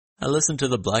I listen to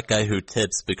the Black Guy Who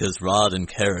Tips because Rod and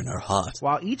Karen are hot.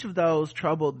 While each of those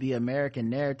troubled the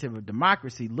American narrative of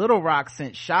democracy, Little Rock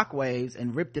sent shockwaves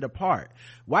and ripped it apart.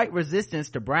 White resistance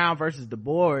to Brown versus the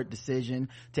Board decision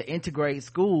to integrate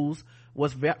schools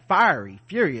was fiery,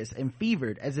 furious, and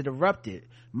fevered as it erupted,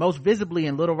 most visibly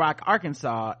in Little Rock,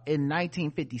 Arkansas in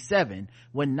 1957,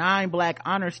 when 9 black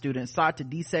honor students sought to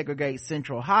desegregate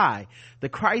Central High. The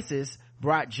crisis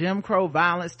brought Jim Crow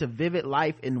violence to vivid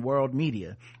life in world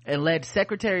media and led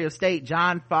Secretary of State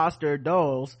John Foster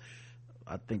Dulles,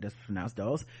 I think that's pronounced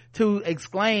Dulles, to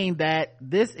exclaim that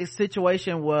this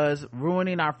situation was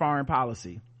ruining our foreign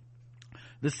policy.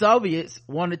 The Soviets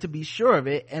wanted to be sure of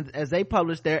it, and as they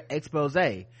published their expose,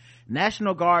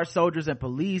 National Guard soldiers and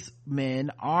policemen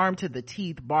armed to the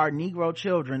teeth barred Negro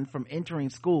children from entering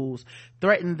schools,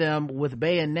 threatened them with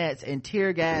bayonets and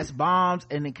tear gas bombs,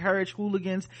 and encouraged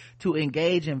hooligans to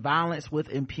engage in violence with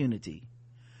impunity.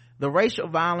 The racial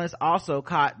violence also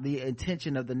caught the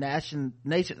attention of the nations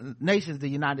the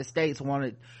United States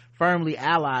wanted firmly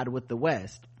allied with the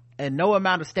West. And no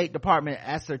amount of State Department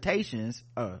assertions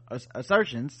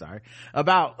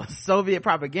about Soviet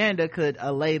propaganda could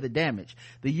allay the damage.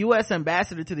 The U.S.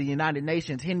 ambassador to the United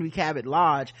Nations, Henry Cabot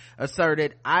Lodge,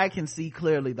 asserted, "I can see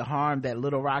clearly the harm that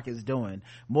Little Rock is doing.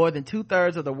 More than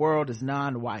 2/3 of the world is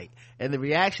non-white, and the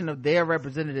reaction of their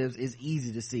representatives is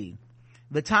easy to see."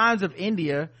 The Times of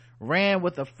India ran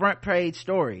with a front page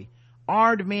story: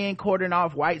 "Armed men cordon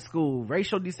off white school,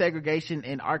 racial desegregation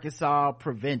in Arkansas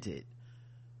prevented."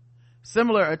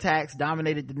 Similar attacks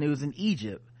dominated the news in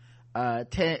Egypt,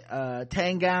 Tanganyika,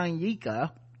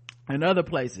 and other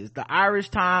places. The Irish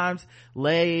Times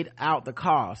laid out the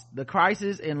cost. The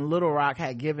crisis in Little Rock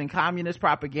had given communist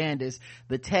propagandists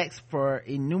the text for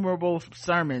innumerable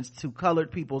sermons to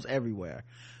colored peoples everywhere.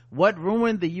 What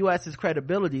ruined the U.S.'s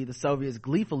credibility, the Soviets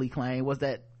gleefully claimed, was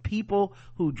that people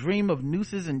who dream of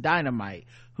nooses and dynamite,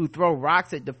 who throw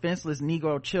rocks at defenseless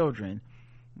Negro children,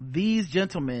 these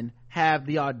gentlemen have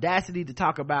the audacity to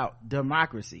talk about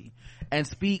democracy and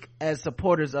speak as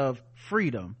supporters of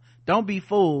freedom. Don't be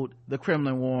fooled, the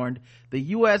Kremlin warned. The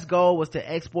U.S. goal was to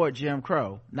export Jim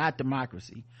Crow, not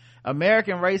democracy.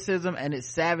 American racism and its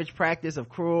savage practice of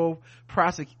cruel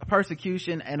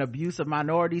persecution and abuse of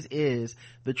minorities is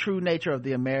the true nature of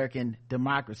the American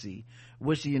democracy,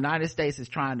 which the United States is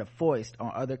trying to foist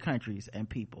on other countries and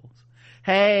peoples.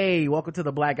 Hey, welcome to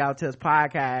the Blackout Test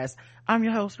podcast. I'm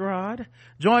your host, Rod,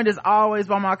 joined as always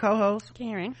by my co-host,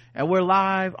 Karen. And we're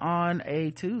live on a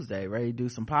Tuesday, ready to do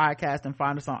some podcasting.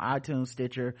 Find us on iTunes,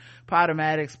 Stitcher,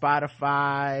 Podomatic,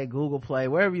 Spotify, Google Play,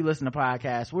 wherever you listen to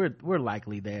podcasts. We're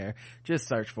likely there. Just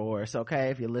search for us, okay?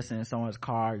 If you're listening in someone's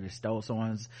car, you stole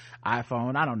someone's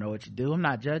iPhone, I don't know what you do. I'm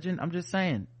not judging. I'm just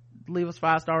saying, leave us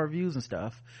 5-star reviews and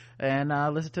stuff, and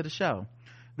listen to the show.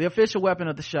 The official weapon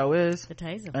of the show is the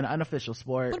taser. An unofficial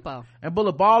sport, football, and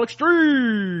bullet ball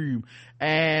extreme.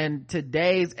 And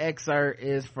today's excerpt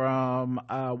is from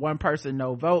One Person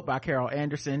No Vote by Carol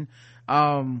Anderson.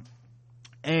 And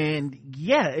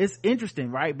yeah, it's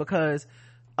interesting, right? Because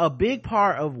a big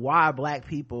part of why black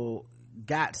people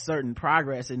got certain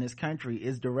progress in this country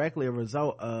is directly a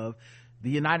result of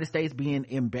the United States being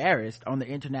embarrassed on the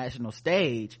international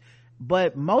stage,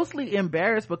 but mostly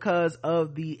embarrassed because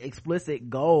of the explicit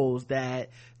goals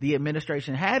that the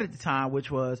administration had at the time,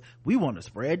 which was, we want to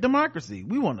spread democracy,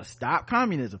 we want to stop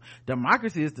communism,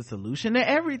 democracy is the solution to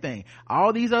everything,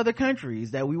 all these other countries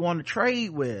that we want to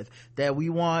trade with, that we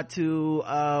want to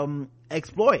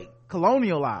exploit,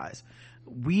 colonialize,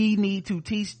 we need to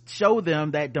show them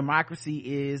that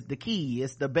democracy is the key,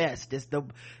 it's the best,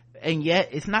 and yet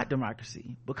it's not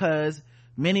democracy, because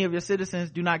many of your citizens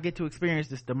do not get to experience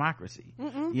this democracy,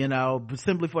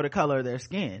 simply for the color of their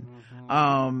skin.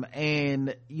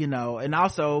 And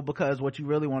also because what you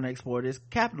really want to export is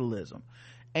capitalism.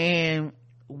 And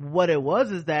what it was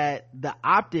is that the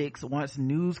optics, once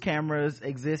news cameras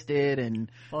existed and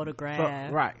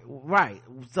photographs, right.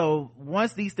 So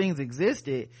once these things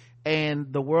existed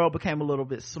and the world became a little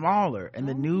bit smaller and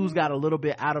the news got a little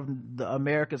bit out of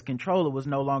America's control, it was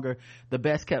no longer the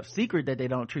best kept secret that they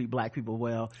don't treat black people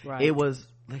well. Right. It was,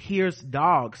 here's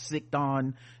dogs sicked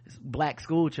on black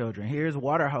school children, here's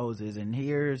water hoses, and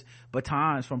here's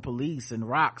batons from police and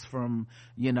rocks from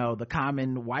the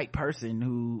common white person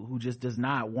who just does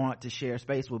not want to share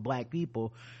space with black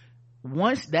people.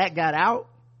 Once that got out,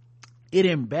 it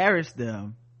embarrassed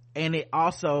them, and it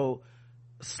also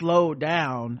slowed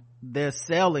down their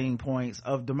selling points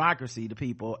of democracy to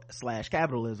people /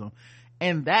 capitalism.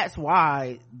 And that's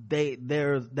why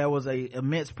there was a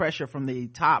immense pressure from the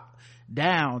top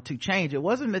down to change. It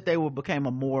wasn't that they became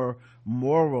a more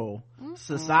moral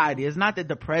society. It's not that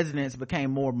the presidents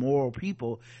became more moral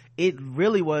people. It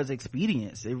really was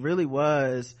expedience. It really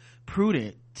was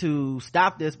prudent to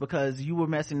stop this because you were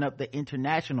messing up the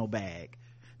international bag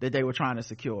that they were trying to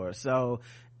secure. So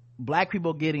black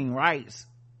people getting rights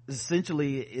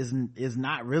essentially is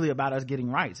not really about us getting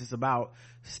rights. It's about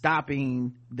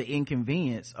stopping the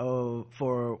inconvenience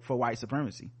for white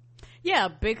supremacy. Yeah,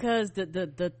 because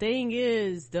the thing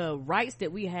is, the rights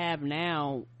that we have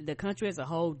now, the country as a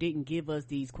whole didn't give us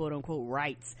these quote unquote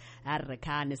rights out of the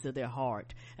kindness of their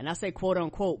heart. And I say quote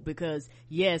unquote because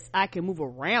yes, I can move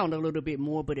around a little bit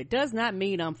more, but it does not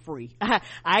mean I'm free.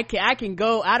 I can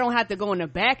go, I don't have to go in the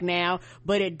back now,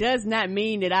 but it does not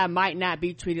mean that I might not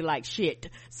be treated like shit.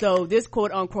 So this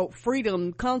quote unquote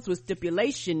freedom comes with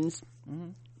stipulations,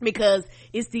 because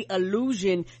it's the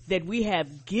illusion that we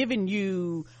have given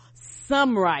you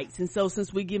some rights. And so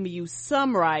since we're giving you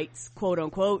some rights, quote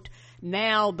unquote,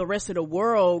 now the rest of the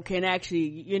world can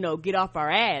actually, get off our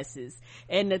asses.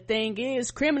 And the thing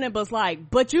is, criminals like,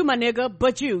 but you, my nigga,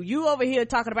 but you over here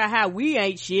talking about how we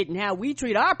ain't shit and how we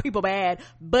treat our people bad,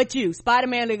 but you,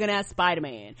 Spider-Man looking at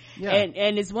Spider-Man. Yeah.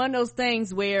 And it's one of those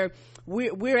things where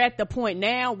we're at the point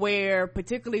now where,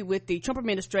 particularly with the Trump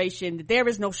administration, there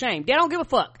is no shame. They don't give a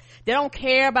fuck. They don't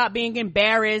care about being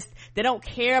embarrassed. They don't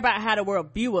care about how the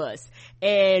world view us.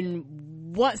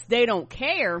 And once they don't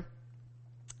care,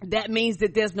 that means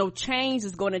that there's no change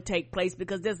that's going to take place,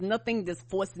 because there's nothing that's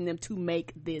forcing them to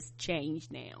make this change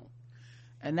now.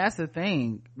 And that's the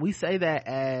thing. We say that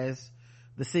as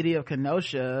the city of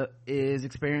Kenosha is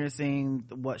experiencing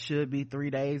what should be 3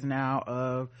 days now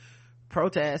of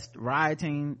protest,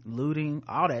 rioting, looting,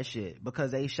 all that shit,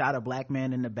 because they shot a black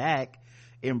man in the back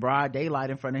in broad daylight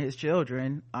in front of his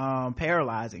children,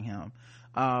 paralyzing him.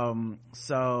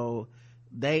 So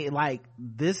they like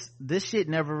this shit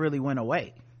never really went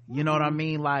away. You know what I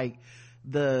mean? Like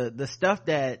the stuff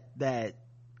that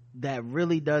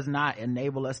really does not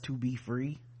enable us to be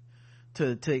free,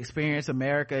 to experience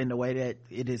America in the way that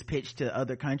it is pitched to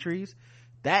other countries,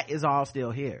 that is all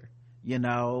still here.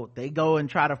 They go and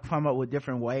try to come up with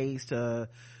different ways to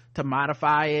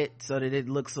modify it so that it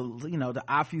looks, to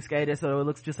obfuscate it so it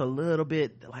looks just a little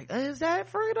bit like, is that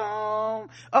freedom?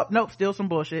 Oh, nope, still some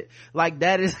bullshit. Like,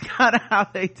 that is kind of how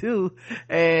they do.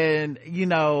 And,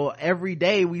 every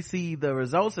day we see the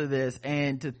results of this.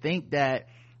 And to think that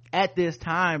at this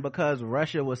time, because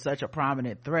Russia was such a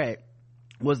prominent threat,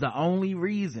 was the only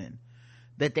reason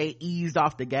that they eased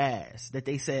off the gas, that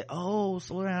they said, oh,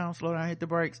 slow down, hit the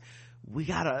brakes. We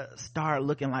gotta start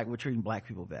looking like we're treating black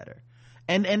people better.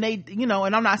 And they, and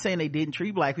I'm not saying they didn't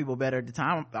treat black people better at the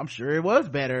time. I'm sure it was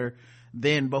better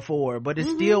than before, but it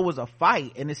still was a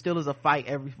fight, and it still is a fight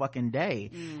every fucking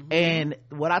day. And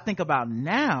what I think about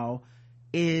now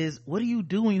is, what do you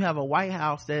do when you have a White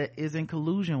House that is in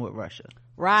collusion with Russia?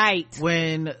 Right.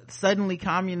 When suddenly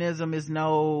communism is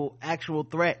no actual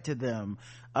threat to them,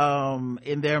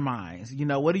 in their minds.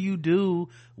 What do you do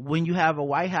when you have a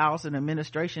White House and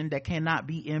administration that cannot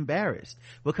be embarrassed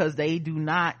because they do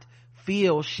not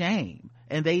feel shame,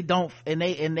 and they don't, and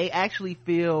they actually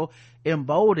feel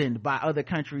emboldened by other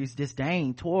countries'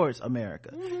 disdain towards America.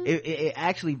 It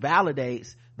actually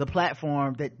validates the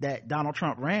platform that Donald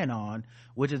Trump ran on,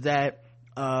 which is that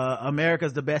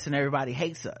America's the best and everybody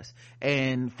hates us,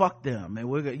 and fuck them, and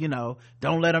we're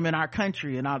don't let them in our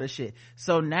country and all this shit.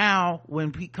 So now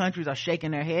when countries are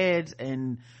shaking their heads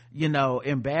and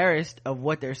embarrassed of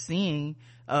what they're seeing,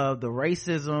 of the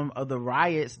racism, of the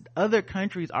riots, other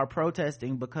countries are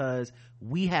protesting because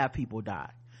we have people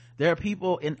die. There are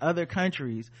people in other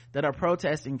countries that are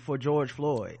protesting for George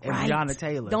Floyd and Breonna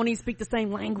Taylor. Don't even speak the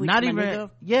same language. Not even,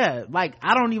 yeah, like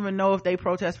I don't even know if they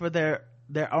protest for their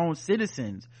own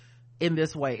citizens in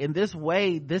this way.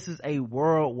 This is a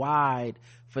worldwide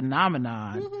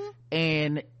phenomenon.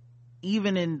 And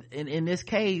even in this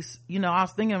case, I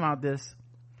was thinking about this.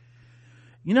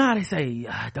 How they say,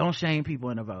 don't shame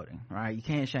people into voting, right? You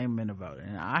can't shame them into voting.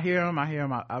 And I hear them,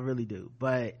 I really do.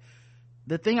 But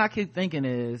the thing I keep thinking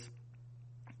is,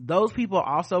 those people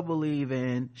also believe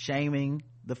in shaming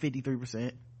the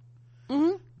 53%.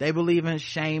 They believe in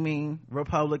shaming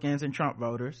Republicans and Trump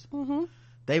voters.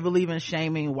 They believe in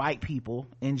shaming white people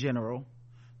in general,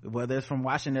 whether it's from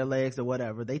washing their legs or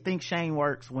whatever. They think shame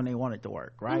works when they want it to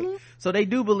work, right? So they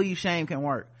do believe shame can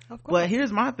work. Of course. But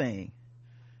here's my thing.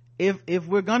 If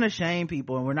we're gonna shame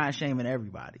people, and we're not shaming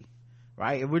everybody,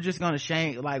 right? If we're just gonna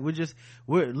shame, like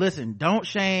listen, don't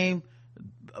shame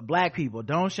black people,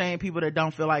 don't shame people that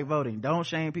don't feel like voting, don't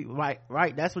shame people, like,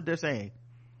 right? That's what they're saying.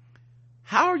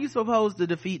 How are you supposed to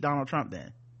defeat Donald Trump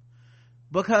then?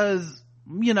 Because,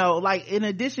 like, in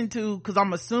addition to, because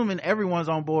I'm assuming everyone's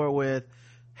on board with,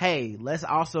 hey, let's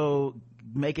also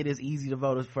make it as easy to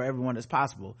vote for everyone as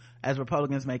possible, as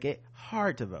Republicans make it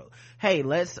hard to vote. Hey,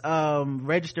 let's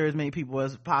register as many people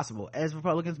as possible, as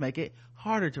Republicans make it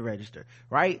harder to register,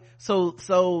 right? So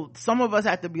some of us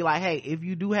have to be like, hey, if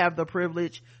you do have the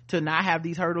privilege to not have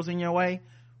these hurdles in your way,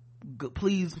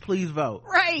 please vote,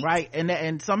 right?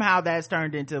 And somehow that's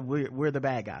turned into we're the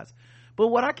bad guys. But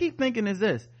what I keep thinking is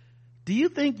this: do you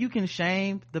think you can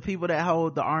shame the people that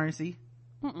hold the RNC?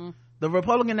 Mm-mm. The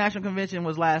Republican National Convention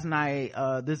was last night.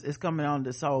 This is coming on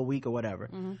this whole week or whatever.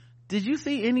 Mm-hmm. Did you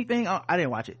see anything? I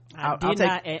didn't watch it. I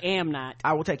am not.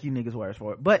 I will take you niggas' words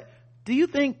for it. But do you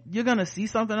think you're gonna see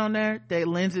something on there that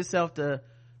lends itself to,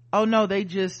 oh no, they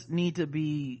just need to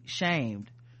be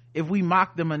shamed? If we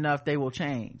mock them enough, they will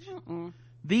change. Mm-mm.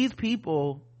 These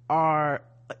people are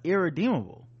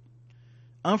irredeemable,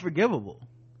 unforgivable.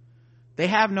 They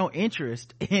have no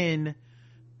interest in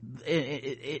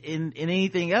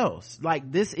anything else.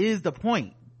 Like, this is the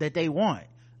point that they want.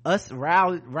 Us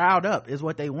riled up is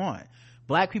what they want.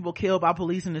 Black people killed by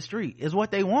police in the street is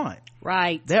what they want.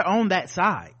 Right. They're on that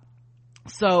side.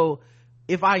 So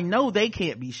if I know they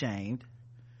can't be shamed,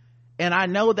 and I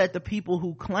know that the people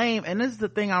who claim, and this is the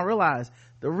thing I realize,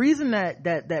 the reason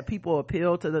that people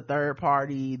appeal to the third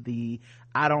party, the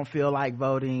I don't feel like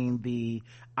voting, the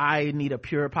I need a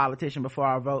pure politician before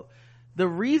I vote, the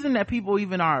reason that people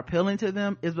even are appealing to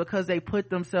them is because they put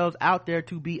themselves out there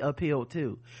to be appealed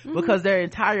to. Mm-hmm. Because their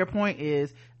entire point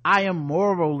is, I am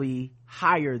morally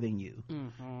higher than you.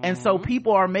 Mm-hmm. And so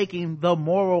people are making the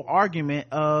moral argument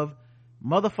of,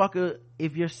 motherfucker,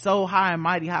 if you're so high and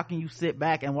mighty, how can you sit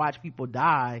back and watch people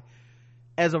die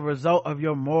as a result of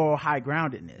your moral high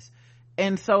groundedness?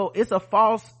 And so it's a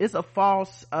false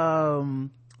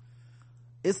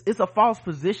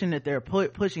position that they're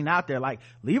pushing out there. Like,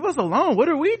 leave us alone, what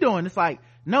are we doing? It's like,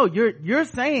 no, you're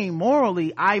saying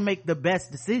morally I make the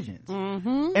best decisions.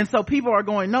 Mm-hmm. And so people are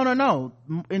going, no,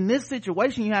 in this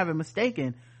situation you have it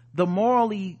mistaken. The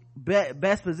morally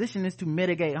best position is to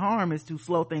mitigate harm, is to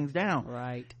slow things down,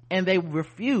 right? And they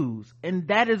refuse, and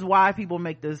that is why people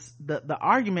make this the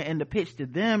argument and the pitch to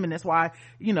them, and that's why,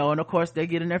 and of course they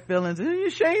get in their feelings, you're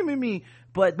shaming me,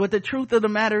 but the truth of the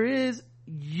matter is,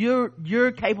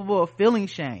 you're capable of feeling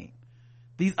shame.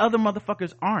 These other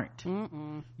motherfuckers aren't.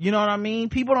 Mm-mm. You know what I mean?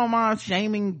 People don't mind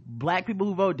shaming black people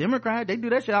who vote Democrat. They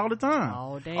do that shit all the time.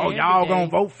 All day, oh, y'all gonna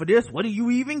vote for this? What are you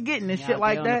even getting? And shit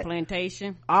like on that. The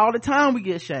plantation. All the time we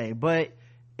get shamed, but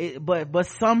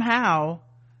somehow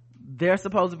they're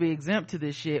supposed to be exempt to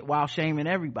this shit while shaming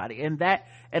everybody. And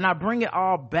I bring it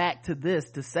all back to this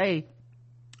to say,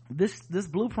 this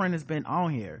blueprint has been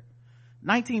on here,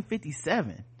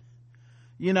 1957.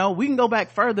 We can go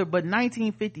back further, but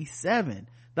 1957,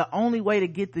 the only way to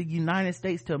get the United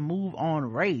States to move on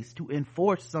race, to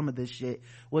enforce some of this shit,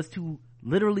 was to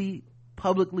literally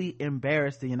publicly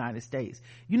embarrass the United States.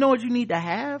 You know what you need to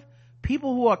have?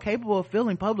 People who are capable of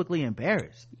feeling publicly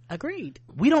embarrassed. Agreed.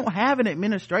 We don't have an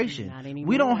administration. Not anymore.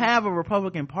 We don't have a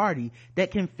Republican Party that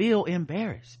can feel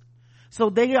embarrassed. So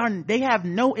they have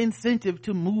no incentive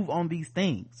to move on these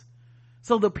things.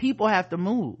 So the people have to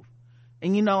move.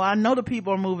 And I know the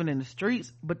people are moving in the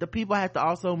streets, but the people have to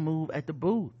also move at the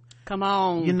booth. Come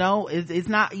on. It's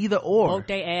not either or. Vote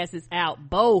their asses out.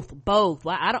 Both.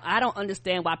 Why I don't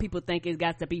understand why people think it's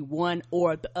got to be one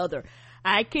or the other.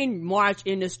 I can march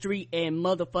in the street and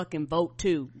motherfucking vote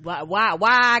too. Why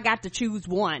I got to choose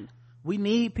one? We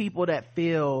need people that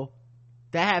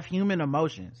have human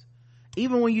emotions,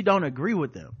 even when you don't agree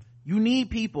with them. You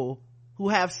need people who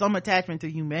have some attachment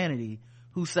to humanity,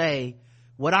 who say,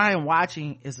 what I am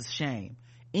watching is a shame.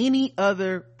 Any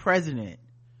other president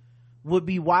would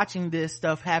be watching this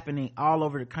stuff happening all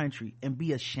over the country and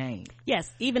be ashamed.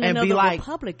 Yes, even another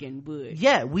Republican would.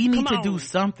 Yeah, we need to do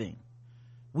something.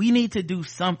 We need to do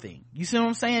something. You see what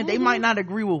I'm saying? Mm-hmm. They might not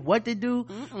agree with what to do,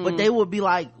 but they would be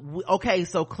like, okay,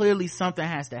 so clearly something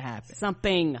has to happen.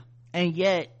 Something. And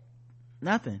yet,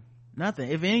 nothing.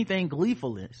 If anything,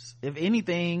 gleefulness. If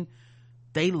anything,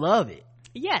 they love it.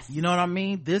 Yes. You know what I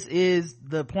mean? This is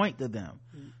the point to them.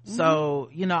 Mm-hmm. So,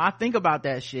 I think about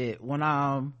that shit when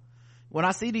I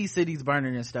see these cities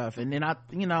burning and stuff, and then I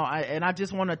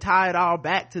just want to tie it all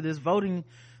back to this voting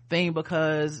thing,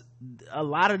 because a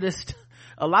lot of this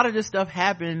stuff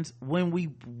happens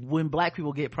when black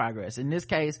people get progress. In this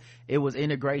case, it was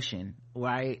integration,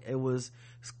 right? It was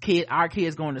our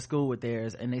kids going to school with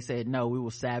theirs, and they said, no, we will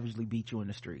savagely beat you in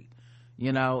the street.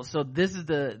 So this is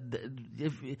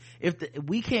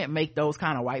we can't make those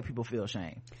kind of white people feel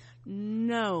shame.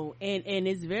 No, and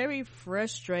it's very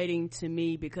frustrating to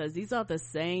me, because these are the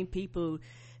same people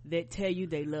that tell you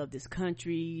they love this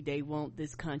country, they want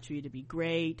this country to be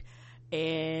great,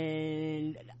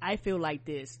 And I feel like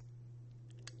this: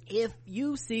 if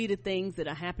you see the things that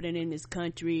are happening in this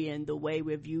country and the way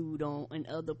we're viewed on in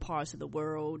other parts of the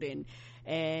world,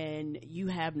 and you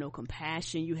have no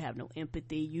compassion, you have no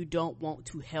empathy, you don't want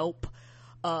to help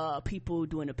people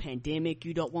during a pandemic,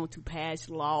 you don't want to pass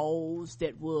laws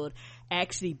that would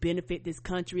actually benefit this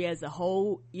country as a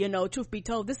whole, you know, truth be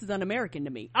told, this is un-American to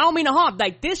me. I don't mean no harm.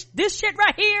 Like this shit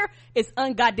right here is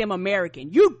un-goddamn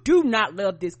American. You do not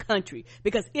love this country,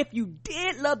 because if you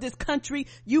did love this country,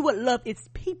 you would love its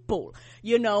people,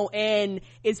 you know. And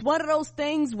it's one of those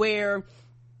things where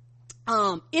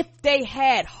if they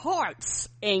had hearts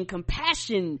and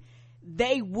compassion,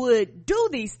 they would do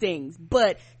these things.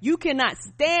 But you cannot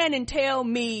stand and tell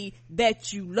me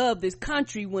that you love this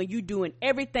country when you're doing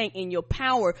everything in your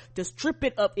power to strip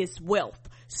it of its wealth,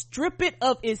 strip it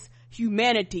of its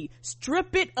humanity,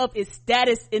 strip it of its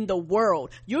status in the world.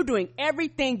 You're doing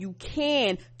everything you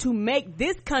can to make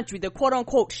this country the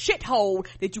quote-unquote shithole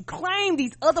that you claim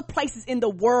these other places in the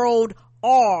world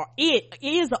are.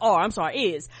 Is.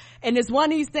 And it's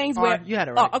one of these things where you had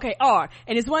it right.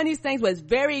 And it's one of these things where it's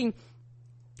very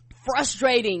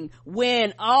frustrating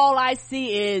when all I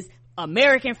see is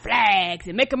American flags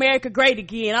and make America great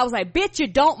again. I was like, bitch, you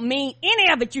don't mean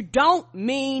any of it. You don't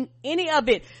mean any of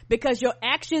it, because your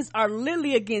actions are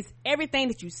literally against everything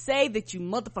that you say that you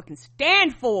motherfucking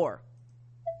stand for.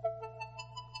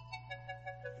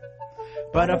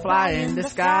 Butterfly in the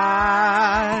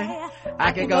sky,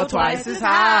 I can go twice as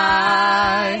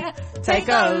high. Take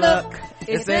a look,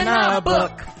 it's in a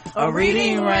book, a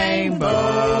reading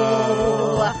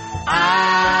rainbow.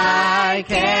 I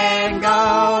can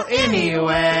go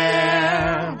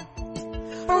anywhere.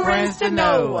 Friends to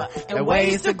know and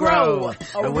ways to grow,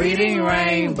 a reading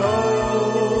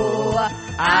rainbow.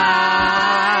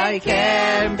 I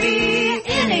can be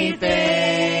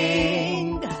anything.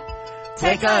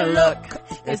 Take a look,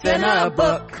 it's in a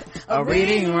book, a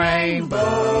reading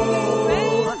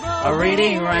rainbow, a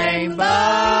reading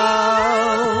rainbow.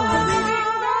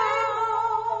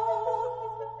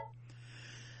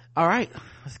 All right,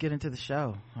 let's get into the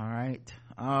show. All right.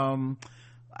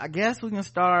 I guess we can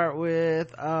start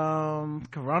with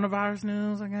coronavirus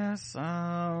news, I guess.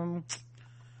 I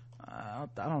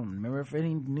don't remember if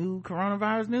any new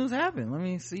coronavirus news happened. Let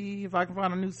me see if I can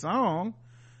find a new song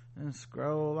and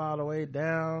scroll all the way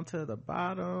down to the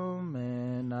bottom,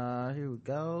 and here we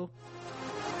go.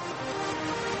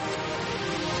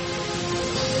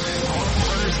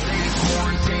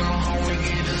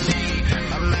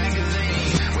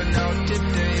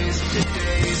 Today's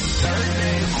third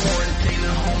day of quarantine.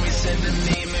 The homie said to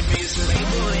me, maybe it's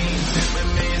Maybelline,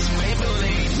 maybe it's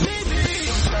Maybelline, maybe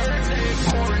it's third day of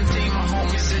quarantine. My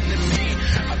homie said to me,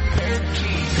 a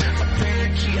parakeet.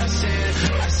 I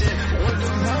said, what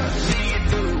the fuck do you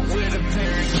do with a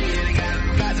parakeet? I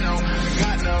got no.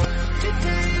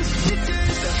 Today's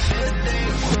the fifth day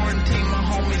of quarantine. My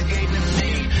homies gave to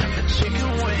me a chicken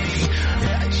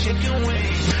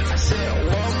wing. I said,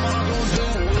 what am I gonna do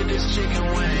with this chicken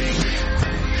wing?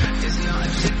 It's not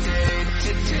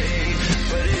today,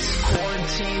 but it's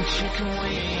quarantine chicken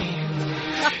wing.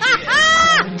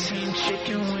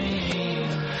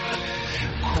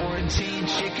 Quarantine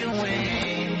chicken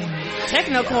wing.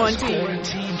 Techno quarantine.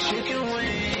 Quarantine chicken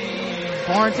wing.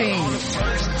 Quarantine. On the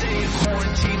first day of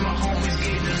quarantine, my homies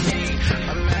gave to me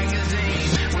a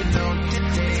magazine with no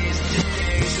today's.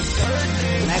 The third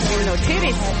day of Magazine with no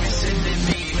titties. homies said to me,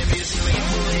 maybe it's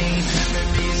Maybelline.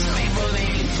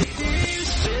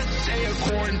 Today's fifth day of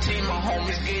quarantine, my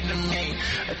homies gave to me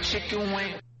a chicken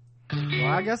wing.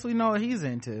 Well, I guess we know what he's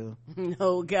into.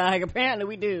 No, God, apparently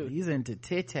we do. He's into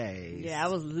titties. Yeah, I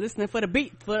was listening for the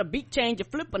beat change or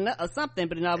flip or something,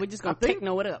 but no, we're just gonna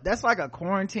techno it up. That's like a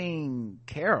quarantine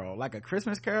carol, like a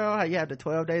Christmas carol. How you have the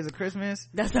 12 days of Christmas.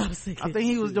 That's what I was thinking. I think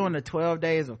he was doing the 12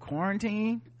 days of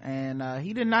quarantine, and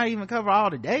he did not even cover all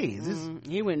the days.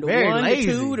 He went to very 1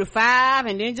 lazy. to 2 to 5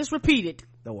 and then just repeated.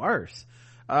 The worst.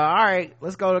 All right,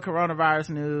 let's go to coronavirus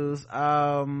news.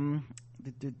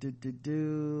 It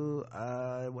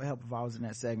would help if I was in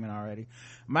that segment already.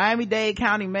 Miami-Dade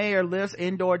County Mayor lifts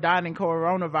indoor dining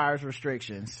coronavirus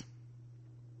restrictions.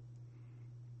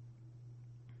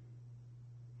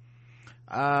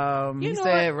 He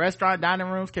said restaurant dining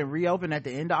rooms can reopen at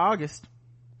the end of August.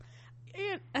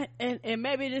 And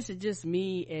maybe this is just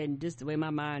me and just the way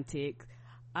my mind ticks.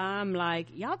 I'm like,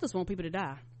 y'all just want people to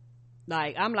die.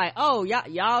 Like, I'm like, oh,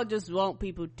 y'all just want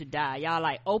people to die. Y'all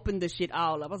like open the shit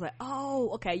all up. I was like,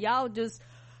 oh, okay, y'all just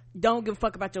don't give a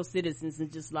fuck about your citizens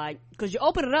and just like, cause you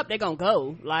open it up, they're gonna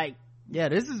go. Like, yeah,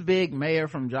 this is big mayor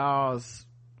from Jaws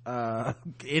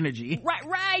energy.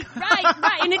 Right.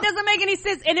 And it doesn't make any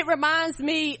sense. And it reminds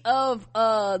me of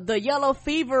the yellow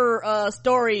fever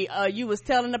story you was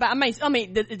telling about. I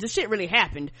mean the shit really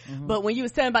happened. But when you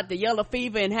was telling about the yellow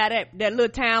fever and how that little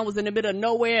town was in the middle of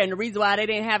nowhere, and the reason why they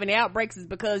didn't have any outbreaks is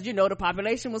because, you know, the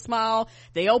population was small.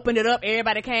 They opened it up,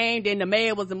 everybody came, then the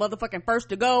mayor was the motherfucking first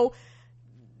to go.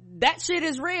 That shit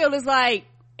is real. It's like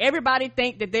everybody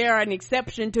think that they are an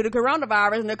exception to the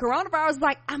coronavirus, and the coronavirus is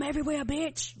like, I'm everywhere,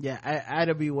 bitch. Yeah,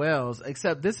 Ida B. Wells,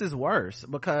 except this is worse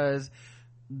because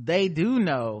they do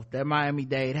know that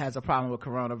Miami-Dade has a problem with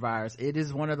coronavirus. It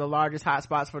is one of the largest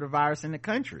hotspots for the virus in the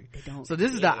country. So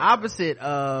this is the opposite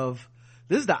of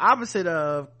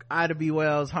Ida B.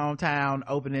 Wells' hometown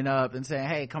opening up and saying,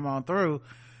 hey, come on through.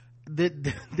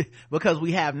 Because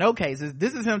we have no cases.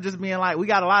 This is him just being like, we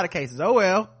got a lot of cases. Oh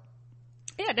well.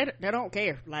 Yeah, they don't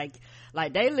care. Like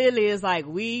they literally is like,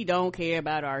 we don't care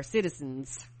about our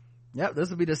citizens. Yep, this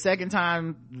will be the second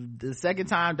time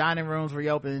dining rooms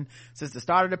reopened since the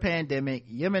start of the pandemic.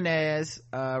 Jimenez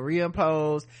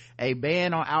reimposed a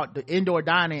ban on indoor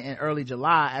dining in early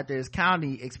July after his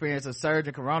county experienced a surge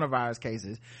in coronavirus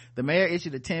cases. The mayor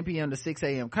issued a 10 p.m. to 6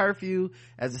 a.m. curfew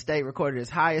as the state recorded its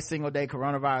highest single-day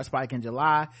coronavirus spike in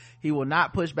July. He will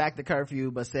not push back the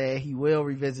curfew, but said he will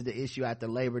revisit the issue after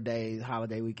Labor Day's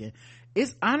holiday weekend.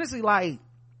 It's honestly like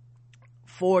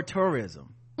for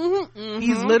tourism.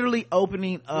 He's literally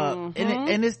opening up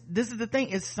and this is the thing,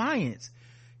 it's science.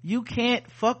 You can't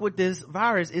fuck with this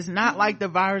virus. It's not like the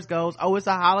virus goes, oh, it's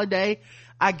a holiday,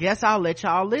 I guess I'll let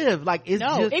y'all live. Like it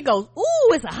goes,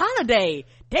 ooh, it's a holiday,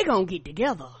 they gonna get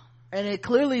together. And it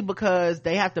clearly, because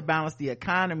they have to balance the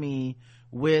economy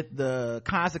with the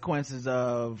consequences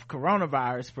of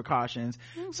coronavirus precautions.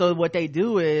 So what they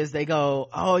do is they go,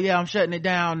 oh yeah, I'm shutting it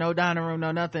down, no dining room,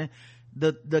 no nothing.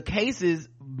 The cases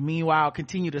meanwhile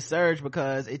continue to surge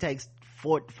because it takes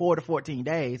 4 to 14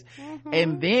 days.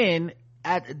 And then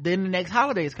the next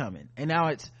holiday is coming, and now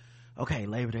it's okay,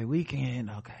 Labor Day weekend,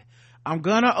 okay, I'm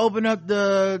gonna open up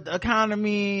the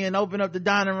economy and open up the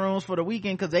dining rooms for the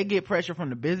weekend, because they get pressure from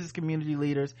the business community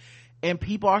leaders, and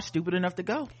people are stupid enough to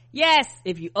go. Yes,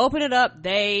 if you open it up,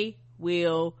 they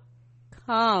will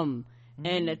come.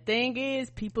 And the thing is,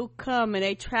 people come and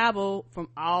they travel from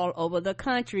all over the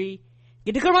country,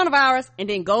 get the coronavirus, and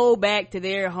then go back to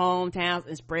their hometowns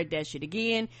and spread that shit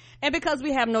again. And because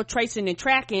we have no tracing and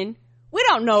tracking, we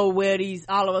don't know where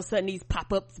all of a sudden these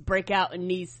pop-ups break out in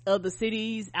these other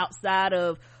cities outside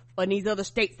of, or in these other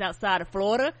states outside of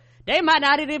Florida. They might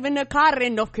not have even caught it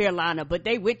in North Carolina, but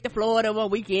they went to Florida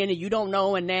one weekend and you don't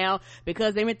know, and now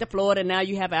because they went to Florida, now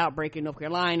you have an outbreak in North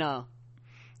Carolina.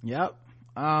 Yep.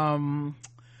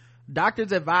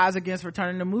 Doctors advise against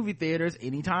returning to movie theaters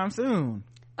anytime soon.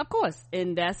 Of course,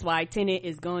 and that's why Tenet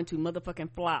is going to motherfucking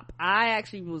flop. I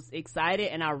actually was excited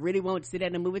and I really wanted to see that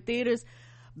in the movie theaters,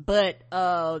 but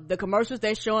the commercials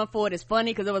they're showing for it is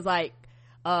funny, because it was like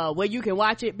where you can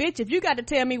watch it. Bitch, if you got to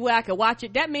tell me where I can watch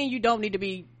it, that means you don't need to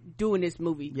be doing this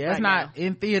movie. Yeah, it's not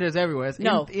in theaters everywhere. It's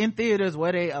in theaters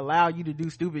where they allow you to do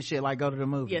stupid shit like go to the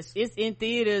movies. Yes, it's in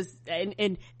theaters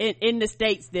in the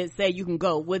states that say you can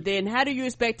go. Well, then how do you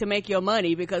expect to make your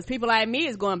money? Because people like me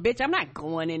is going, bitch, I'm not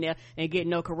going in there and getting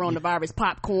no coronavirus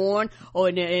popcorn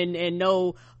or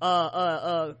no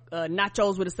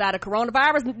nachos with a side of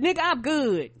coronavirus. Nigga, I'm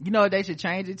good. You know what they should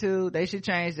change it to? They should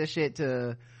change that shit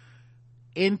to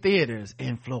in theaters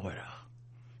in Florida.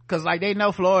 Cause like they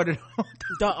know Florida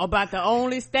about the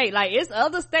only state, like it's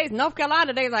other states. North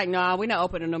Carolina, they like, nah, we not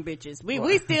opening them bitches.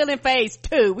 We still in phase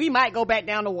 2. We might go back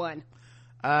down to 1.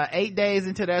 8 days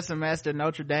into their semester,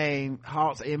 Notre Dame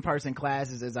halts in-person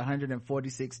classes as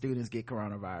 146 students get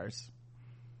coronavirus.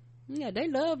 Yeah, they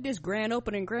love this grand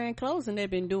opening, grand closing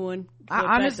they've been doing for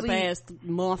the past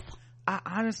month. I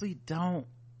honestly don't.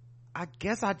 I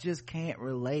guess I just can't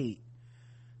relate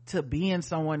to being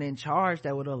someone in charge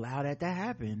that would allow that to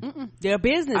happen. Their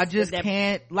business. I just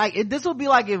can't, like it. This would be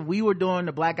like if we were doing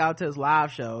the Blackout Tales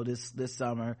live show this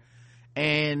summer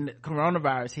and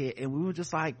coronavirus hit and we were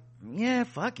just like, yeah,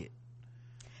 fuck it.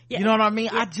 Yeah, you know what I mean?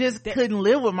 Yeah, I just couldn't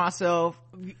live with myself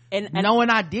and knowing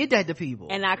I did that to people.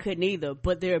 And I couldn't either,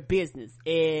 but they're a business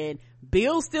and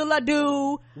bills still are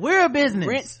due. We're a business.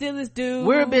 Rent still is due.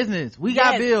 We're a business. We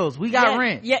got bills. We got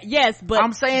rent. Yes, but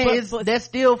I'm saying that's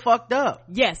still fucked up.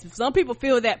 Yes, some people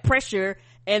feel that pressure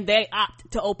and they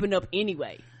opt to open up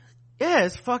anyway. Yeah,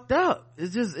 it's fucked up.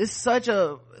 It's such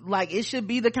a, like, it should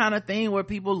be the kind of thing where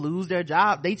people lose their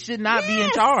job. They should not be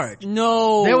in charge.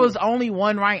 No. There was only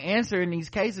one right answer in these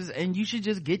cases, and you should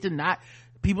just get to not,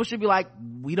 people should be like,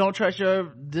 we don't trust your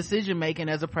decision making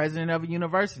as a president of a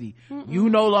university. You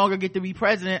no longer get to be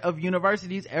president of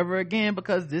universities ever again,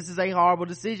 because this is a horrible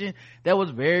decision that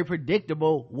was very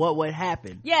predictable what would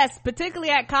happen. Yes,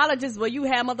 particularly at colleges where you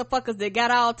have motherfuckers that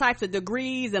got all types of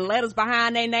degrees and letters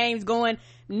behind their names going,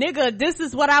 nigga, this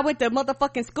is what I went to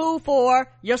motherfucking school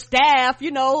for. Your staff, a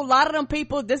lot of them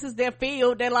people, this is their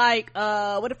field. They're like,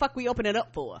 what the fuck we open it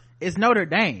up for? It's Notre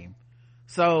Dame.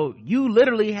 So you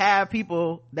literally have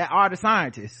people that are the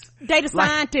scientists. They the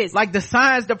scientists. Like the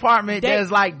science department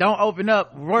that's like, don't open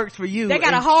up, works for you. They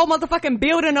got a whole motherfucking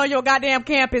building on your goddamn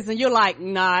campus and you're like,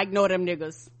 nah, ignore them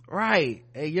niggas. Right.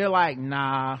 And you're like,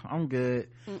 nah, I'm good.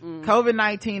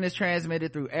 COVID-19 is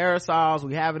transmitted through aerosols.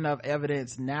 We have enough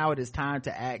evidence. Now it is time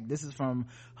to act. This is from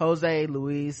Jose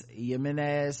Luis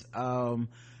Jimenez.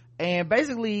 And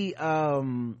basically, he's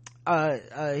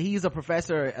a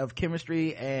professor of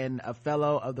chemistry and a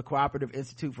fellow of the Cooperative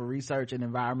Institute for Research in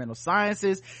Environmental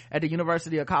Sciences at the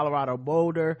University of Colorado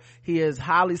Boulder. He is a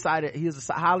highly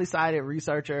cited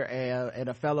researcher and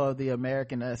a fellow of the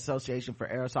American Association for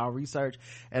Aerosol Research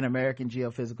and American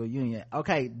Geophysical Union.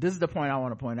 Okay, this is the point I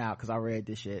want to point out because I read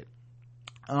this shit.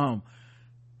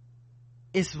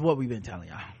 It's what we've been telling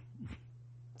y'all.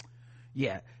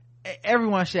 Yeah,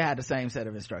 everyone should have the same set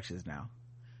of instructions now.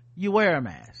 You wear a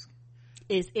mask.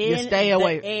 It's in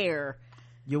the air.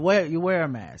 You wear a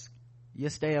mask. You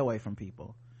stay away from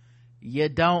people. You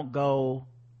don't go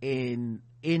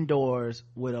indoors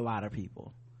with a lot of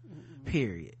people.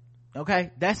 Period.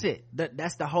 Okay, that's it.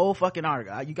 That's the whole fucking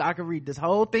article. I can read this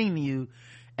whole thing to you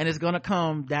and it's gonna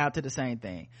come down to the same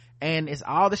thing, and it's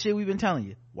all the shit we've been telling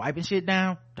you. Wiping shit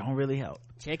down don't really help.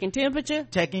 Checking temperature,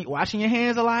 washing your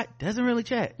hands a lot doesn't really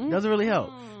doesn't really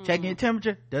help. Checking your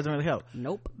temperature doesn't really help.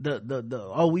 Nope.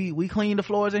 We clean the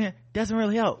floors in here doesn't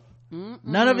really help.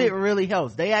 None of it really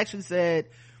helps. They actually said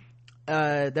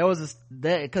there was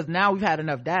because now we've had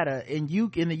enough data in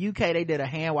the UK. They did a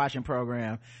hand washing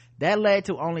program that led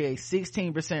to only a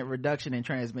 16% reduction in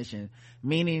transmission,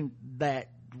 meaning that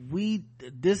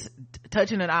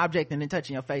touching an object and then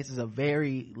touching your face is a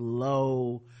very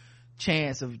low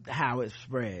chance of how it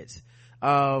spreads.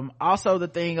 Also the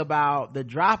thing about the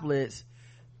droplets,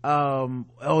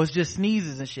 it's just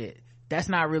sneezes and shit. That's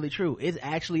not really true. It's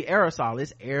actually aerosol.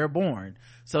 It's airborne.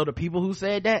 So the people who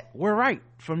said that were right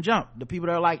from jump. The people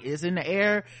that are like, it's in the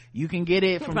air, you can get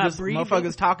it from just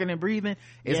motherfuckers talking and breathing.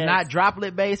 It's not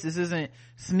droplet based. This isn't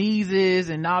sneezes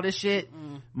and all this shit.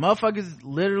 Motherfuckers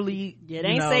literally, they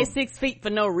ain't say 6 feet for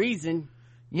no reason.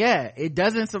 Yeah, it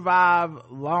doesn't survive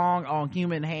long on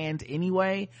human hands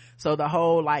anyway. So the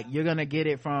whole like you're gonna get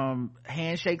it from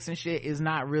handshakes and shit is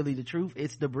not really the truth.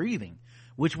 It's the breathing,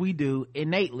 which we do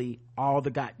innately all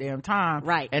the goddamn time.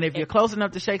 Right. And if you're close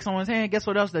enough to shake someone's hand, guess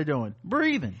what else they're doing?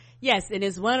 Breathing. Yes, and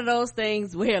it's one of those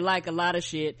things where, like a lot of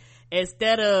shit,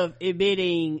 instead of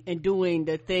admitting and doing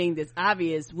the thing that's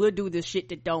obvious, we'll do the shit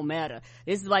that don't matter.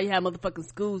 This is why you have motherfucking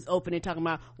schools open and talking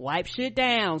about wipe shit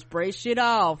down, spray shit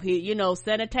off,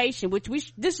 sanitation, which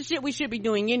this is shit we should be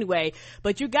doing anyway.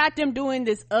 But you got them doing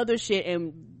this other shit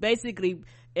and basically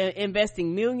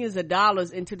investing millions of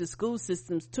dollars into the school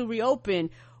systems to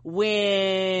reopen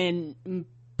when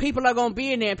people are gonna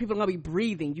be in there and people are gonna be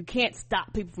breathing. You can't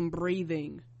stop people from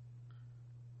breathing.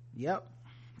 Yep.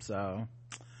 So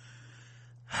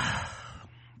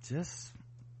just,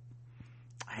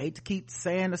 I hate to keep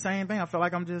saying the same thing. I feel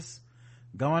like I'm just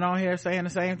going on here saying the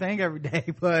same thing every day,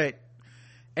 but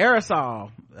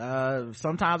aerosol,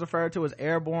 sometimes referred to as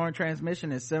airborne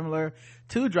transmission, is similar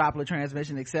to droplet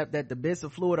transmission, except that the bits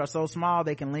of fluid are so small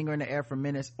they can linger in the air for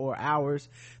minutes or hours.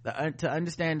 To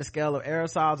understand the scale of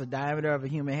aerosols, the diameter of a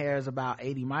human hair is about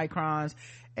 80 microns,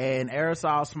 and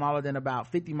aerosols smaller than about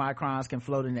 50 microns can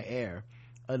float in the air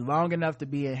long enough to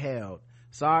be inhaled.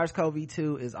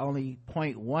 SARS-CoV-2 is only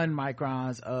 0.1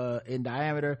 microns in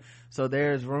diameter, so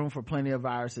there's room for plenty of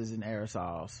viruses in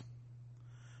aerosols.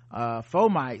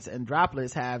 Fomites and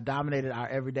droplets have dominated our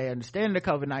everyday understanding of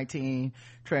COVID-19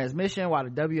 transmission, while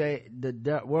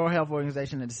the World Health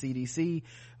Organization and the CDC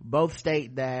both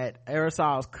state that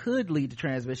aerosols could lead to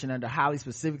transmission under highly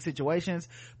specific situations.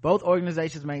 Both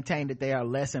organizations maintain that they are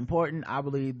less important. I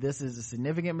believe this is a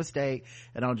significant mistake,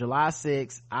 and on July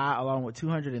 6th, I, along with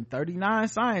 239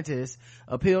 scientists,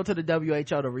 appealed to the WHO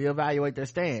to reevaluate their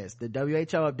stance. The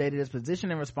WHO updated its position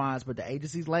in response, but the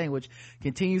agency's language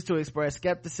continues to express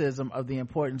skepticism of the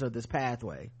importance of this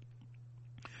pathway.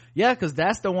 Yeah, because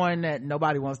that's the one that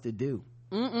nobody wants to do.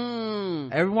 Everybody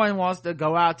everyone wants to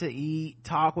go out to eat,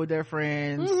 talk with their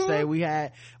friends, say we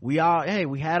had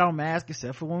on masks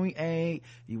except for when we ate,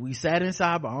 we sat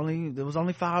inside, but there was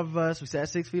only 5 of us, we sat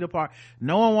 6 feet apart.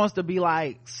 No one wants to be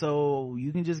like, so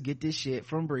you can just get this shit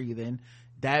from breathing.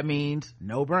 That means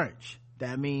no brunch.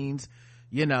 That means,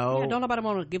 don't nobody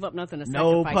want to give up nothing to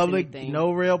no sacrifice public anything.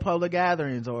 No real public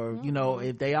gatherings, or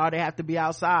if they are, they have to be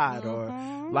outside,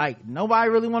 or like nobody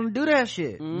really want to do that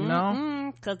shit,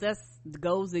 because that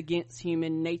goes against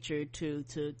human nature to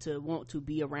want to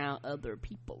be around other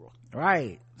people,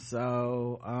 right?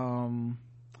 So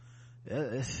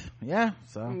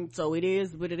so it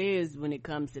is what it is when it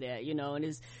comes to that, and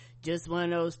it's just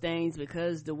one of those things,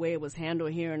 because the way it was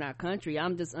handled here in our country,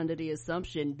 I'm just under the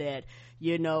assumption that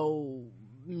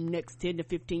next 10 to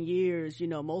 15 years,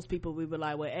 most people will be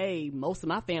like, well, hey, most of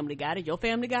my family got it, your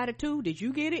family got it too, did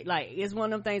you get it? Like, it's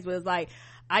one of them things where it's like,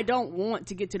 I don't want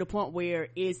to get to the point where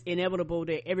it's inevitable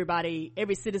that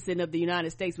every citizen of the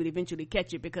United States would eventually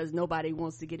catch it, because nobody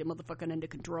wants to get it motherfucking under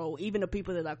control. Even the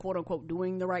people that are quote unquote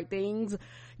doing the right things,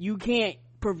 you can't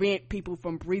prevent people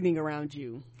from breathing around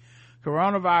you.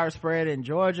 Coronavirus spread in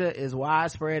Georgia is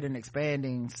widespread and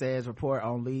expanding, says report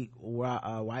on leaked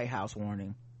White House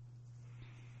warning.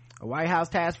 A White House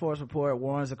task force report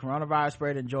warns the coronavirus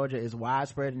spread in Georgia is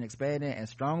widespread and expanding, and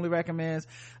strongly recommends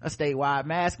a statewide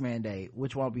mask mandate,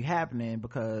 which won't be happening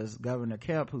because Governor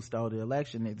Kemp, who stole the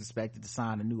election, is expected to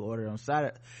sign a new order on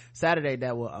Saturday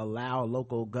that will allow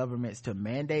local governments to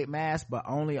mandate masks, but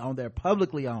only on their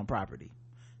publicly owned property,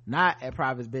 not at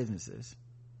private businesses.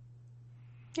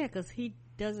 Yeah, because he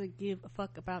doesn't give a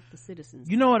fuck about the citizens.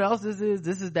 You know what else this is?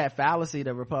 This is that fallacy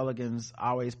that Republicans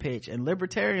always pitch, and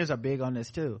libertarians are big on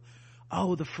this too.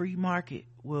 Oh, the free market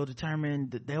will determine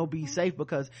that they'll be safe,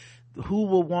 because who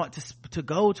will want to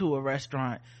go to a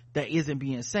restaurant that isn't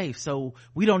being safe? So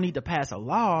we don't need to pass a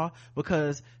law,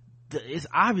 because it's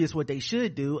obvious what they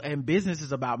should do, and business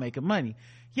is about making money.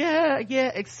 Yeah,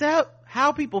 except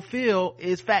how people feel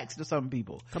is facts to some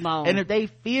people. Come on. And if they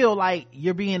feel like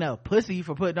you're being a pussy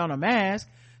for putting on a mask,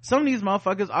 some of these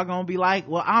motherfuckers are gonna be like,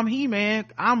 well, I'm He-Man,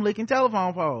 I'm licking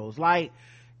telephone poles. Like,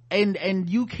 and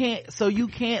you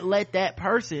can't let that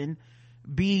person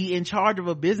be in charge of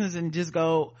a business and just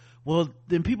go, well,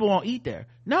 then people won't eat there.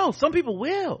 No, some people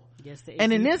will. Yes,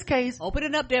 and in this case, open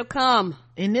it up, they'll come.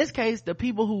 In this case, the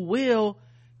people who will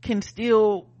can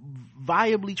still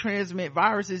viably transmit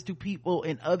viruses to people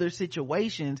in other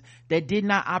situations that did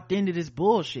not opt into this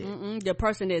bullshit. The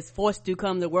person that's forced to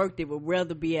come to work, they would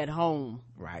rather be at home.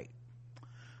 Right.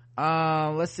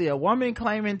 Let's see. A woman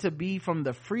claiming to be from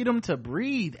the Freedom to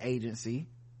Breathe agency.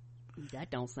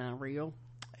 That don't sound real.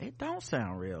 It don't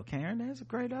sound real, Karen. That's a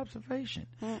great observation.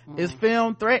 Is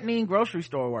filmed threatening grocery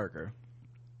store worker.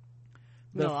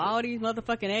 All these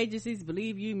motherfucking agencies,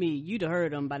 believe you me, you'd have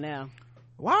heard them by now.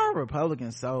 Why are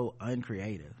Republicans so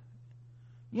uncreative?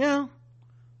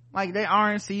 Like their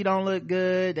RNC don't look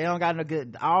good. They don't got no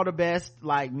good, all the best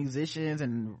like musicians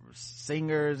and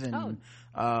singers and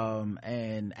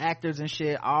and actors and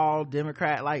shit, all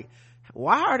Democrat. Like,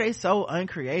 why are they so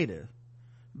uncreative?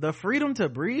 The Freedom to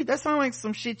Breathe, that sounds like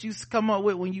some shit you come up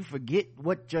with when you forget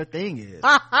what your thing is.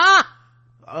 What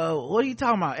are you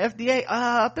talking about? FDA?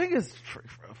 I think it's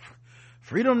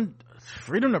freedom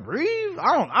to breathe.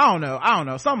 I don't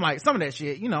know. Some of that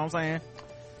shit. You know what I'm saying?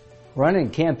 Running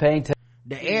campaign to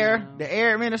the air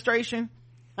administration.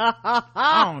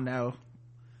 I don't know.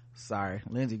 Sorry,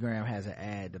 Lindsey Graham has an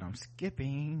ad that I'm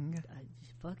skipping.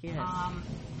 Fuck yes.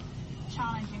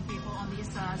 Challenging people on these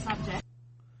subjects.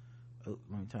 Oh,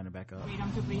 let me turn it back up.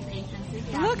 Freedom to Breathe agency.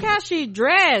 Look how she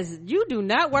dressed. You do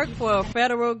not work for a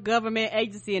federal government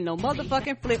agency in no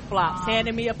motherfucking flip-flops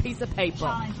handing me a piece of paper.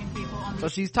 Challenging people on So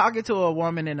she's talking to a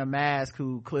woman in a mask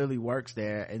who clearly works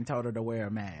there and told her to wear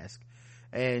a mask.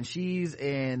 And she's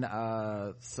in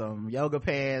some yoga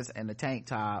pants and a tank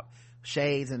top,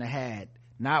 shades and a hat,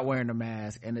 not wearing a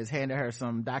mask, and is handing her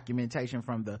some documentation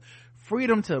from the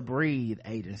Freedom to Breathe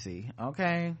agency.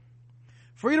 Okay,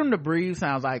 Freedom to Breathe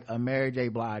sounds like a Mary J.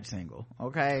 Blige single.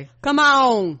 Okay, come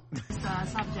on.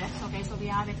 Subjects. Okay, so we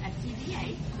have it at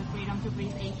FDA, the Freedom to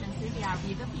Breathe agency. We are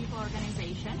We the People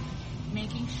organization,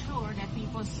 making sure that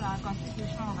people's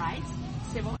constitutional rights,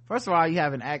 civil. First of all, you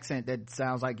have an accent that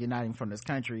sounds like you're not even from this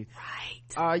country.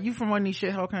 Right. You from one of these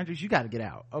shithole countries? You got to get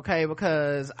out, okay?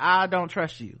 Because I don't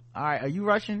trust you. All right, are you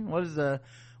Russian? What is the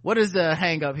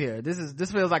hang up here?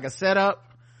 This feels like a setup.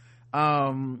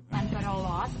 And federal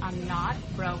laws are not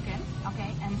broken,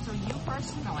 okay? And so you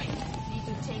personally need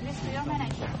to take this to your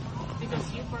manager,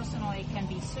 because you personally can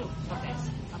be sued for this,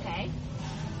 okay?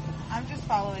 I'm just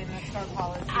following the store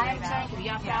policy. I am telling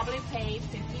you, you are probably paid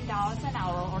 $15 an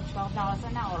hour or $12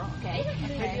 an hour, okay?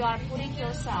 But you are putting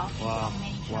yourself in a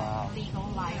major legal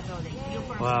liability. You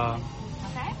personally.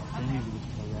 Okay?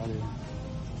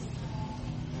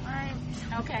 Alright.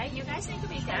 Okay, you guys need to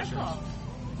be careful.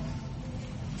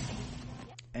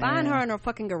 Find her and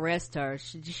fucking arrest her.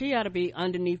 She ought to be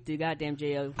underneath the goddamn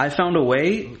jail. I found a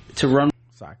way to run.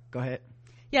 Sorry, go ahead.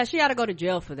 Yeah, she ought to go to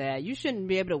jail for that. You shouldn't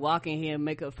be able to walk in here and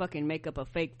make up a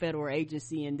fake federal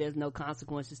agency and there's no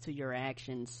consequences to your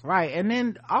actions. Right. And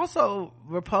then also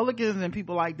Republicans and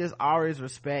people like this always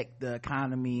respect the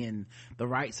economy and the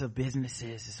rights of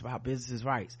businesses. It's about businesses'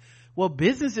 rights. Well,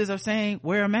 businesses are saying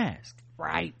wear a mask.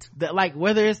 Right. That, like,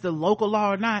 whether it's the local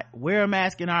law or not, wear a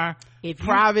mask in our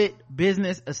private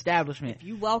business establishment. If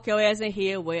you walk your ass in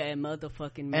here, wear a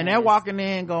motherfucking mask. And they're walking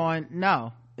in going,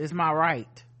 no, it's my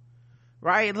right.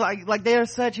 Right? Like they're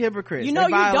such hypocrites. You know,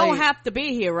 you don't have to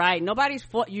be here, right? Nobody's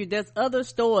for you. There's other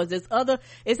stores. It's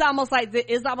almost like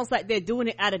they're doing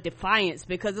it out of defiance,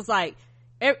 because it's like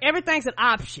everything's an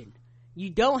option. You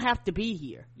don't have to be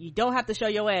here. You don't have to show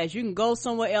your ass. You can go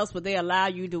somewhere else where they allow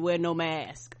you to wear no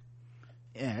mask.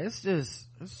 Yeah, it's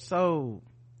so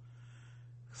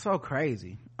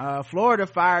crazy. Florida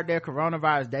fired their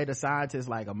coronavirus data scientist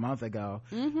like a month ago,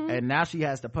 and now she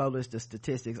has to publish the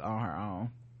statistics on her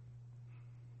own.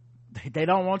 They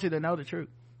don't want you to know the truth.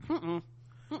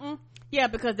 Yeah,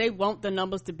 because they want the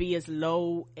numbers to be as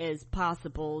low as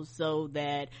possible so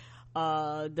that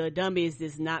the dummies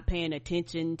is not paying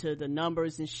attention to the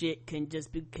numbers and shit can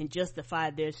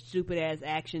justify their stupid ass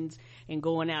actions and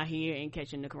going out here and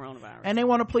catching the coronavirus. And they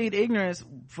want to plead ignorance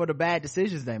for the bad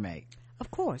decisions they make.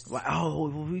 Of course. Like, oh,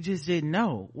 we just didn't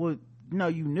know. Well, no,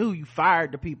 you knew. You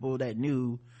fired the people that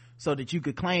knew so that you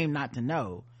could claim not to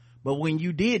know. But when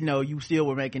you did know, you still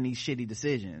were making these shitty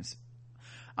decisions.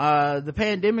 The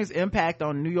pandemic's impact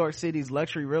on New York City's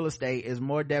luxury real estate is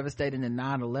more devastating than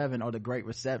 9/11 or the Great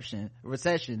Recession,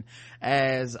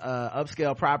 as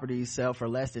upscale properties sell for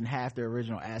less than half their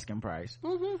original asking price.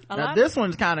 Now this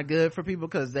one's kind of good for people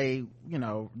because they,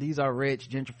 these are rich,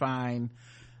 gentrifying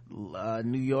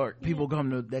New York people come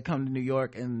to New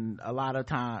York, and a lot of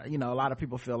time, a lot of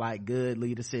people feel like, good,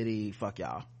 leave the city, fuck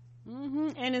y'all.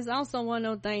 And it's also one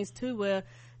of those things too where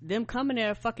them coming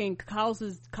there fucking caused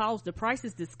the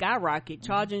prices to skyrocket,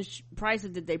 charging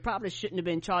prices that they probably shouldn't have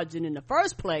been charging in the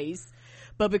first place,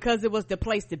 but because it was the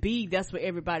place to be, that's where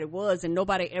everybody was, and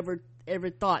nobody ever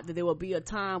thought that there would be a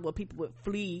time where people would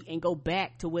flee and go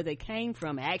back to where they came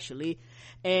from actually,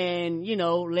 and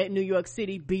let New York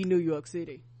City be New York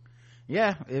City.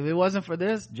 Yeah, if it wasn't for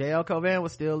this, J.L. Covan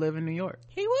would still live in New York.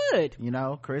 He would.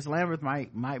 Chris Lambert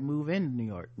might move into New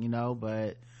York,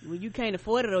 but when you can't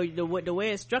afford it, or the way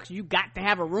it's structured, you got to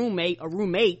have a roommate or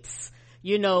roommates.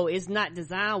 It's not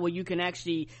designed where you can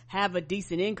actually have a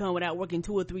decent income without working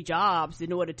 2 or 3 jobs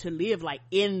in order to live like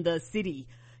in the city,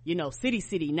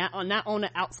 city, not on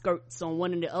the outskirts on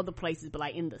one of the other places, but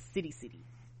like in the city.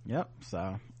 Yep. So,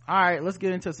 all right, let's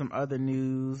get into some other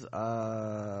news.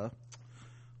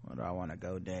 Where do I want to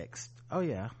go next? Oh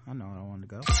yeah, I know where I want to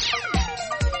go.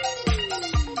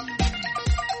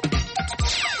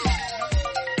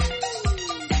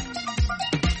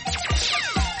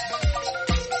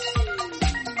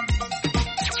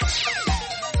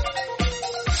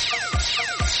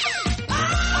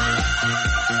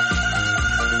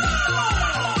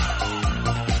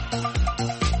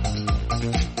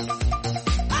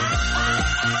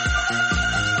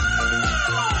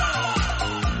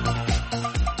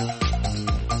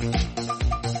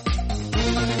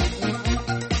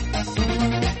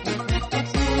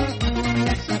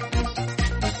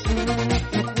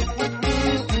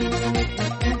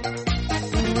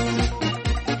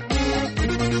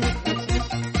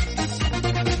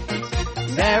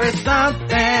 There is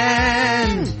something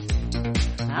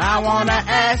I wanna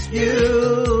ask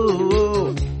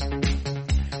you.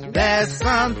 There's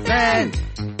something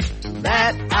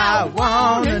that I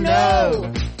wanna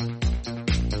know.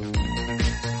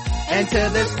 And to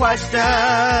this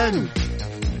question,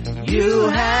 you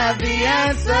have the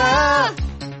answer.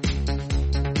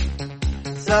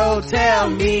 So tell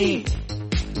me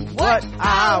what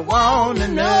I wanna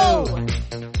know.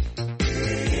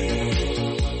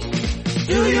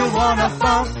 Do you wanna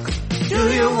funk?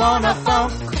 Do you wanna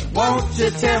funk? Won't you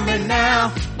tell me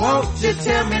now? Won't you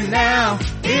tell me now?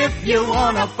 If you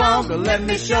wanna funk, let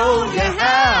me show you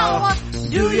how.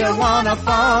 Do you wanna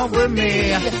funk with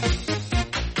me?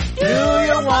 Do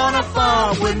you wanna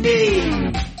funk with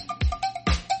me?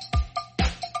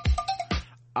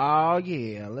 Oh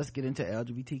yeah, let's get into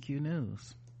LGBTQ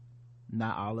news.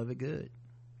 Not all of it good.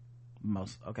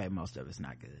 most of it's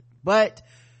not good, but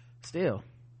still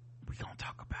we gonna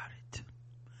talk about it.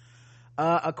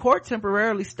 A court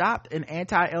temporarily stopped an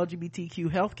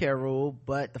anti-LGBTQ healthcare rule,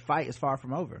 but the fight is far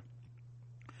from over.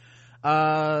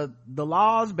 The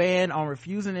law's ban on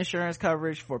refusing insurance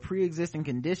coverage for pre-existing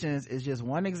conditions is just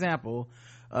one example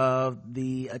of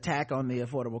the attack on the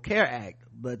Affordable Care Act,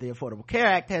 but the Affordable Care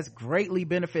Act has greatly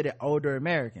benefited older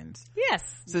Americans. Yes.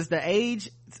 Since the age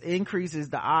increases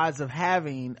the odds of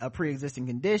having a pre-existing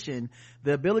condition,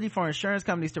 the ability for insurance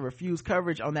companies to refuse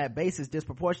coverage on that basis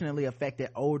disproportionately affected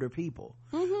older people.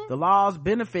 The law's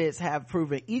benefits have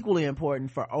proven equally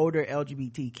important for older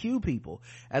LGBTQ people.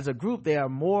 As a group, they are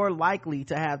more likely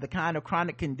to have the kind of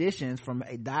chronic conditions from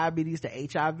diabetes to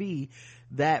HIV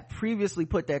that previously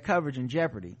put their coverage in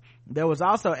jeopardy. There was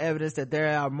also evidence that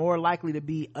they are more likely to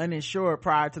be uninsured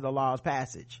prior to the law's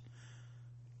passage.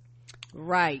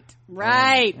 Right.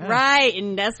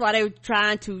 And that's why they were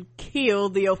trying to kill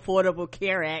the Affordable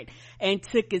Care Act and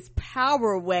took its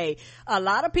power away. A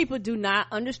lot of people do not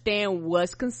understand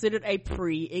what's considered a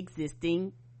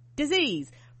pre-existing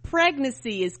disease.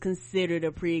 Pregnancy is considered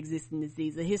a pre-existing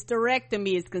disease. A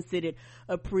hysterectomy is considered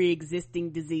a pre-existing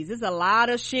disease. There's a lot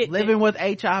of shit. Living with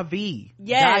HIV, yes.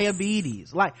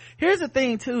 Diabetes. Like, here's the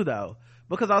thing too though,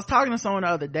 because I was talking to someone the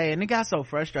other day and it got so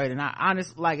frustrating. And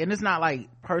it's not like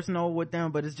personal with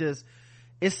them, but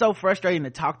it's so frustrating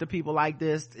to talk to people like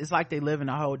this. It's like they live in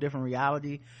a whole different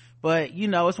reality. But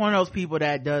it's one of those people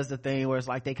that does the thing where it's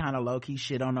like they kind of low-key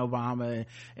shit on Obama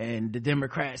and the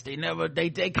Democrats.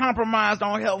 They compromised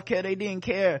on healthcare. They didn't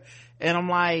care. And I'm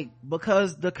like,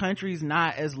 because the country's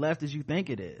not as left as you think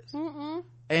it is.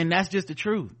 And that's just the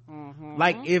truth.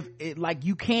 Like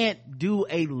you can't do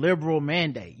a liberal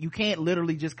mandate. You can't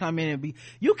literally just come in and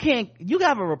you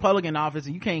have a Republican office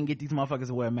and you can't get these motherfuckers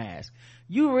to wear masks.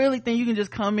 You really think you can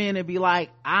just come in and be like,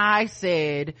 I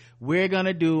said we're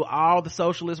gonna do all the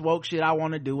socialist woke shit I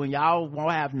want to do and y'all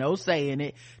won't have no say in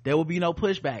it. There will be no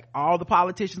pushback. All the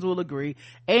politicians will agree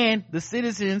and the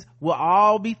citizens will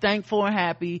all be thankful and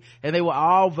happy and they will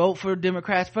all vote for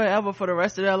Democrats forever for the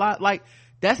rest of their life. Like,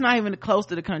 that's not even close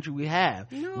to the country we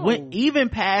have. No. Even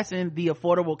passing the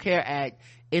Affordable Care Act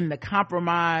in the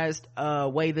compromised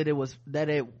way that it was, that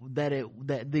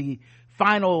the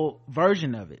final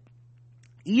version of it,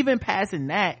 even passing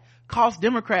that cost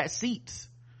Democrats seats.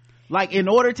 Like, in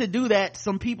order to do that,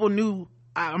 some people knew,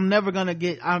 I'm never gonna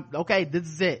okay, this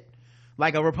is it.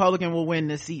 Like, a Republican will win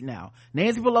this seat now.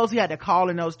 Nancy Pelosi had to call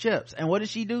in those chips, and what did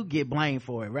she do? Get blamed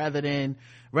for it rather than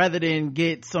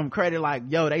get some credit. Like,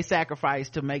 yo, they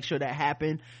sacrificed to make sure that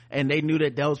happened and they knew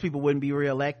that those people wouldn't be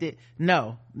reelected.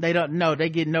 No, they don't. No, they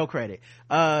get no credit.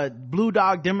 Blue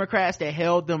dog Democrats that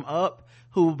held them up,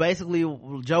 who basically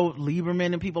Joe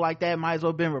Lieberman and people like that might as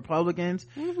well have been Republicans,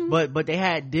 but they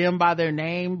had them by their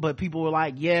name, but people were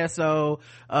like, yeah, so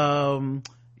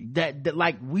that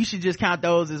like we should just count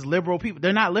those as liberal people.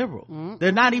 They're not liberal.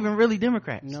 They're not even really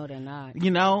Democrats. No, they're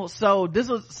not.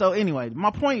 So anyway,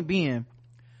 my point being,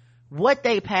 what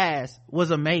they passed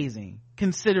was amazing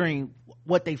considering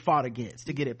what they fought against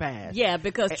to get it passed. Yeah,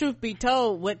 because truth be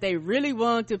told, what they really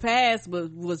wanted to pass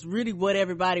was really what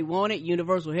everybody wanted,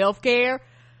 universal health care.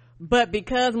 But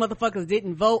because motherfuckers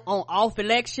didn't vote on off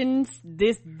elections,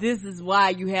 this is why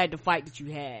you had the fight that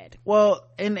you had. Well,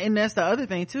 and that's the other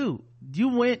thing too.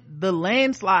 The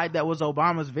landslide that was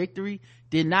Obama's victory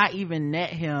did not even net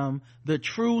him the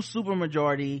true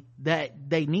supermajority that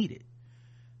they needed.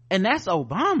 And that's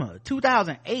Obama.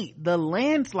 2008, the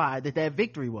landslide that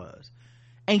victory was.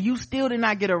 And you still did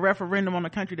not get a referendum on the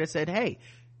country that said, hey,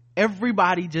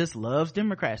 everybody just loves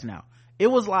Democrats now. It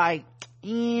was like,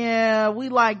 yeah, we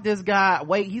like this guy.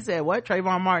 Wait, he said what?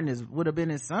 Trayvon Martin would have been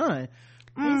his son.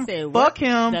 He said, fuck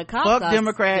him. Fuck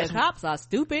Democrats. The cops are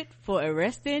stupid for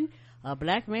arresting a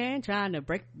black man trying to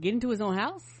get into his own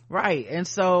house. Right. And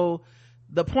so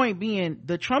the point being,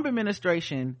 the Trump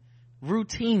administration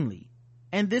routinely,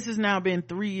 and this has now been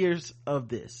 3 years of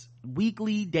this,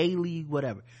 weekly, daily,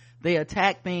 whatever, they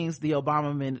attack things the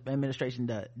Obama administration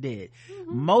did.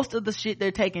 Most of the shit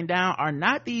they're taking down are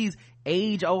not these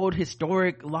age-old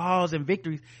historic laws and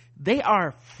victories. They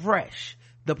are fresh.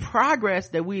 The progress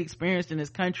that we experienced in this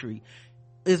country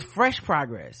is fresh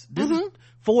progress. This is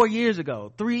 4 years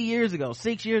ago, 3 years ago,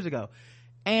 6 years ago.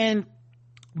 And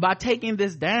by taking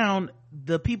this down,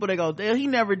 the people that go, he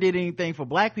never did anything for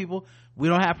black people. We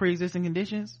don't have pre-existing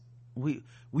conditions. We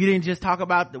didn't just talk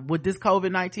about with this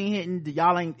COVID-19 hitting,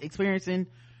 y'all ain't experiencing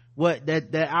what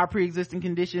that our pre-existing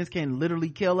conditions can literally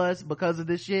kill us because of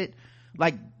this shit.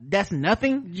 Like, that's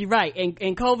nothing. You're right.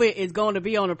 And COVID is going to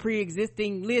be on a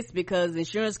pre-existing list because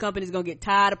insurance companies going to get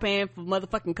tired of paying for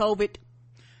motherfucking COVID.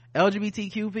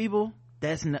 LGBTQ people,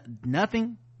 that's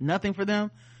nothing for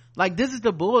them. Like, this is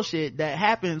the bullshit that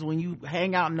happens when you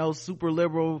hang out in those super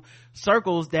liberal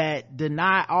circles that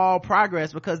deny all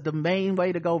progress, because the main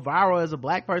way to go viral as a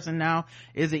black person now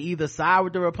is to either side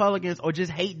with the Republicans or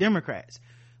just hate Democrats.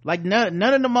 Like, none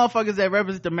of the motherfuckers that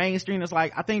represent the mainstream is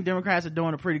like, I think Democrats are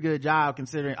doing a pretty good job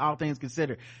considering all things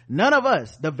considered. None of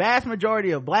us, the vast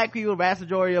majority of black people, vast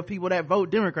majority of people that vote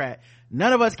Democrat,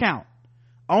 none of us count.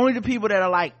 Only the people that are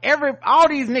like, all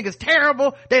these niggas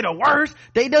terrible, they the worst,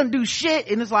 they don't do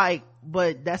shit. And it's like,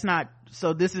 but that's not,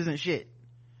 so this isn't shit,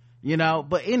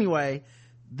 but anyway,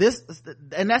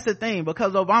 and that's the thing,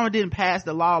 because Obama didn't pass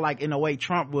the law like in a way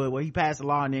Trump would, where he passed the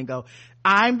law and then go,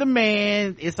 I'm the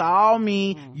man, it's all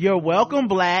me, you're welcome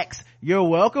blacks, you're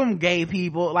welcome gay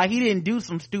people. Like, he didn't do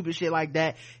some stupid shit like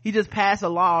that. He just passed a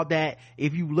law that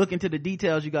if you look into the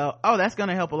details, you go, oh, that's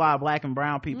gonna help a lot of black and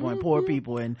brown people and poor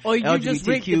people and or you LGBTQ just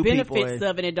reap the benefits and,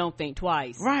 of it and don't think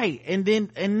twice, right?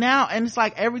 And now it's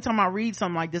like, every time I read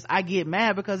something like this, I get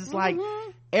mad, because it's like,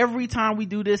 every time we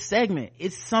do this segment,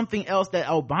 it's something else that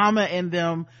Obama and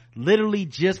them literally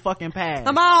just fucking passed.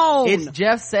 Come on, it's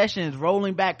Jeff Sessions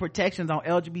rolling back protections on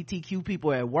LGBTQ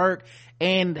people at work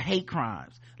and hate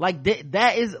crimes. Like,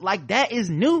 that is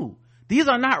new. These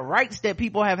are not rights that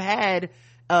people have had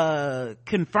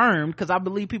confirmed, because I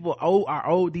believe people are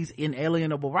owed these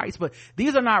inalienable rights, but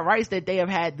these are not rights that they have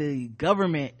had the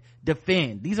government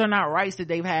defend. These are not rights that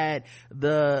they've had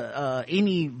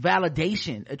any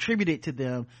validation attributed to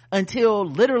them until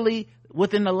literally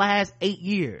within the last 8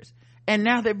 years, and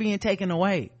now they're being taken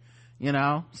away,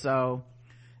 so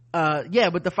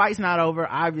but the fight's not over,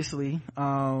 obviously.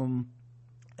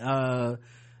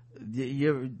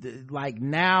 You're like,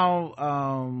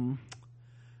 now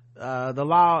the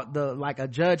law, a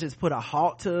judge has put a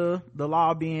halt to the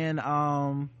law being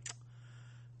the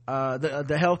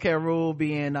healthcare rule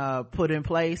being put in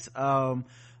place.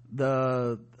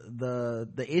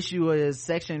 The issue is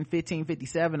section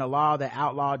 1557, a law that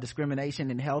outlawed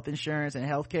discrimination in health insurance and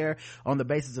healthcare on the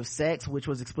basis of sex, which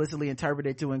was explicitly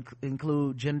interpreted to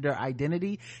include gender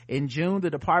identity. In June, the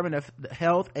Department of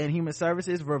Health and Human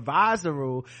Services revised the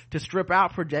rule to strip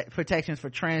out protections for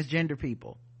transgender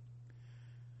people.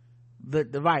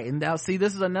 Right, and now see,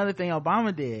 this is another thing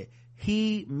Obama did.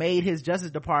 He made his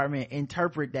Justice Department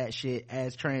interpret that shit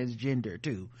as transgender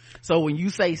too. So when you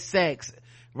say sex,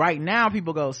 right now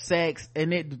people go sex,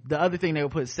 and the other thing they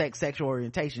would put sexual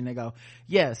orientation. They go,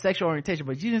 yeah, sexual orientation,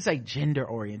 but you didn't say gender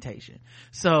orientation.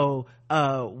 So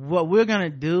what we're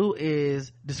gonna do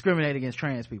is discriminate against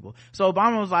trans people. So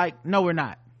Obama was like, no, we're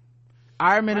not.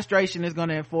 Our administration is going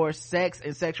to enforce sex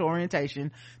and sexual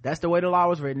orientation. That's the way the law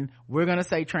was written. We're going to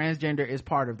say transgender is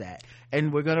part of that,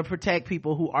 and we're going to protect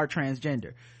people who are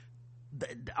transgender.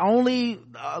 Only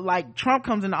like Trump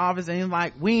comes into office and he's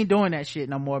like, we ain't doing that shit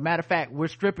no more. Matter of fact, we're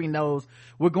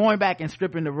going back and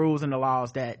stripping the rules and the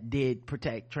laws that did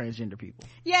protect transgender people.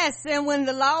 Yes, and when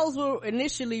the laws were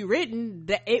initially written,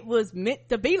 that it was meant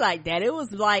to be like that. It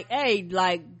was like, hey,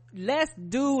 like, let's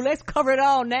cover it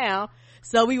all now,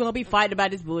 so we won't be fighting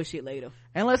about this bullshit later.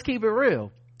 And let's keep it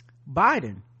real.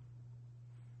 Biden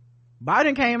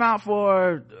came out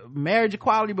for marriage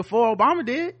equality before Obama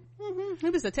did. He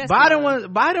was a test. Biden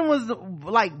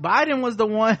was the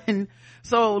one.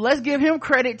 So let's give him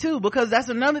credit too, because that's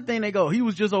another thing they go, he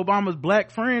was just Obama's black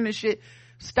friend and shit.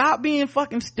 Stop being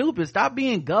fucking stupid. Stop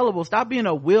being gullible. Stop being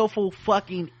a willful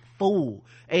fucking fool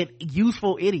and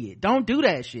useful idiot. Don't do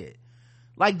that shit.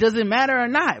 Like, does it matter or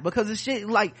not? Because the shit,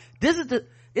 like,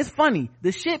 it's funny.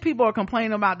 The shit people are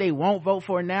complaining about they won't vote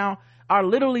for now are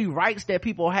literally rights that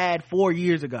people had 4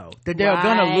 years ago that they're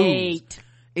gonna lose.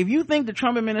 If you think the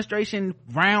Trump administration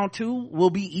round 2 will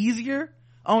be easier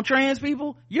on trans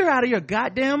people, you're out of your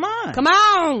goddamn mind. Come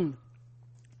on.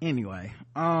 Anyway,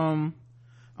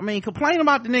 complain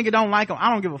about the nigga, don't like him,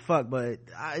 I don't give a fuck, but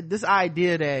this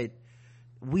idea that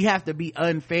we have to be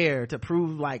unfair to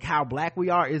prove like how black we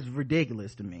are is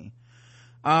ridiculous to me.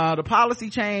 The policy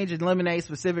change eliminates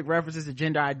specific references to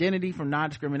gender identity from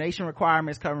non-discrimination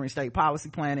requirements covering state policy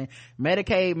planning,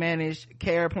 Medicaid managed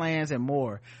care plans, and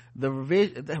more. The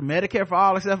Medicare for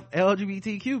all except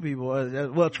LGBTQ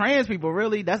people, trans people,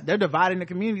 really, they're dividing the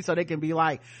community so they can be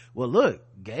like, well, look,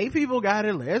 gay people got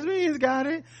it, lesbians got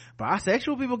it,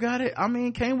 bisexual people got it.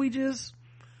 Can we just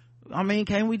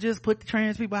put the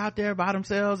trans people out there by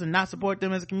themselves and not support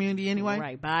them as a community anyway?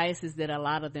 Right. Biases that a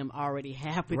lot of them already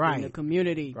have within the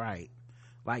community. Right.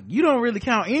 Like, you don't really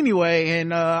count anyway.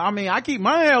 And, I keep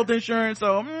my health insurance,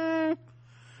 so,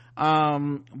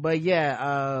 But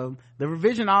yeah, the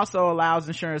revision also allows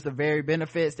insurance to vary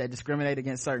benefits that discriminate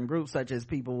against certain groups, such as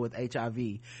people with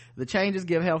HIV. The changes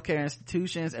give healthcare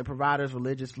institutions and providers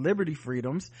religious liberty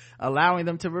freedoms, allowing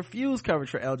them to refuse coverage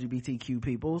for LGBTQ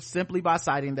people simply by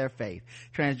citing their faith.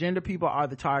 Transgender people are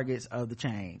the targets of the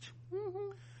change.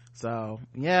 So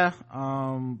yeah,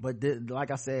 but like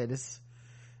I said,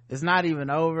 it's not even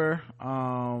over,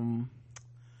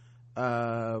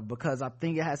 because I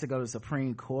think it has to go to the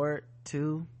Supreme Court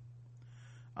too.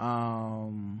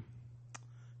 Yeah,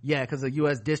 because the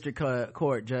U.S. District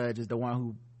Court judge is the one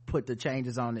who put the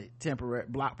changes on it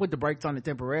put the brakes on it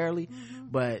temporarily.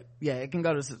 But yeah, it can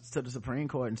go to the Supreme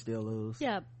Court and still lose.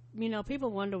 Yeah,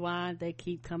 people wonder why they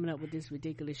keep coming up with this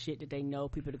ridiculous shit that they know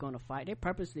people are going to fight. They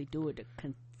purposely do it to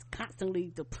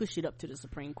constantly to push it up to the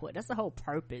Supreme Court. That's the whole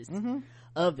purpose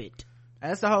of it.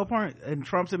 That's the whole point. And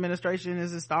Trump's administration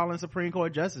is installing Supreme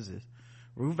Court justices.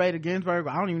 Ruth Bader Ginsburg,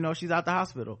 I don't even know if she's out the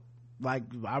hospital. Like,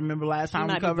 I remember last time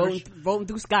we covered voting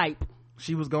through Skype.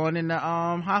 She was going in the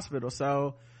hospital.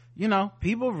 So,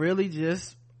 people really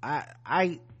just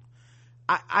I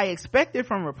expect it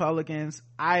from Republicans.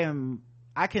 I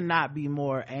cannot be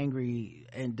more angry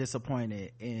and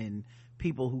disappointed in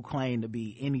people who claim to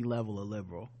be any level of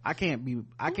liberal. I can't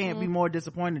be more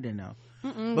disappointed in them.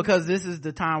 Because this is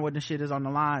the time when the shit is on the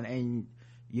line and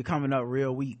you're coming up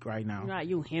real weak right now. Right,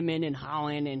 you hemming and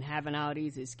hawing and having all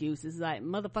these excuses. Like,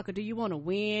 motherfucker, do you want to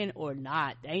win or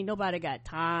not? Ain't nobody got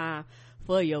time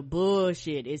for your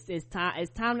bullshit. It's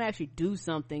time to actually do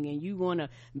something, and you want to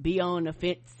be on the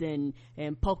fence and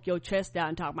poke your chest out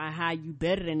and talk about how you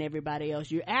better than everybody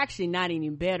else. You're actually not any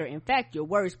better. In fact, you're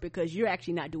worse, because you're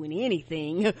actually not doing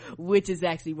anything, which is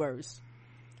actually worse.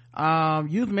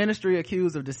 Youth ministry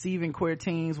accused of deceiving queer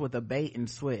teens with a bait and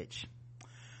switch.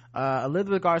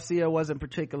 Elizabeth Garcia wasn't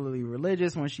particularly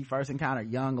religious when she first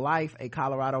encountered Young Life, a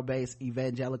Colorado-based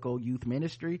evangelical youth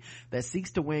ministry that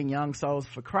seeks to win young souls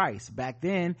for Christ. Back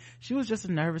then, she was just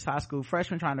a nervous high school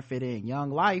freshman trying to fit in.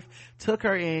 Young Life took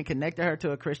her in, connected her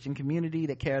to a Christian community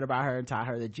that cared about her, and taught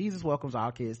her that Jesus welcomes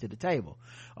all kids to the table.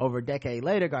 Over a decade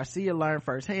later, Garcia learned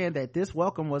firsthand that this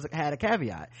welcome had a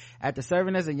caveat. After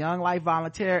serving as a Young Life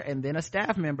volunteer and then a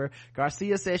staff member,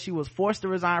 Garcia said she was forced to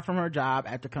resign from her job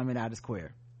after coming out as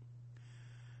queer.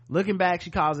 Looking back,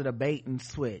 she calls it a bait and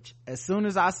switch. As soon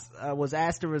as I was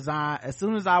asked to resign,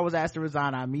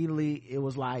 I immediately, it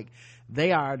was like,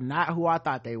 they are not who I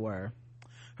thought they were.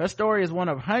 Her story is one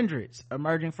of hundreds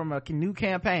emerging from a new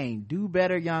campaign, Do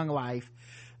Better Young Life,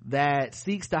 that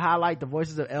seeks to highlight the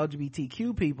voices of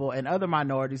LGBTQ people and other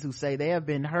minorities who say they have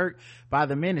been hurt by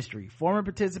the ministry. Former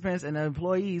participants and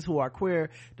employees who are queer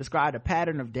described a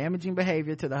pattern of damaging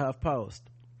behavior to the HuffPost.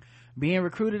 Being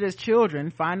recruited as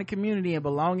children, finding community and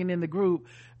belonging in the group,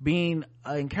 being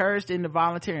encouraged into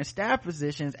volunteering staff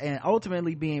positions, and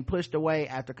ultimately being pushed away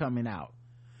after coming out.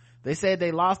 They said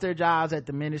they lost their jobs at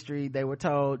the ministry. They were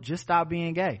told, just stop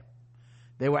being gay.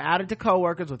 They were outed to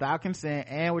coworkers without consent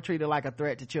and were treated like a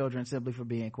threat to children simply for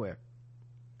being queer.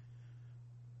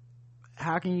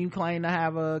 How can you claim to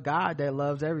have a God that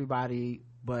loves everybody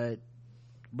but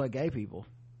gay people?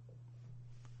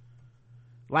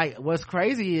 Like, what's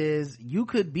crazy is you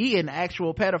could be an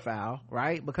actual pedophile,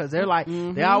 right? Because they're like,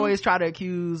 they always try to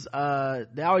accuse,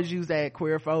 they always use that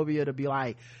queer phobia to be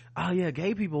like, oh yeah,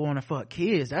 gay people want to fuck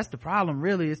kids. That's the problem,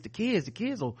 really. It's the kids. The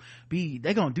kids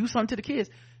they're gonna do something to the kids.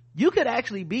 You could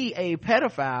actually be a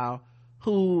pedophile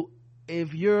who,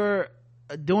 if you're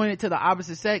doing it to the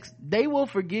opposite sex, they will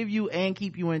forgive you and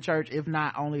keep you in church.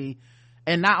 Not only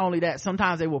that,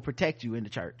 sometimes they will protect you in the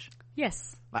church.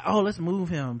 Yes. Like, oh, let's move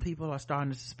him. People are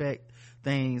starting to suspect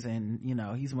things, and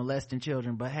he's molesting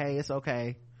children, but hey, it's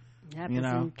okay. It happens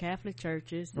in Catholic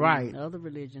churches, and right? Other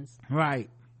religions, right?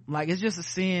 Like, it's just a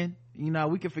sin.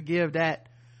 We can forgive that,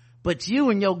 but you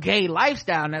and your gay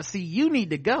lifestyle, now see, you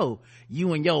need to go.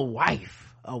 You and your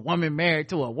wife, a woman married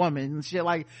to a woman and shit,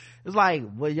 like, it's like,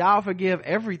 well, y'all forgive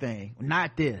everything,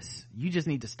 not this. You just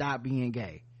need to stop being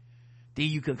gay, then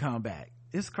you can come back.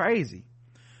 It's crazy.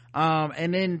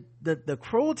 And then the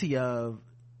cruelty of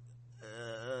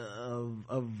I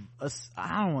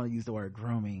don't want to use the word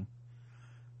grooming,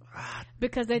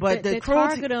 because they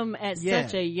target them at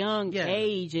such a young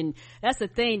age, and that's the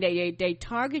thing, they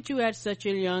target you at such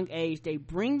a young age. They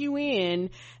bring you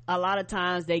in, a lot of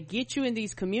times they get you in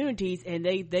these communities, and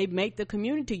they make the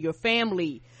community your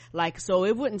family. Like, so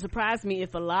it wouldn't surprise me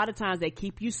if a lot of times they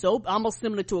keep you so, almost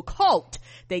similar to a cult,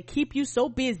 they keep you so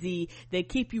busy, they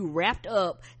keep you wrapped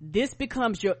up, this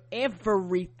becomes your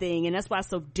everything. And that's why it's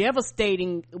so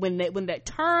devastating when that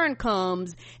turn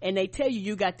comes and they tell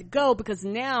you got to go, because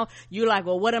now you're like,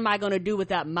 well, what am I going to do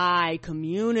without my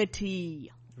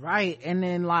community? right? And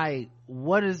then like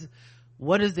what is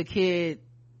the kid,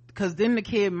 because then the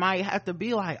kid might have to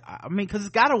be like, I mean, because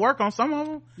it's got to work on some of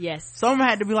them. Yes, some of them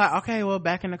had to be like, okay, well,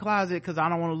 back in the closet, because I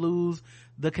don't want to lose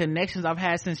the connections I've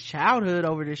had since childhood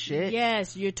over this shit.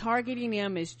 Yes, you're targeting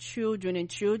them as children, and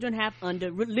children have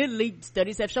literally,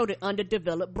 studies have showed it,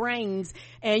 underdeveloped brains,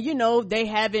 and you know, they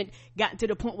haven't gotten to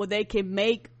the point where they can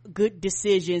make good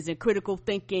decisions and critical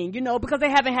thinking, you know, because they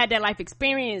haven't had that life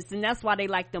experience, and that's why they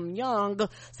like them young,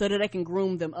 so that they can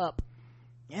groom them up.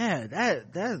 Yeah,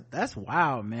 that's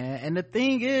wild, man. And the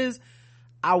thing is,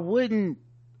 I wouldn't,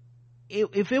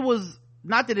 if it was,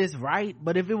 not that it's right,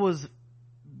 but if it was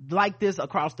like this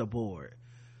across the board,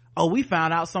 oh, we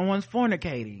found out someone's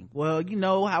fornicating, well, you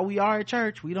know how we are at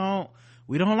church, we don't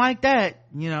like that,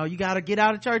 you know, you got to get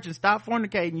out of church and stop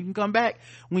fornicating, you can come back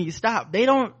when you stop. They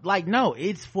don't, like, no,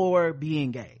 it's for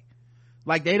being gay.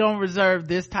 Like, they don't reserve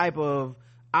this type of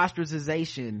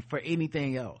ostracization for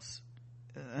anything else.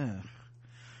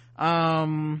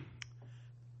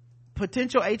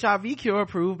 Potential HIV cure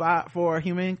approved for a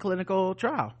human clinical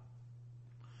trial.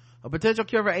 A potential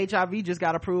cure for HIV just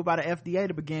got approved by the FDA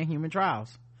to begin human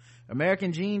trials.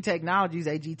 American Gene Technologies,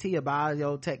 AGT, a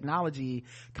biotechnology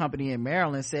company in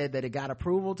Maryland, said that it got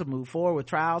approval to move forward with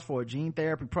trials for a gene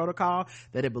therapy protocol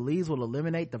that it believes will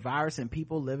eliminate the virus in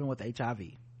people living with HIV.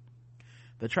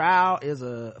 The trial is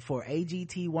for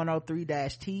AGT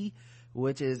 103-T,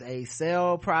 which is a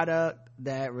cell product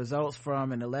that results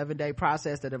from an 11-day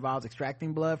process that involves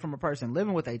extracting blood from a person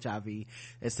living with HIV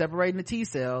and separating the T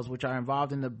cells, which are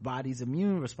involved in the body's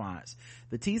immune response.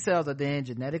 The T cells are then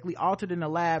genetically altered in the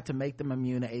lab to make them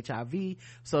immune to HIV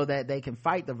so that they can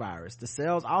fight the virus. The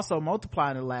cells also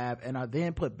multiply in the lab and are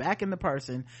then put back in the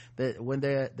person that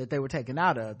they were taken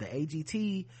out of. The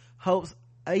AGT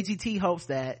hopes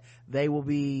that they will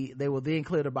then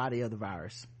clear the body of the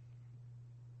virus.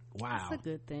 Wow, that's a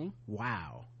good thing.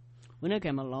 Wow, we done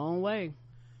came a long way.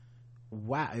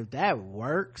 Wow, if that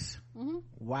works. Mm-hmm.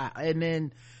 Wow. And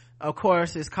then of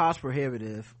course it's cost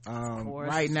prohibitive.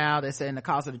 Right now they're saying the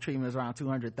cost of the treatment is around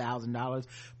 $200,000,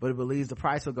 but it believes the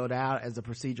price will go down as the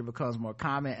procedure becomes more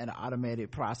common and an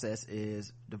automated process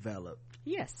is developed.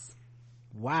 Yes.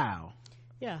 Wow.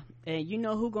 Yeah. And you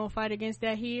know who gonna fight against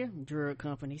that here? Drug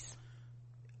companies.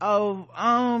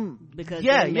 Because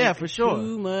yeah, for sure.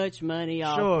 Too much money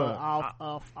off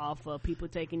of people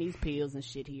taking these pills and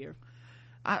shit here.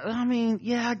 I mean,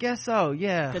 yeah, I guess so.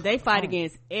 Yeah, because they fight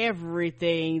against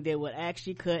everything that would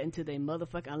actually cut into their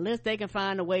motherfucker, unless they can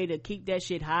find a way to keep that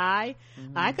shit high.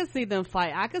 Mm-hmm. I could see them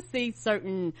fight. I could see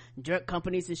certain drug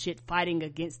companies and shit fighting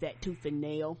against that tooth and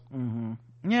nail. Mm-hmm.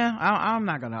 Yeah, I'm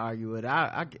not gonna argue with it.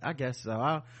 I guess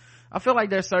so. I feel like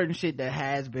there's certain shit that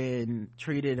has been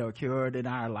treated or cured in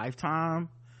our lifetime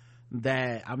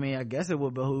that, I mean, I guess it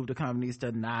would behoove the companies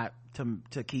to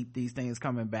keep these things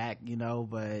coming back, you know,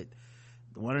 but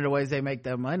one of the ways they make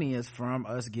their money is from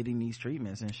us getting these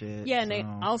treatments and shit. Yeah, and they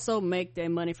also make their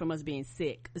money from us being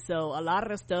sick. So a lot of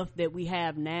the stuff that we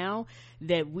have now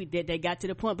that they got to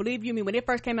the point, believe you me, when it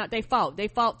first came out, they fought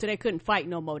till they couldn't fight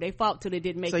no more. They fought till they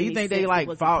didn't make any sense. So you think they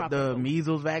like fought the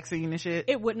measles vaccine and shit?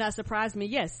 It would not surprise me.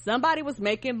 Yes, somebody was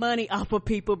making money off of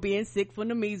people being sick from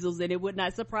the measles, and it would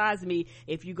not surprise me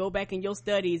if you go back in your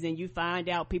studies and you find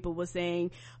out people were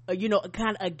saying,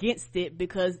 kind of against it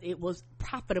because it was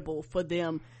profitable for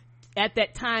them at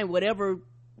that time, whatever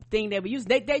thing they were using.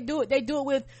 They do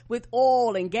it with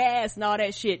oil and gas and all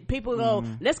that shit. People go,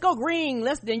 let's go green,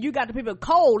 then you got the people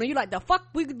cold, and you're like, the fuck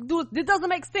we do, this doesn't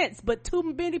make sense. But too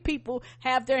many people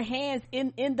have their hands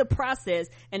in the process,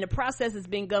 and the process has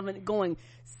been going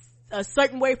a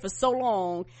certain way for so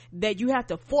long that you have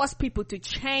to force people to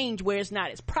change where it's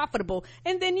not as profitable.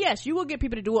 And then yes, you will get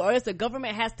people to do it, or else the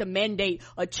government has to mandate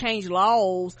or change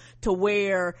laws to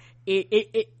where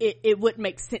it would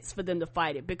make sense for them to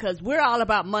fight it, because we're all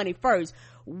about money first.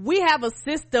 We have a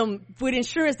system with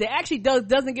insurance that actually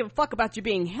doesn't give a fuck about you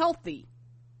being healthy.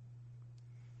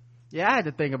 Yeah, I had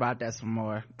to think about that some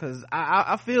more, because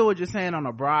I feel what you're saying on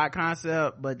a broad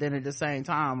concept, but then at the same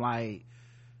time, like,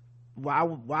 why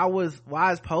is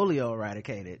polio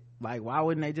eradicated? Like, why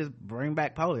wouldn't they just bring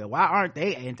back polio? Why aren't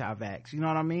they anti-vax? You know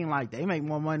what I mean? Like, they make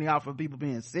more money off of people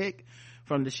being sick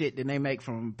from the shit than they make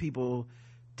from people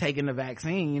taking the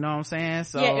vaccine, you know what I'm saying?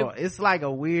 So yeah, it's like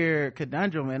a weird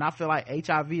conundrum, and I feel like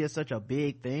HIV is such a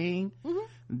big thing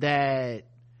that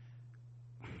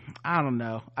I don't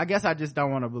know, I guess I just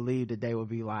don't want to believe that they would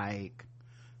be like,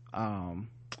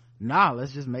 nah,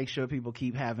 let's just make sure people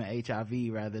keep having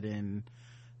HIV rather than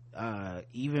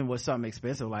even with something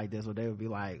expensive like this, where they would be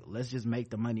like, let's just make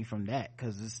the money from that,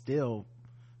 because it's still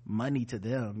money to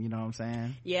them, you know what I'm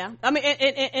saying? Yeah, I mean,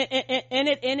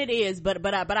 and it is,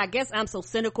 but I guess I'm so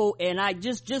cynical, and I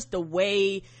just the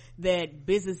way that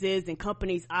businesses and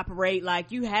companies operate, like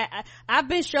I've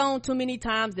been shown too many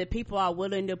times that people are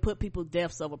willing to put people's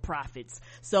deaths over profits.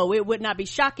 So it would not be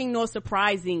shocking nor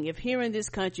surprising if here in this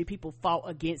country people fought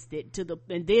against it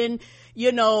and then,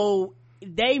 you know,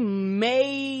 they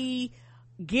may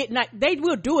they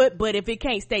will do it, but if it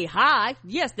can't stay high,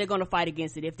 yes, they're going to fight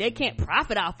against it. If they can't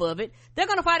profit off of it, they're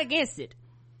going to fight against it.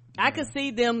 Yeah. I could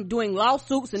see them doing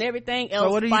lawsuits and everything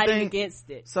else, fighting against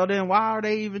it. So then why are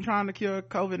they even trying to cure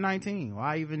COVID-19?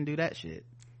 Why even do that shit?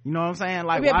 You know what I'm saying?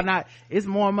 Like, why not? It's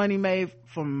more money made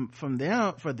from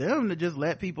them, for them to just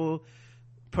let people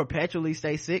perpetually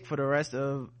stay sick for the rest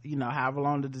of, you know, however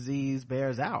long the disease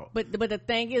bears out. But the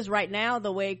thing is, right now,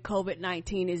 the way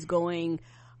COVID-19 is going,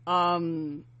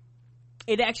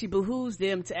 it actually behooves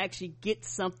them to actually get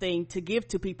something to give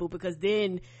to people, because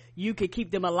then you could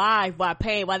keep them alive while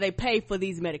they pay for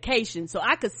these medications. So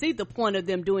I could see the point of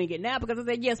them doing it now, because I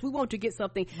said, yes, we want to get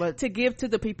something to give to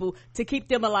the people to keep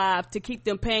them alive, to keep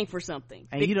them paying for something.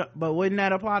 And but wouldn't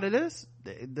that apply to this,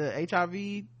 the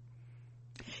HIV?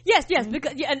 Yes,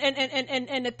 because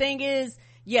and the thing is,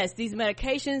 yes, these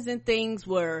medications and things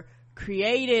were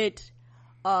created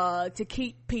to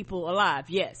keep people alive.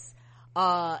 Yes.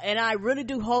 And I really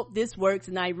do hope this works,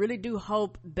 and I really do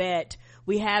hope that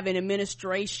we have an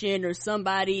administration or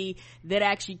somebody that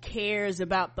actually cares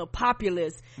about the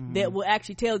populace, that will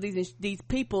actually tell these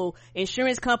people,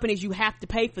 insurance companies, you have to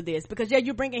pay for this, because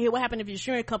you're bringing here, what happened if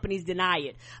insurance companies deny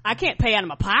it? I can't pay out of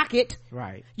my pocket,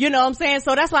 right? You know what I'm saying?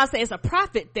 So that's why I say it's a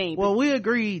profit thing. Well, we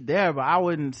agreed there, but I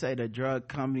wouldn't say the drug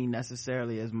company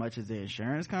necessarily as much as the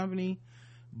insurance company.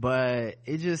 But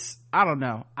it just, I don't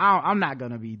know, I'm not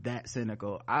gonna be that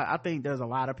cynical. I think there's a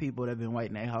lot of people that have been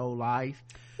waiting their whole life.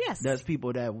 Yes, there's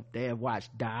people that they have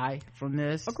watched die from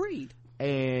this. Agreed.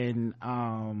 And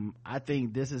I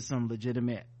think this is some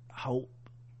legitimate hope,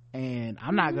 and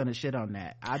I'm not gonna shit on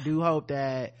that. I do hope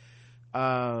that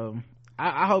I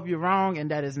hope you're wrong,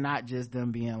 and that it's not just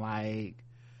them being like,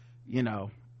 you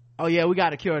know, oh yeah, we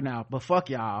got a cure now, but fuck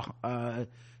y'all,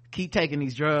 keep taking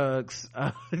these drugs.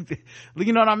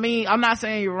 You know what I mean? I'm not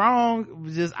saying you're wrong,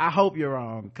 just I hope you're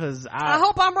wrong, because I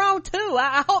hope I'm wrong too.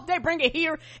 I hope they bring it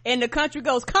here and the country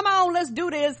goes, come on, let's do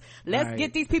this, let's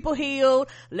get these people healed,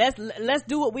 let's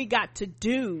do what we got to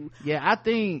do. Yeah, I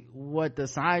think what the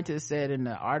scientist said in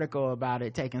the article about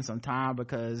it taking some time,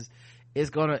 because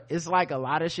it's like a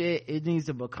lot of shit, it needs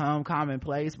to become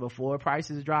commonplace before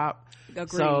prices drop. Agreed.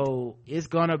 So it's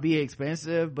gonna be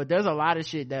expensive, but there's a lot of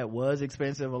shit that was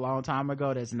expensive a long time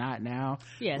ago that's not now.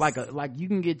 Yes. Like you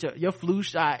can get your flu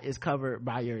shot is covered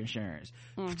by your insurance.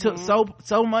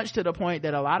 So much to the point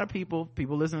that a lot of people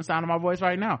listen to the sound of my voice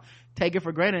right now take it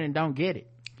for granted and don't get it.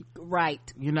 Right.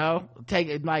 You know, take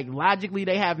it, like, logically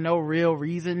they have no real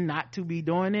reason not to be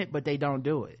doing it, but they don't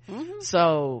do it.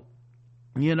 So,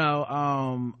 you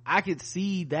know, I could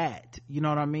see that, you know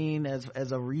what I mean,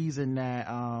 as a reason that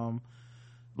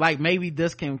like maybe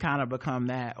this can kind of become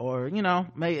that, or, you know,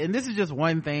 and this is just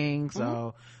one thing,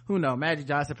 so who knows, Magic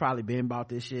Johnson probably been bought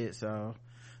this shit, so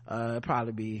it'll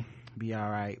probably be all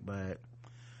right. But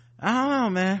I don't know,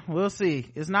 man, we'll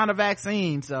see. It's not a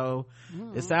vaccine, so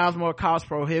it sounds more cost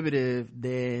prohibitive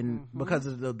than because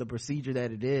of the procedure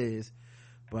that it is.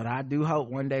 But I do hope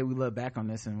one day we look back on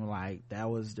this and we're like, that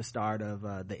was the start of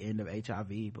the end of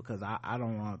HIV, because I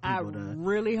don't want people to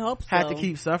really hope have to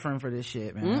keep suffering for this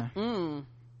shit, man.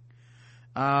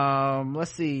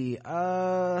 Let's see,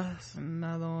 another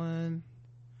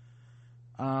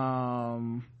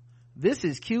one. This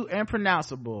is cute and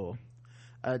pronounceable.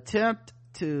 Attempt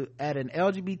at an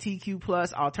LGBTQ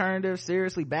plus alternative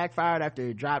seriously backfired after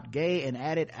it dropped gay and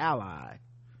added ally.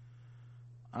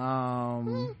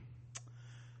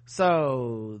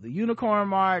 So the Unicorn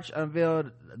March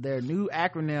unveiled their new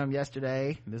acronym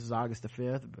yesterday. This is August the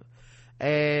 5th,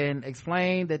 and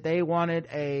explained that they wanted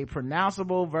a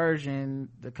pronounceable version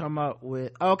to come up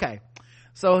with. Okay,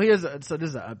 so this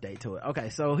is an update to it. Okay,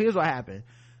 so here's what happened.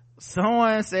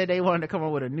 Someone said they wanted to come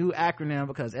up with a new acronym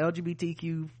because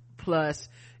LGBTQ plus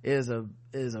is a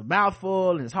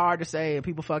mouthful and it's hard to say and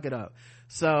people fuck it up.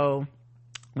 So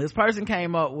this person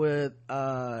came up with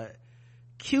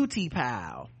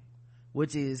QTPAL,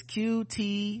 which is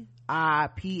QTIPAL,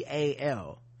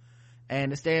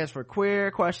 and it stands for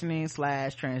queer, questioning /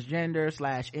 transgender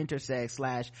 /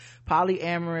 intersex /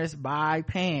 polyamorous bi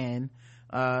pan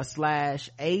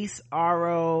 / ace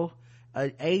ro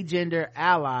agender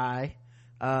ally,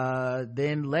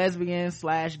 then lesbian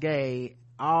 / gay,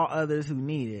 all others who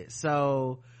need it.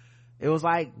 So It was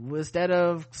like, instead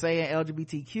of saying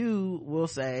LGBTQ, we'll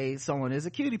say someone is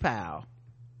a cutie pal,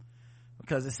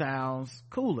 because it sounds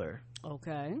cooler.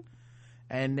 Okay.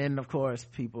 And then of course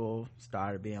people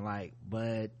started being like,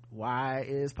 but why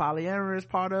is polyamorous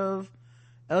part of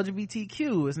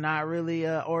LGBTQ? It's not really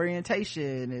a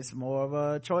orientation, it's more of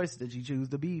a choice that you choose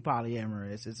to be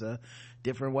polyamorous. It's a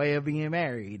different way of being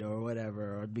married or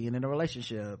whatever, or being in a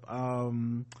relationship.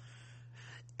 And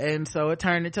so it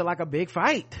turned into like a big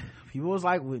fight. People was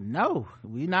like, well, no,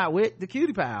 we not with the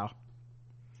cutie pal.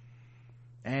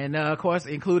 And of course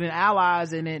including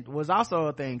allies in it was also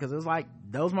a thing, because it was like,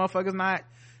 those motherfuckers not,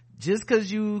 just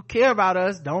because you care about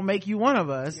us don't make you one of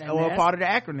us, or a part of the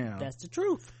acronym. That's the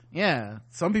truth. Yeah,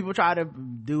 some people try to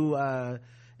do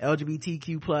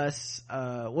LGBTQ plus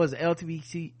was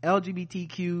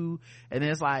LGBTQ, and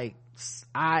then it's like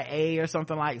IA or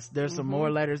something, like there's some more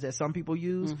letters that some people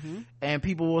use, and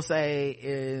people will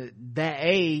say that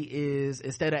A is,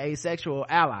 instead of asexual,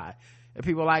 ally, and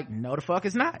people are like, no the fuck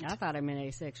it's not. I thought I meant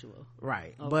asexual.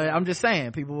 Right. Okay. But I'm just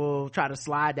saying, people will try to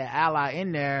slide that ally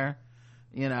in there,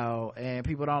 you know, and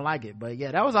people don't like it. But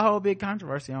yeah, that was a whole big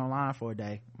controversy online for a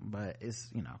day, but it's,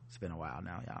 you know, it's been a while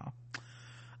now, y'all.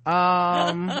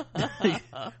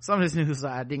 Some of this news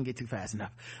I didn't get too fast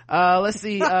enough. Let's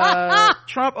see.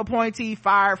 Trump appointee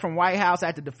fired from White House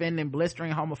after defending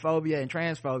blistering homophobia and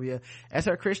transphobia as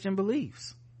her Christian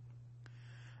beliefs.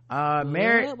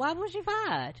 Mary, why was she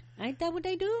fired? Ain't that what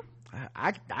they do?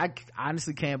 I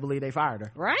honestly can't believe they fired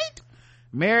her. Right?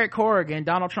 Merrick Corrigan,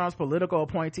 Donald Trump's political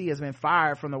appointee, has been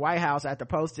fired from the White House after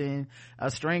posting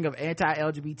a string of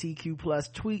anti-LGBTQ plus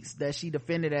tweets that she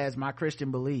defended as my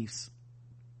Christian beliefs.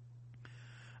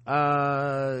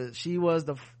 She was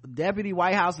the deputy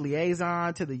White House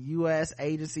liaison to the U.S.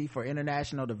 Agency for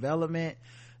International Development.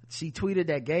 She tweeted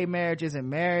that gay marriage isn't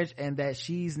marriage and that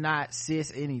she's not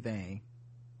cis anything.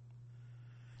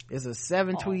 It's a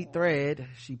 7-tweet thread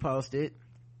she posted.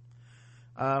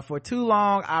 For too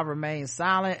long I've remained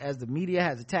silent as the media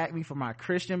has attacked me for my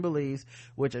Christian beliefs,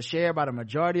 which are shared by the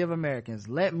majority of Americans.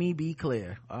 Let me be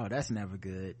clear. Oh, that's never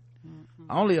good.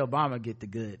 Only Obama get the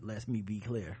good let's me be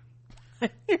clear.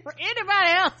 For anybody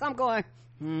else, I'm going,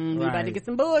 we about to get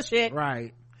some bullshit.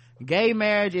 Right. Gay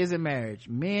marriage isn't marriage.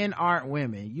 Men aren't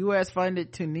women. U.S.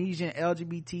 funded Tunisian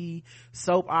LGBT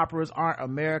soap operas aren't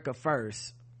America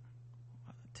first.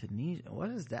 Tunisia, what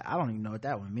is that? I don't even know what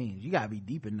that one means. You gotta be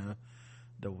deep in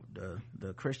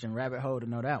the Christian rabbit hole to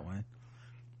know that one.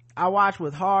 I watched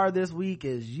with horror this week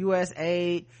as U.S.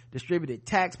 aid distributed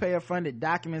taxpayer-funded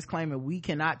documents claiming we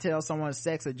cannot tell someone's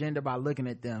sex or gender by looking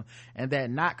at them, and that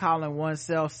not calling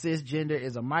oneself cisgender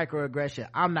is a microaggression.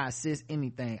 I'm not cis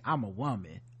anything. I'm a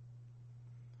woman.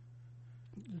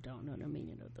 You don't know the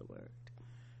meaning of the word.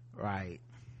 Right.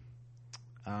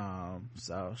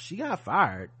 So she got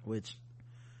fired, which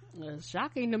it's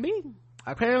shocking to me.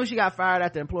 Apparently she got fired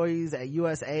after employees at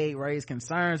USAID raised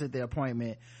concerns at the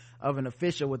appointment of an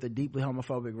official with a deeply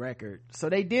homophobic record. So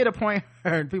they did appoint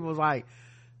her, and people was like,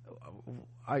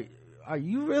 are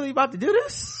you really about to do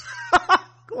this?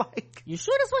 Like, you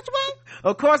sure that's what you want?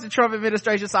 Of course the Trump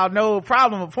administration saw no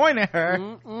problem appointing her.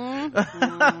 And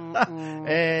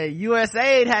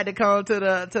USAID had to come to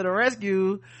the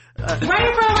rescue. Ready for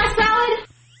my salad?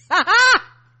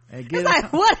 It's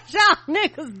like, what y'all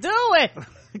niggas doing?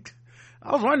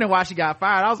 I was wondering why she got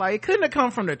fired. I was like, it couldn't have come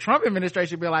from the Trump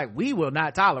administration be like, we will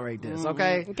not tolerate this.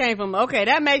 Okay, it came from, okay,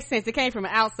 that makes sense. It came from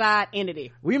an outside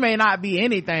entity. We may not be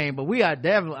anything, but we are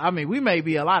definitely, I mean, we may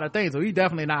be a lot of things, but we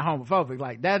definitely not homophobic.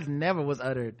 Like, that never was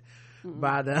uttered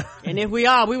by the and if we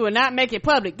are, we will not make it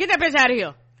public. Get that bitch out of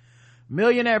here.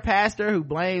 Millionaire pastor who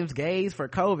blames gays for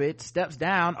COVID steps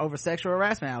down over sexual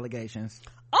harassment allegations.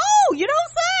 Oh, you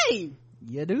don't say.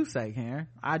 You do say, Karen.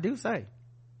 I do say.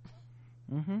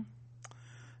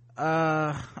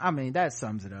 I mean, that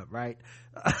sums it up, right?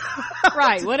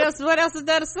 Right. What else is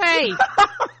there to say?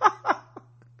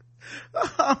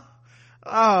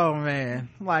 Oh man,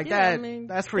 like yeah, that. I mean,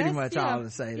 that's pretty much all to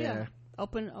say there.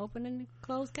 Open and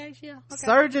closed case. Yeah. Okay.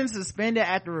 Surgeon suspended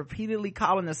after repeatedly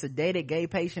calling a sedated gay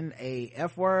patient a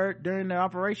F word during the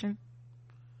operation.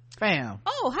 Bam.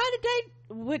 Oh, how did they?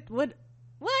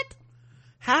 What?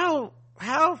 How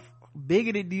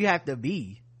bigoted do you have to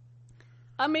be?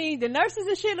 I mean, the nurses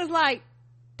and shit is like,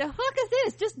 the fuck is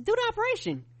this? Just do the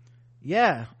operation.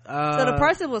 Yeah. So the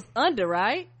person was under,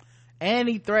 right? And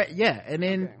he and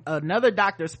then another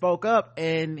doctor spoke up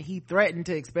and he threatened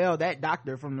to expel that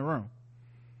doctor from the room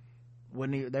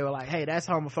when they were like, hey, that's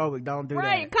homophobic, don't do that.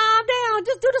 Right, calm down,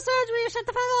 just do the surgery and shut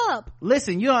the fuck up.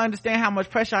 Listen, you don't understand how much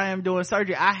pressure I am doing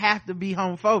surgery. I have to be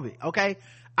homophobic, okay?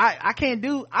 I can't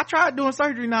do, I tried doing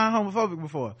surgery non-homophobic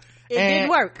before. It didn't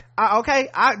work.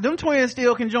 Them twins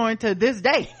still can join to this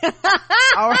day.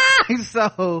 All right,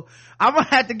 so I'm gonna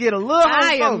have to get a little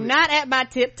homophobic. I am not at my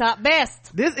tip top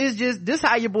best. This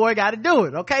how your boy got to do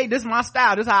it. Okay, this is my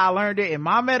style. This is how I learned it in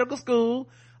my medical school.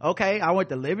 Okay, I went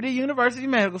to Liberty University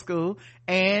Medical School,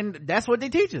 and that's what they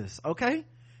teach us. Okay,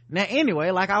 now anyway,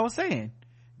 like I was saying,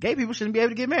 gay people shouldn't be able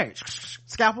to get married.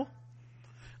 Scalpel.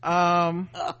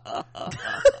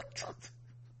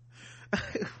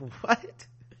 What?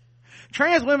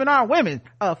 Trans women are women.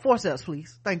 Forceps,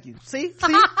 please. Thank you. See, this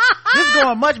is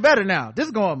going much better now. This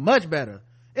is going much better.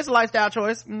 It's a lifestyle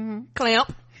choice.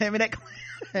 Clamp. Hand me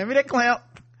that clamp,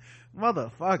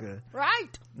 motherfucker.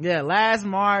 Right. Yeah, last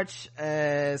March,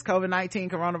 as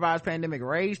COVID-19 coronavirus pandemic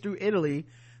raged through Italy,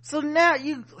 so now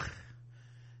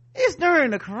it's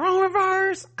during the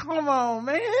coronavirus. Come on,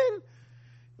 man.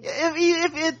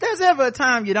 If there's ever a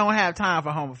time you don't have time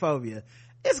for homophobia,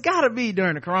 it's gotta be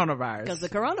during the coronavirus. Because the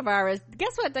coronavirus,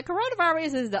 guess what? The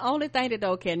coronavirus is the only thing that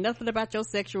don't care nothing about your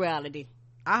sexuality.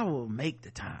 I will make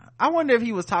the time. I wonder if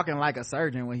he was talking like a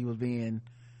surgeon when he was being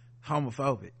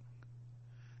homophobic.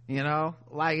 You know,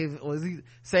 like, was he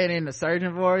saying it in the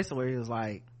surgeon voice where he was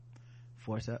like,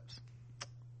 forceps,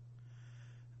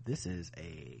 this is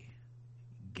a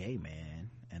gay man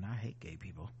and I hate gay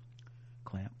people.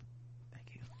 Clamp, thank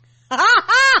you.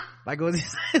 Like, was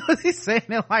he saying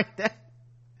it like that?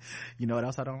 You know what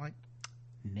else I don't like?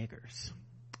 Niggers.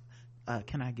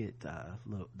 Can I get the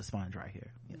sponge right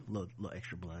here? Yeah, little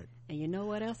extra blood. And you know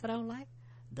what else I don't like?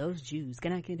 Those Jews.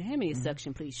 Can I get hand me a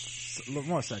suction, please? Shh. A little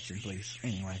more suction, please.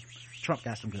 Anyway, Trump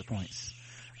got some good points.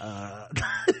 And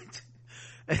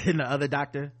the other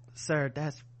doctor, sir,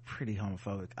 that's pretty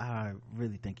homophobic. I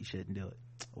really think you shouldn't do it.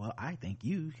 Well, I think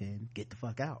you can get the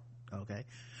fuck out. Okay.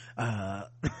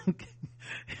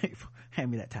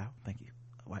 Hand me that towel. Thank you.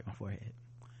 Wipe my forehead.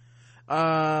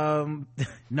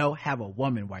 No, have a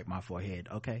woman wipe my forehead.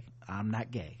 Okay. I'm not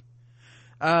gay.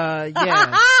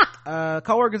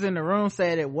 Coworkers in the room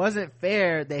said it wasn't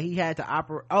fair that he had to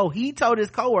operate. He told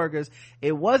his coworkers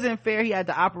it wasn't fair he had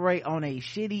to operate on a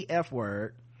shitty F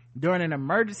word during an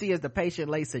emergency as the patient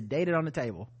lay sedated on the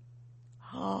table.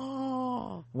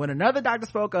 When another doctor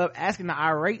spoke up asking the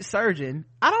irate surgeon,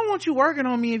 I don't want you working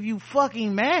on me if you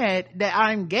fucking mad that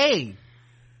I'm gay.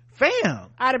 Fam,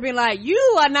 I'd have been like,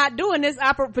 you are not doing this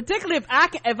particularly if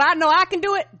I know I can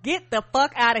do it, get the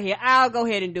fuck out of here. I'll go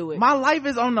ahead and do it. My life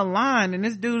is on the line, and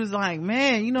this dude is like,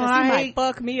 man, you know, I might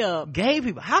fuck me up. Gay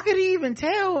people. How could he even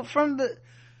tell from the,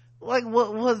 like,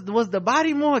 what was the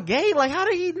body more gay? Like, how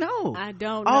did he know? I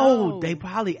don't know. They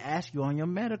probably ask you on your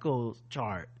medical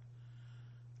chart.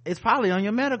 It's probably on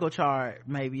your medical chart,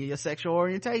 maybe your sexual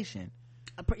orientation.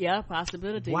 Yeah,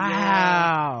 possibility.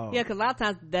 Wow. Yeah, because a lot of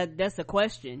times that's a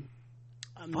question.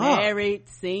 Married,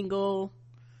 single.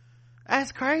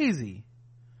 That's crazy.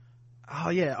 Oh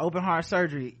yeah, open heart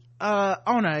surgery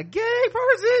on a gay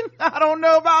person. I don't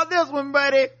know about this one,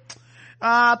 buddy.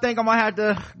 I think I'm gonna have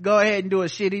to go ahead and do a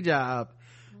shitty job.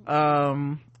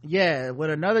 When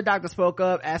another doctor spoke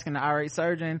up asking the irate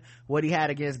surgeon what he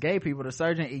had against gay people, the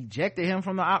surgeon ejected him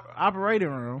from the operating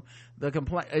room.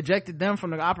 Ejected them from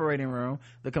the operating room.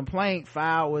 The complaint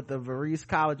filed with the Varese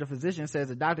College of Physicians says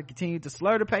the doctor continued to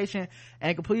slur the patient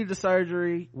and completed the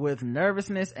surgery with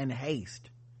nervousness and haste.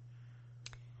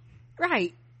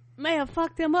 Right. May have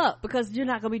fucked him up because you're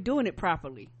not gonna be doing it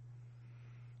properly.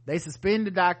 They suspend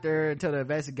the doctor until the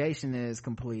investigation is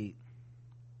complete.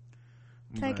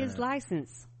 Take his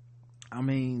license. I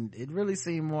mean, it really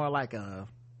seemed more like a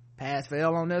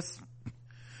pass-fail on this.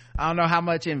 I don't know how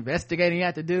much investigating you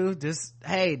have to do. Just,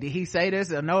 hey, did he say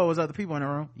this? Or no, it was other people in the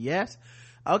room. Yes.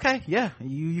 Okay, yeah,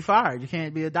 you fired. You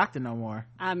can't be a doctor no more.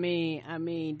 I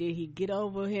mean, did he get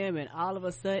over him and all of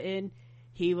a sudden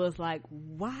he was like,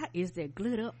 why is there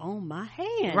glitter on my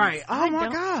hands? Right. Oh my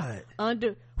God.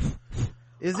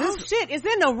 Is this? Oh shit, it's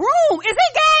in the room. Is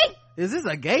he gay? Is this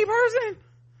a gay person?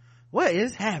 What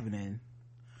is happening?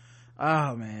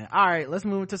 Oh man. All right, let's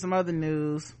move to some other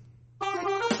news.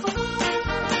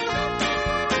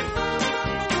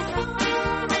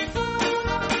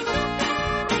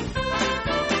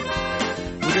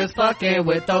 We're just fucking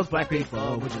with those black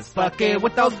people. We're just fucking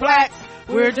with those blacks.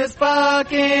 We're just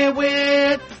fucking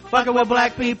with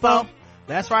black people.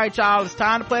 That's right, y'all. It's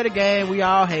time to play the game we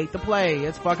all hate to play.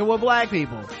 It's fucking with black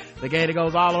people. The game that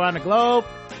goes all around the globe,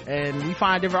 and we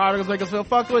find different articles make us feel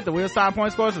fucked with. The wheel sign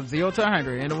point scores from 0 to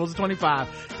 100. Intervals of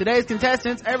 25. Today's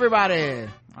contestants, everybody.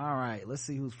 All right, let's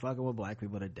see who's fucking with black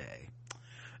people today.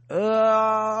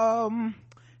 An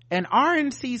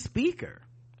RNC speaker,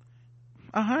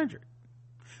 100,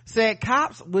 said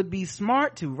cops would be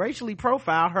smart to racially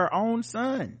profile her own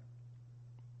son.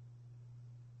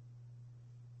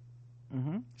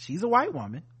 She's a white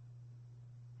woman.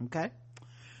 Okay.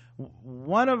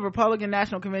 One of Republican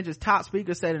National Convention's top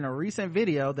speakers said in a recent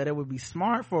video that it would be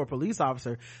smart for a police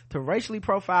officer to racially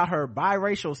profile her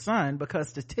biracial son because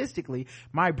statistically,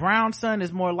 my brown son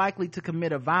is more likely to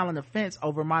commit a violent offense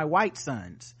over my white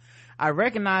sons. I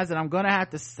recognize that I'm going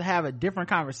to have a different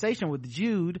conversation with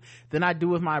Jude than I do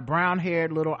with my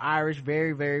brown-haired little Irish,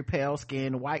 very, very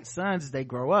pale-skinned white sons as they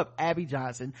grow up, Abby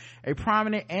Johnson, a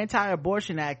prominent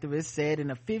anti-abortion activist, said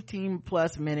in a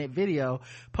 15-plus minute video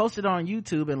posted on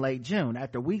YouTube in late June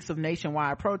after weeks of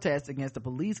nationwide protests against the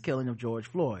police killing of George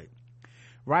Floyd.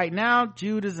 Right now,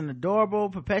 Jude is an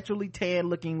adorable, perpetually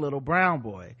tan-looking little brown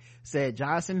boy, said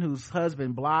Johnson, whose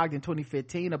husband blogged in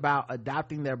 2015 about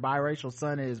adopting their biracial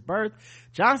son at his birth.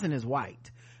 Johnson is white,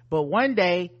 but one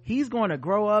day he's going to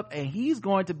grow up and he's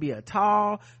going to be a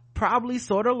tall, probably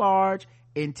sort of large,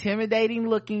 intimidating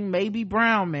looking, maybe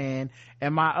brown man,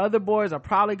 and my other boys are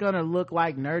probably going to look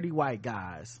like nerdy white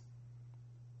guys.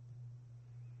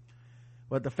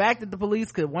 But the fact that the police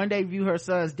could one day view her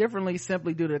sons differently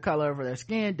simply due to the color of their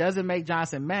skin doesn't make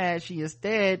Johnson mad. She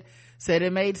instead said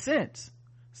it made sense.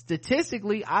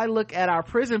 Statistically, I look at our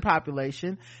prison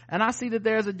population and I see that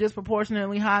there's a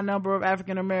disproportionately high number of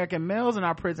African American males in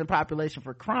our prison population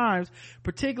for crimes,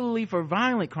 particularly for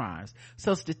violent crimes.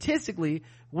 So statistically,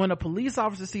 when a police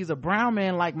officer sees a brown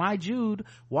man like my Jude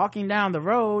walking down the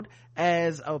road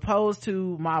as opposed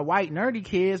to my white nerdy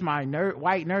kids, my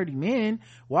white nerdy men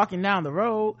walking down the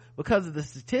road, because of the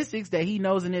statistics that he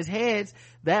knows in his heads,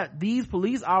 that these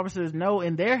police officers know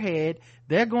in their head,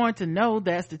 they're going to know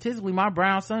that statistically my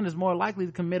brown son is more likely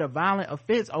to commit a violent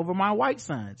offense over my white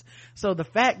sons. So the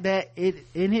fact that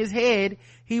in his head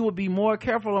he would be more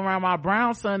careful around my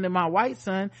brown son than my white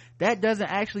son, that doesn't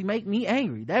actually make me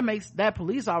angry. That makes that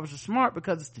police officer smart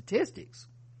because of statistics.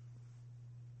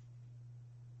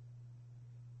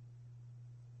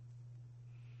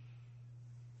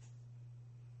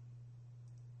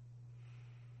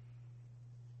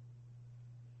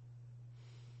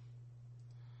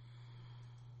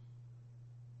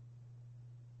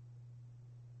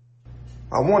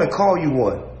 I want to call you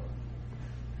one.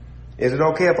 Is it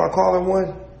okay if I call him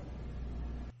one?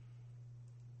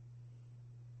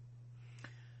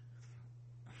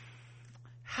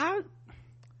 How?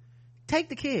 Take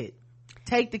the kid.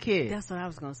 That's what I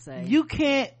was gonna say. You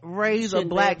can't raise a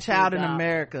black child in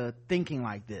America thinking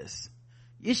like this.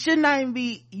 You should not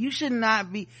be,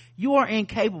 you are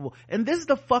incapable. And this is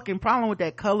the fucking problem with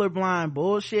that colorblind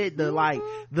bullshit,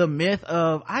 the myth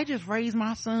of, I just raise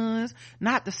my sons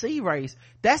not to see race.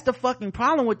 That's the fucking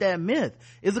problem with that myth,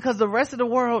 is because the rest of the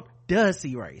world does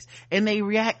see race. And they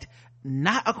react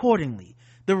not accordingly.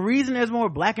 The reason there's more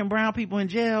black and brown people in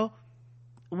jail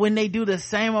when they do the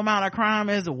same amount of crime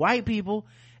as the white people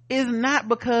is not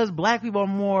because black people are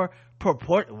more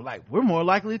we're more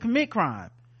likely to commit crime.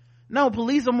 No,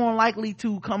 police are more likely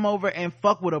to come over and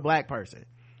fuck with a black person.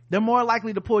 They're more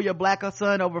likely to pull your black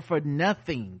son over for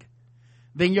nothing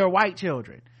than your white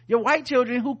children. Your white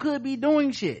children who could be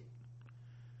doing shit.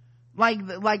 Like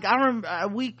I remember,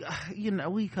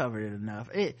 we covered it enough.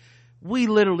 We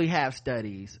literally have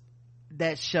studies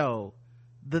that show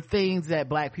the things that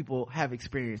black people have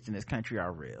experienced in this country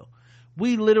are real.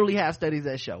 We literally have studies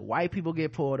that show white people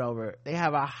get pulled over. They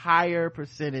have a higher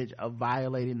percentage of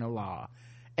violating the law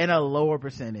and a lower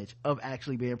percentage of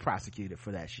actually being prosecuted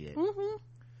for that shit.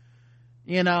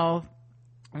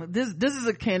 This is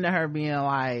akin to her being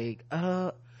like,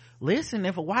 listen,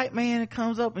 if a white man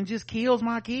comes up and just kills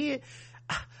my kid,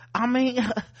 I mean,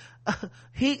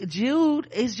 Jude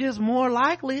is just more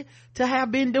likely to have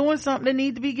been doing something that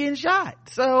needs to be getting shot.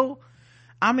 So,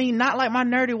 I mean, not like my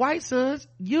nerdy white sons.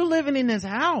 You're living in this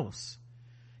house.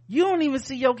 You don't even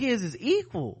see your kids as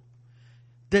equal.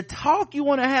 The talk you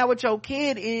want to have with your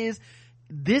kid is,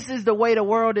 this is the way the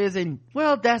world is, and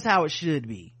well, that's how it should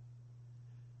be.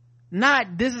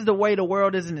 Not, this is the way the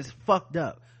world is and it's fucked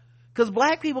up. Because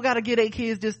black people got to get their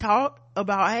kids this talk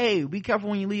about, hey, be careful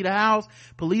when you leave the house.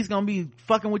 Police gonna be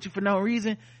fucking with you for no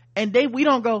reason. And we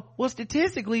don't go, well,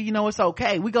 statistically, it's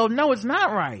okay. We go, no, it's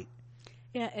not right.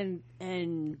 Yeah,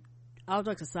 and all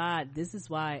jokes aside, this is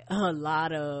why a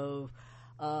lot of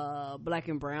black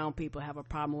and brown people have a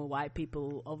problem with white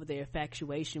people over their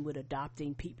infatuation with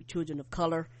adopting children of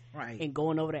color, right? And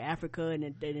going over to Africa and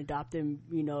adopting,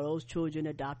 those children,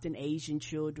 adopting Asian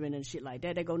children and shit like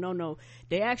that. They go, no,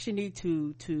 they actually need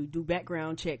to do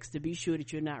background checks to be sure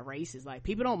that you're not racist. Like,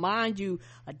 people don't mind you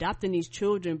adopting these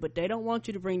children, but they don't want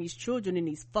you to bring these children in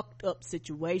these fucked up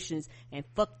situations and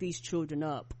fuck these children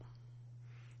up.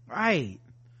 right.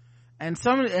 And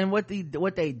what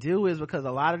they do is, because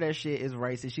a lot of that shit is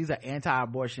racist. She's an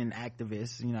anti-abortion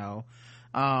activist, you know.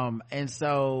 And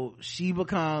so she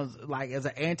becomes like, as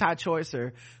an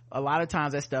anti-choicer, a lot of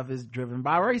times that stuff is driven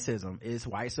by racism. It's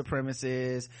white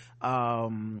supremacists, what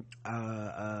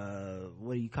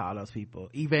do you call those people?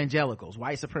 Evangelicals,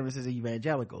 white supremacists and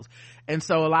evangelicals. And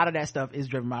so a lot of that stuff is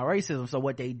driven by racism. So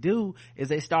what they do is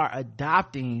they start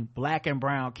adopting black and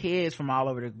brown kids from all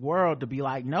over the world to be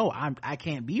like, no, I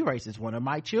can't be racist. One of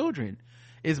my children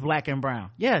is black and brown.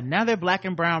 Yeah, now they're black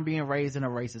and brown being raised in a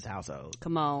racist household.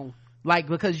 Come on. Like,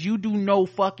 because you do no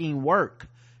fucking work.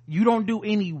 You don't do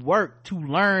any work to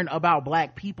learn about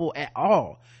black people at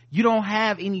all. You don't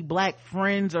have any black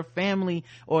friends or family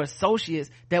or associates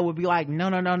that would be like,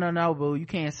 no, boo, you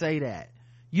can't say that.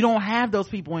 You don't have those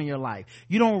people in your life.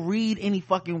 You don't read any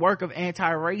fucking work of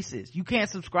anti-racist. You can't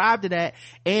subscribe to that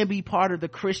and be part of the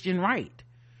Christian right.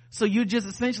 So you just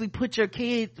essentially put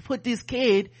this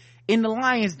kid in the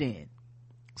lion's den.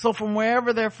 So from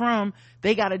wherever they're from,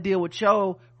 they gotta deal with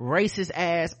your racist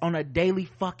ass on a daily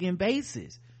fucking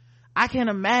basis. I can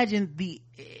imagine the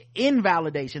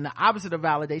invalidation, the opposite of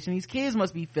validation these kids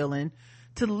must be feeling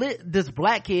this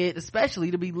black kid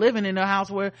especially, to be living in a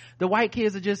house where the white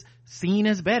kids are just seen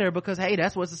as better because, hey,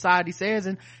 that's what society says.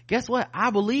 And guess what?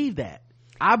 I believe that.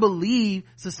 I believe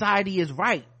society is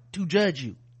right to judge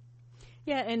you.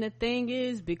 Yeah, and the thing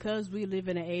is, because we live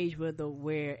in an age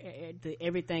where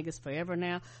everything is forever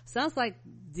now, sounds like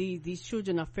these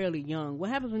children are fairly young. What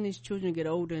happens when these children get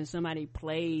older and somebody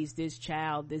plays this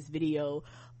video,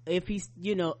 if he's,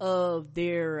 of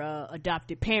their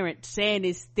adopted parent saying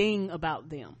this thing about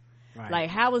them? Right. Like,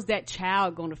 how is that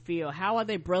child going to feel? How are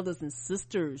their brothers and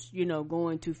sisters,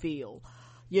 going to feel,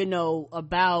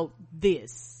 about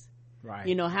this?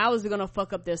 Right. How is it going to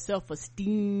fuck up their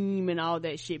self-esteem and all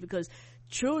that shit? Because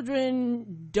racism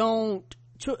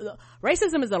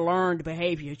is a learned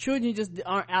behavior. Children just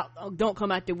don't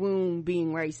come out the womb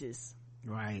being racist.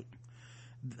 Right.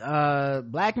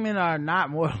 Black men are not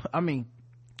more,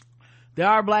 there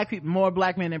are more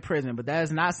black men in prison, but that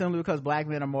is not simply because black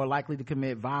men are more likely to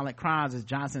commit violent crimes, as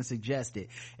Johnson suggested.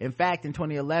 In fact, in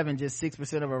 2011, just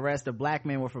 6% of arrests of black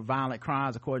men were for violent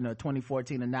crimes, according to a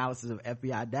 2014 analysis of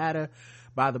FBI data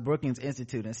by the Brookings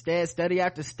Institute. Instead, study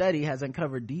after study has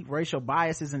uncovered deep racial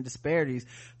biases and disparities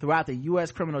throughout the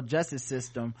U.S. criminal justice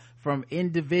system, from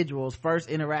individuals' first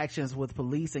interactions with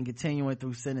police and continuing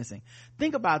through sentencing.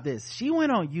 Think about this. She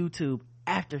went on YouTube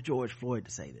after George Floyd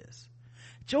to say this.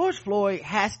 George Floyd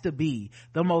has to be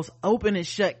the most open and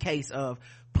shut case of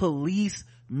police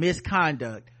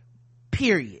misconduct,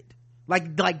 period.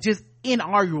 Like just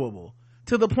inarguable,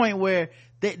 to the point where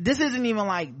this isn't even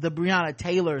like the Breonna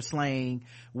Taylor slaying,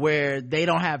 where they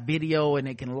don't have video and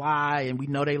they can lie and we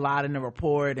know they lied in the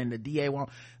report and the DA won't.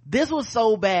 This was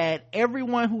so bad,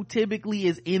 everyone who typically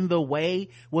is in the way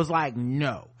was like,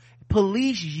 no.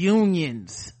 Police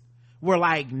unions were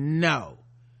like, no.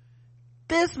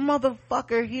 This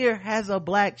motherfucker here has a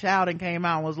black child and came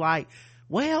out and was like,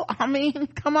 well,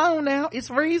 come on now,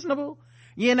 it's reasonable.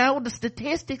 The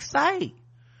statistics say.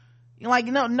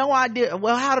 No idea.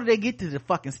 Well, how do they get to the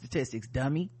fucking statistics,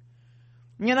 dummy?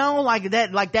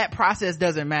 That process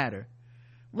doesn't matter.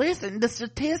 Listen, the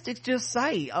statistics just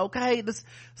say, okay,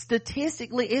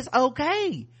 statistically it's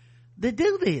okay to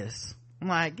do this. I'm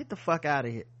like, get the fuck out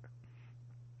of here.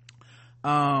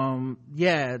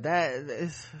 Yeah, that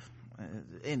is,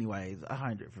 anyways,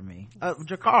 100 for me.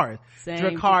 Dracarys for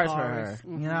her,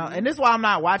 mm-hmm. And this is why I'm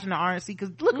not watching the RNC,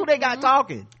 because look who they got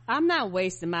talking. I'm not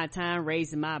wasting my time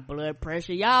raising my blood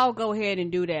pressure. Y'all go ahead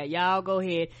and do that. Y'all go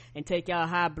ahead and take y'all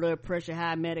high blood pressure,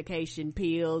 high medication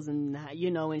pills, and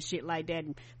and shit like that,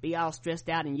 and be all stressed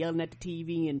out and yelling at the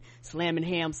TV and slamming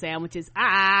ham sandwiches.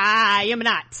 I am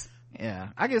not. Yeah,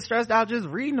 I get stressed out just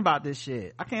reading about this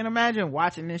shit. I can't imagine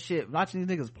watching this shit, watching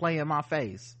these niggas play in my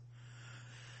face.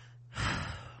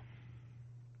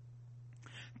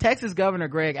 Texas Governor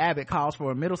Greg Abbott calls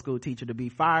for a middle school teacher to be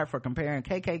fired for comparing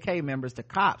KKK members to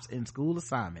cops in school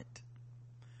assignment.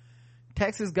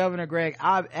 Texas Governor Greg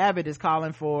Abbott is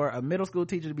calling for a middle school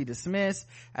teacher to be dismissed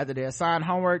after they assigned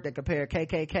homework that compared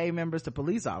KKK members to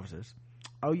police officers.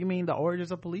 Oh, you mean the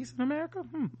origins of police in America?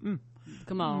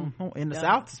 Come on. In the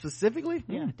South specifically?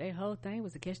 Yeah, their whole thing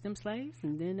was to catch them slaves,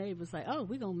 and then they was like, oh,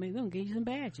 we're gonna give you some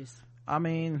badges.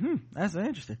 That's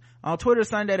interesting. On Twitter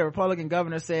Sunday, the Republican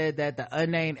governor said that the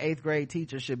unnamed 8th grade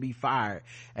teacher should be fired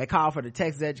and called for the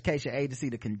Texas Education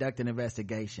Agency to conduct an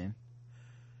investigation.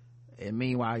 And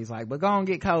meanwhile, he's like, but go and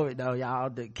get COVID though, y'all.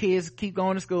 The kids keep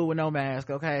going to school with no mask,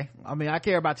 okay? I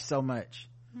care about you so much.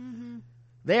 Mm-hmm.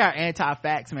 They are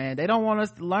anti-vax, man. They don't want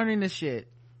us learning this shit.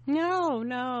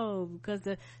 No, because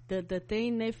the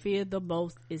thing they fear the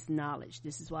most is knowledge.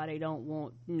 This is why they don't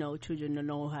want, children to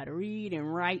know how to read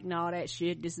and write and all that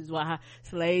shit. This is why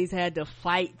slaves had to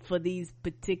fight for these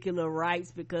particular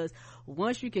rights, because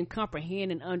once you can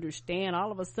comprehend and understand,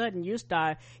 all of a sudden you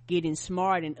start getting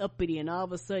smart and uppity, and all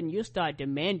of a sudden you start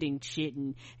demanding shit,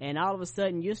 and all of a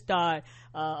sudden you start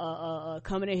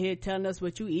coming in here telling us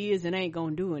what you is and ain't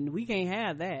gonna do, and we can't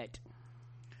have that.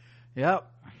 Yep.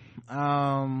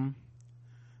 The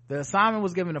assignment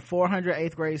was given to 400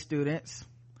 8th grade students.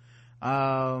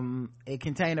 It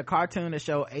contained a cartoon that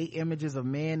showed 8 images of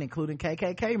men, including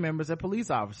KKK members and police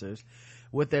officers,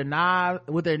 with their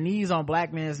knees on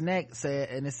black men's neck,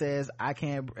 it says I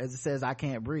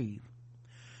can't breathe.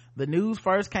 The news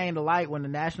first came to light when the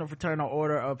National Fraternal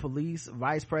Order of Police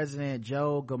Vice President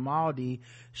Joe Gamaldi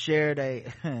shared a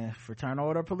Fraternal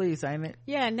Order of Police, ain't it?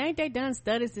 Yeah, and ain't they done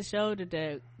studies to show that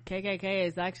the KKK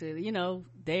is actually,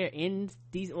 they're in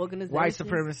these organizations. White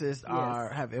supremacists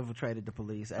have infiltrated the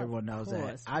police. Everyone knows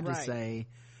that. I just say,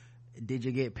 did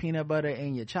you get peanut butter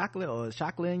in your chocolate, or is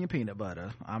chocolate in your peanut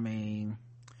butter? I mean,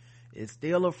 it's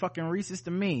still a fucking Reese's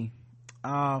to me.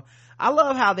 I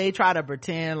love how they try to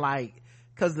pretend like,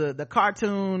 because the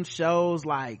cartoon shows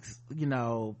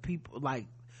people like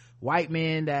white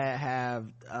men that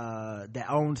have that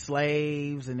own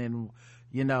slaves, and then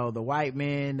the white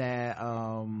men that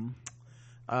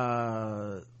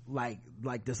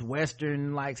like this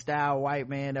western style white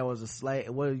man that was a slave,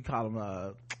 what do you call him,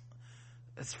 a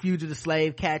fugitive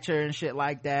slave catcher and shit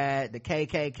like that, the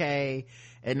KKK,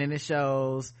 and then it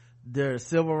shows the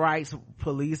civil rights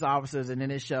police officers, and then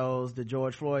it shows the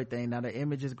George Floyd thing. Now the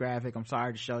image is graphic. I'm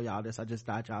sorry to show y'all this. I just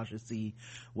thought y'all should see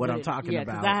what I'm talking about.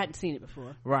 Yeah, because I hadn't seen it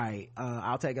before. Right.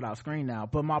 I'll take it off screen now.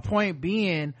 But my point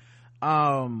being,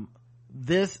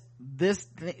 this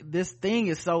thing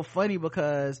is so funny,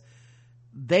 because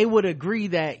they would agree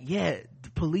that, the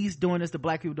police doing this to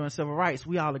black people doing civil rights,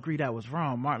 we all agree that was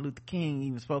wrong. Martin Luther King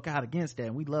even spoke out against that,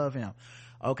 and we love him.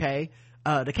 Okay.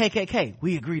 The KKK,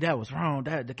 we agree that was wrong,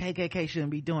 that the KKK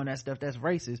shouldn't be doing that stuff, that's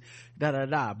racist,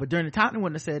 but during the time they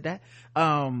wouldn't have said that.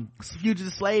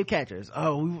 Fugitive slave catchers,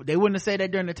 they wouldn't have said that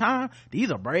during the time.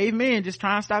 These are brave men just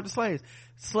trying to stop the slaves.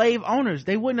 Slave owners,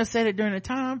 they wouldn't have said it during the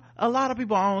time. A lot of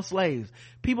people own slaves.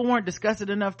 People weren't disgusted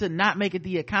enough to not make it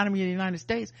the economy of the United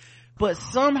States, but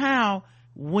somehow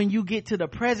when you get to the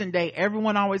present day,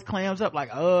 everyone always clams up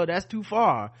like, oh, that's too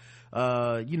far.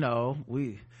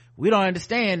 We don't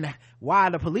understand why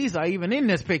the police are even in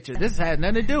this picture. This has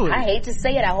nothing to do with it. I hate to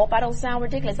say it. I hope I don't sound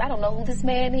ridiculous. I don't know who this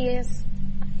man is.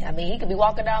 I mean, he could be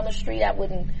walking down the street. I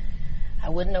wouldn't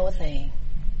know a thing.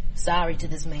 Sorry to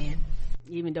this man.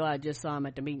 Even though I just saw him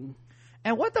at the meeting.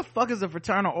 And what the fuck is a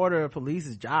Fraternal Order of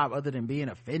Police's job other than being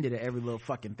offended at every little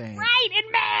fucking thing? Right,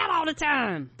 and mad all the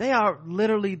time. They are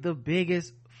literally the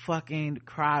biggest fucking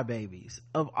crybabies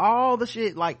of all the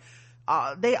shit.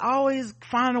 They always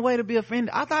find a way to be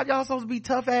offended. I thought y'all supposed to be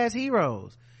tough ass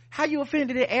heroes. How you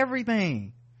offended at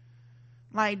everything?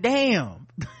 Damn.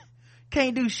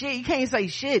 Can't do shit. You can't say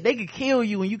shit. They could kill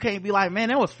you and you can't be like, man,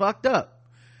 that was fucked up.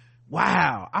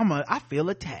 Wow. I feel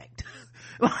attacked.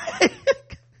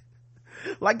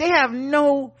 They have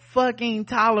no fucking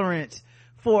tolerance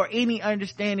for any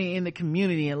understanding in the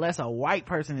community unless a white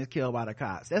person is killed by the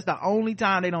cops. That's the only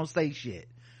time they don't say shit.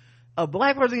 A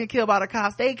black person get killed by the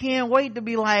cops, they can't wait to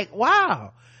be like,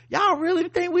 wow, y'all really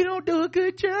think we don't do a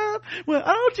good job? Well,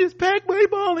 I'll just pack my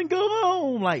ball and go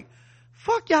home.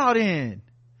 Fuck y'all then.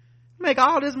 Make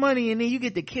all this money and then you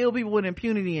get to kill people with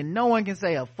impunity and no one can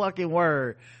say a fucking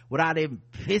word without them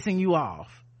pissing you off.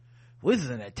 This is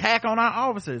an attack on our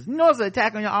officers. You know it's an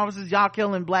attack on your officers, y'all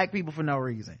killing black people for no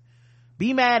reason.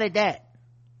 Be mad at that.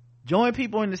 Join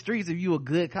people in the streets if you a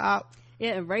good cop.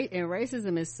 Yeah, and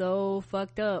racism is so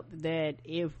fucked up that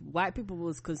if white people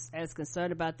was as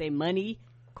concerned about their money,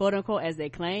 quote unquote, as they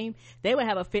claim, they would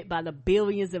have a fit by the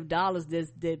billions of dollars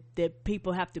that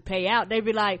people have to pay out. They'd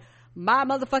be like, my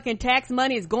motherfucking tax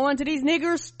money is going to these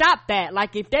niggers. Stop that.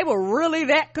 If they were really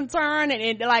that concerned and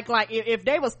if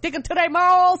they were sticking to their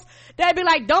morals, they'd be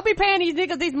like, don't be paying these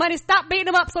niggas these money. Stop beating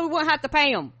them up so we won't have to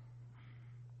pay them.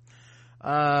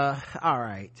 All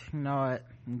right. You know what?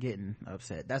 I'm getting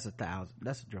upset. That's 1,000.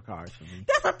 That's Dracarys for me.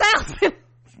 That's 1,000. Okay,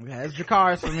 that's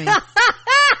Dracarys for me.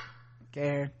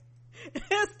 Karen.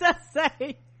 It's the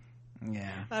same.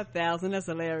 Yeah. 1,000. That's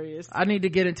hilarious. I need to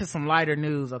get into some lighter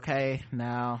news. Okay.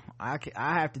 Now I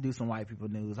have to do some white people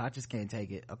news. I just can't take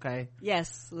it. Okay.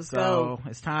 Yes. Let's go. So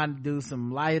it's time to do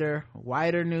some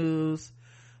whiter news.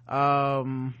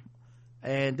 And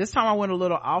this time I went a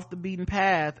little off the beaten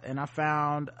path and I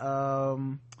found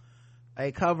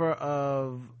a cover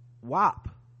of WAP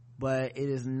but it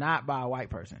is not by a white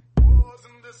person.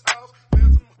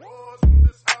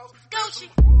 Gucci.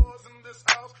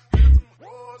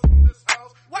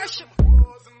 Worship.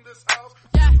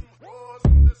 Yeah.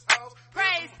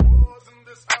 Praise.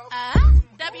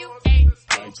 W-A.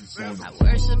 I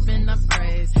worship and I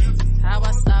praise. How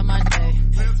I start my day.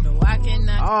 No, I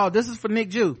cannot. Oh, this is for Nick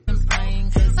Jew. Complain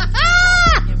cause up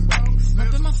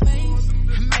in my face.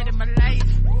 I made it my life.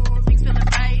 Things feeling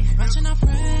right. Watching our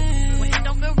friends. When it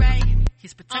don't feel right.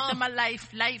 He's protecting my life.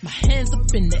 My hands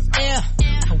up in the air.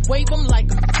 I wave them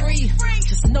like I'm free.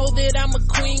 Just know that I'm a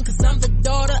queen, cause I'm the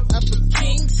daughter of a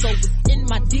king. So it's in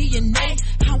my DNA.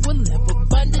 I will live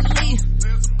abundantly.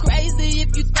 Crazy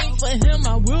if you think for him,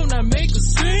 I will not make a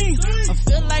scene. I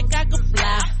feel like I could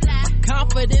fly. My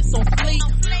confidence on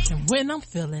fleek. And when I'm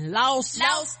feeling lost,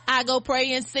 I go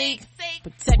pray and seek.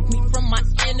 Protect me from my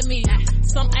enemies.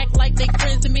 Some act like they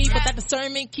friends to me, but that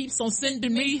discernment keeps on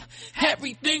sending me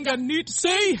everything I need to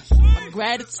see. My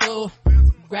gratitude,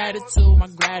 my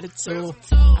gratitude.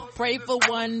 I pray for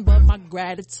one, but my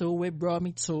gratitude, it brought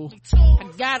me two. I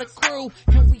got a crew,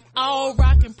 and we all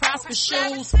rockin' prosper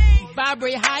shoes. You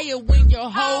vibrate higher when your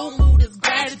whole mood is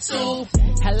gratitude.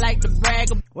 I like to brag.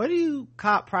 Where do you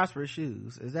cop prosperous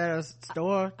shoes? Is that a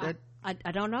store that I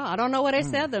don't know. I don't know where they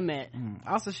sell them at.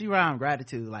 Also, she rhymed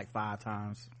gratitude like 5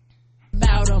 times.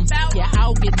 About him, yeah,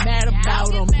 I'll get mad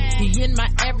about him. He in my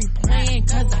every plan,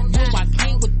 cause I know I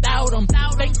can't without him.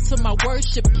 Thanks to my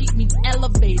worship, keep me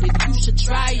elevated. You should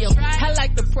try him. I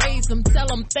like to praise him, tell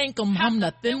him thank him. I'm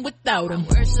nothing without him.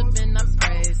 I worship and I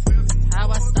praise. How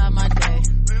I start my day.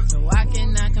 So I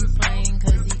cannot complain,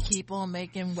 cause he keep on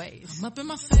making waves. I'm up in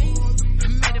my face. I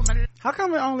made it my. How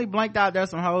come it only blanked out there's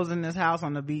some hoes in this house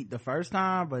on the beat the first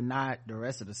time, but not the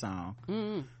rest of the song?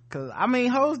 Cause I mean,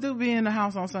 hoes do be in the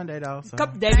house on Sunday though. So.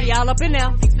 They be all up in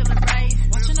there. Feeling right,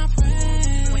 watching our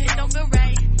friends. When it don't feel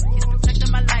right, he's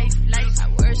protecting my life. I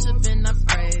worship and I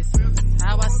praise.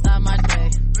 How I start my day.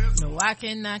 No, I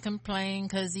cannot complain,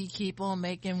 cause he keep on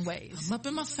making waves. I'm up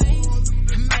in my face.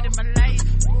 I made it my life.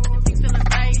 Things feeling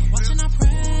right, watching our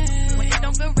friends. When it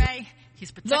don't feel right,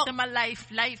 he's protecting my life.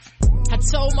 I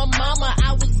told my mama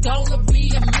I was gonna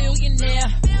be a millionaire.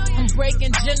 I'm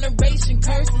breaking generation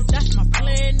curses, that's my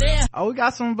plan there. Oh, we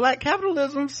got some black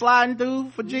capitalism sliding through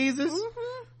for Jesus.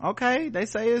 Okay, they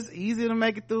say it's easier to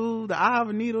make it through the eye of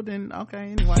a needle than,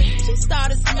 okay, anyway. She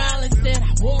started smiling, said,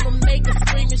 I wanna make a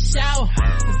scream and shout.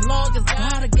 As long as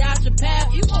God got your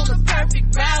path, you on the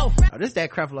perfect route. Oh, this that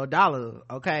Creflo Dollar,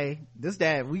 okay? This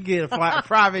that, we get a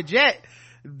private jet.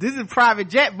 This is private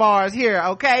jet bars here,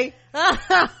 okay?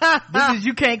 This is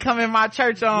you can't come in my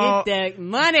church on get that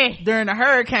money during the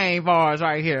hurricane bars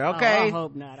right here, okay? Oh, I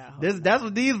hope not. That's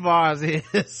what these bars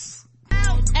is.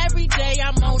 Every day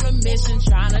I'm on a mission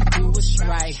trying to do what's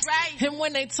right. And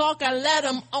when they talk, I let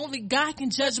them. Only God can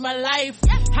judge my life.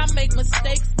 I make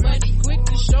mistakes, but he quick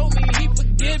to show me he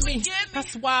forgive me.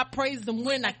 That's why I praise him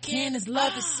when I can. His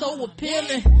love is so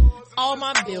appealing. All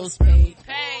my bills paid.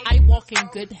 I walk in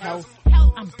good health.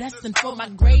 I'm destined for my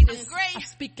greatest. I'm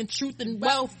speaking truth and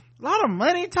wealth. A lot of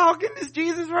money talking this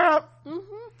Jesus rap.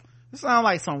 It sounds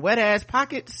like some wet ass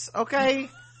pockets, okay?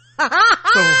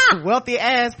 Some wealthy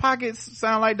ass pockets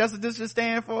sound like that's what this should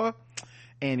stand for.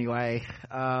 Anyway,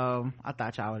 I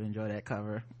thought y'all would enjoy that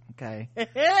cover, okay?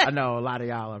 I know a lot of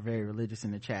y'all are very religious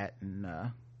in the chat, and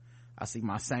I see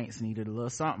my saints needed a little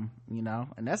something, you know,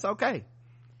 and that's okay.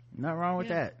 Nothing wrong with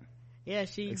that. Yeah,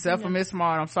 she except for Miss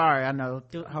Smart. I'm sorry. I know.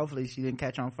 Hopefully she didn't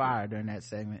catch on fire during that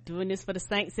segment. Doing this for the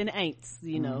saints and the ain'ts.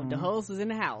 You know, the host was in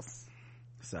the house.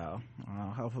 So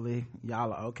hopefully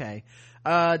y'all are okay.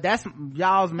 That's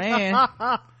y'all's man.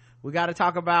 We got to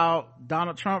talk about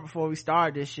Donald Trump before we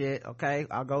start this shit. Okay,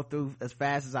 I'll go through as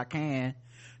fast as I can.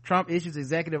 Trump issues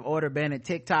executive order banning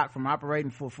TikTok from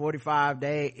operating for 45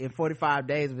 days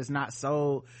if it's not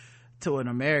sold to an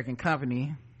American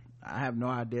company. I have no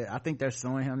idea. I think they're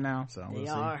suing him now, so we'll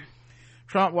see.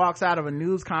 Trump walks out of a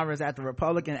news conference after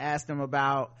Republican asked him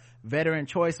about veteran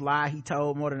choice lie he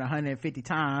told more than 150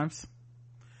 times.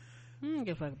 Give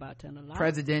a fuck about telling a lie.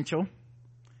 Presidential.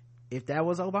 If that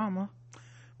was Obama.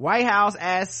 White House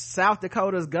asked South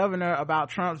Dakota's governor about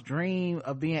Trump's dream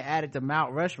of being added to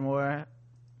Mount Rushmore.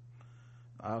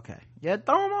 Okay. Yeah,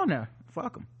 throw him on there.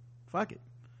 Fuck him. Fuck it.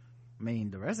 I mean,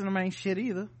 the rest of them ain't shit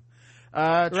either.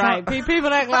 Right.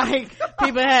 People act like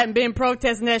people hadn't been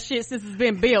protesting that shit since it's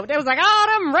been built. They was like,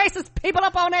 oh, them racist people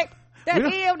up on that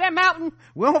hill, that mountain.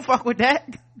 We don't fuck with that.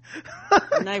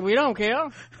 Like, we don't care.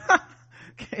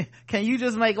 Can you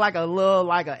just make like a little,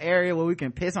 like an area where we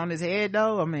can piss on his head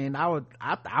though? I mean, I would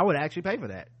actually pay for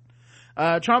that.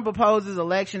 Trump opposes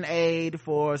election aid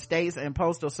for states and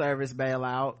postal service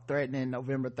bailout, threatening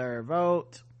November 3rd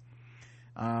vote.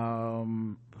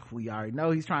 We already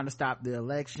know he's trying to stop the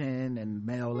election and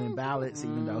mail-in ballots,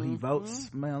 even though he votes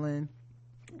mail-in.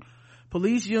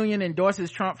 Police union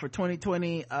endorses Trump for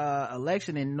 2020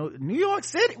 election in New York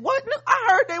City. What? I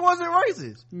heard they wasn't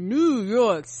racist. New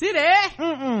York City.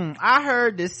 I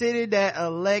heard the city that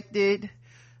elected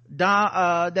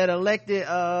mayor.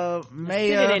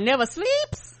 City that never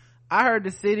sleeps. I heard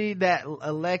the city that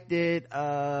elected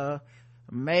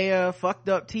mayor fucked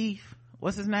up teeth.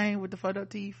 What's his name with the fucked up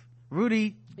teeth?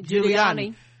 Rudy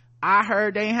Giuliani. I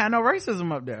heard they ain't had no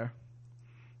racism up there.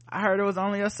 I heard it was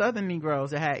only us Southern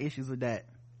Negroes that had issues with that.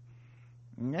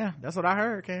 Yeah, that's what I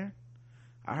heard, Karen.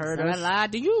 I heard I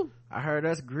lied to you. I heard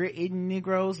us grit-eating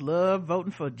Negroes love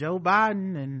voting for Joe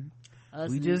Biden, and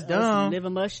we just dumb. Liver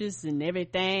mushes and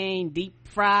everything, deep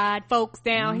fried folks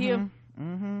down here.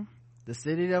 The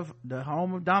city of the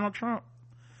home of Donald Trump.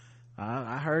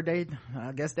 I heard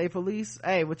I guess they police.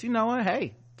 Hey, but you know what?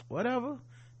 Hey, whatever.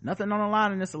 Nothing on the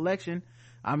line in this election.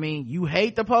 I mean, you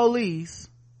hate the police,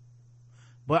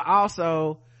 but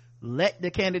also let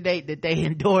the candidate that they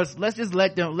endorse, let's just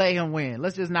let him win.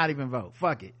 Let's just not even vote.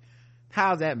 Fuck it.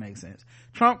 How's that make sense?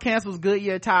 Trump cancels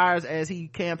Goodyear tires as he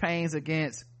campaigns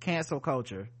against cancel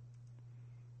culture.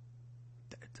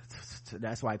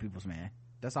 That's white people's man.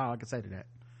 That's all I can say to that.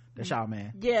 That's y'all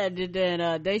man. Yeah,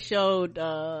 then they showed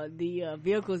the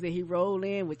vehicles that he rolled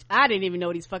in, which I didn't even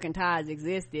know these fucking tires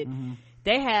existed.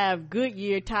 They have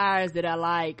Goodyear tires that are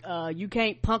like you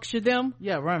can't puncture them.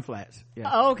 Yeah, run flats. Yeah.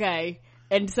 Oh, okay.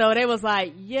 And so they was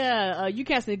like, yeah, you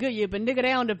can't say Goodyear, but nigga,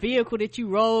 they on the vehicle that you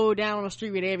roll down on the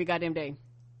street with every goddamn day.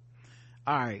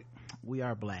 All right, we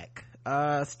are black.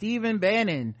 Stephen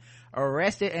Bannon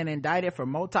arrested and indicted for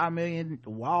multi-million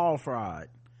wall fraud.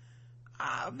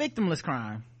 Victimless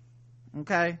crime.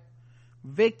 Okay,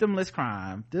 victimless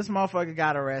crime. This motherfucker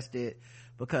got arrested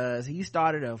because he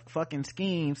started a fucking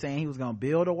scheme saying he was gonna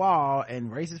build a wall, and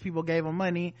racist people gave him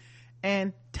money,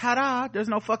 and ta-da, there's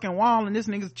no fucking wall, and this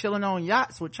nigga's chilling on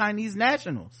yachts with Chinese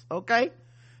nationals. Okay,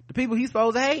 the people he's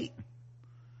supposed to hate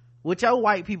with your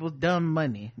white people's dumb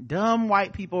money, dumb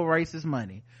white people racist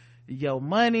money. Your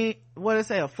money, what it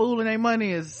say, a fool in their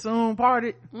money is soon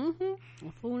parted. A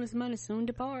fool in his money soon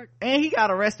depart. And he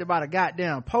got arrested by the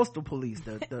goddamn postal police.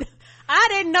 I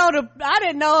didn't know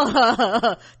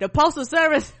the postal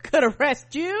service could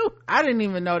arrest you. I didn't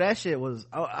even know that shit was.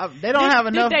 They don't have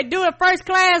enough. Did they do it first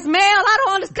class mail? I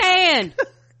don't understand.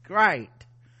 Right?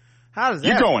 How does that?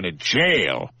 You're going to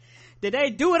jail. Did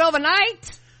they do it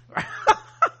overnight?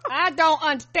 I don't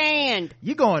understand.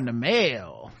 You going to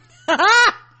mail?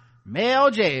 Mail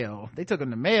jail. They took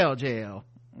him to mail jail.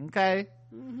 Okay.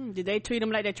 Did they treat him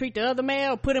like they treat the other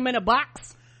mail? Put him in a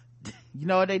box? You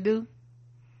know what they do?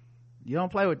 You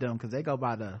don't play with them because they go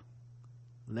by the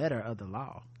letter of the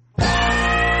law.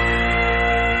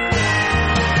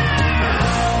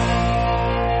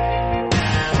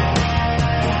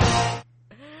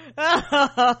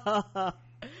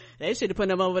 They should have put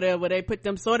them over there where they put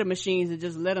them sorting machines and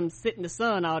just let them sit in the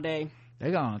sun all day.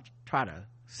 They're gonna try to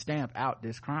stamp out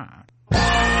this crime.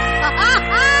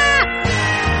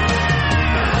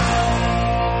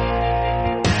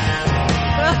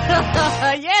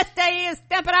 Yes, they is.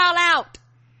 Stamp it all out.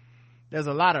 There's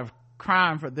a lot of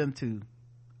crime for them to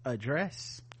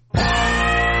address. I'm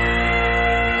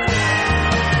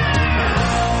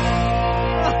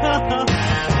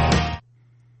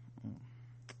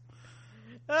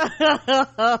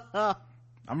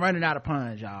running out of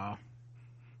puns, y'all.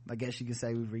 I guess you can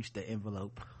say we've reached the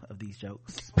envelope of these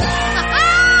jokes.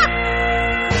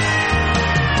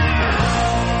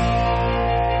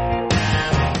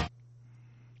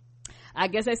 I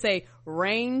guess they say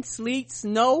rain, sleet,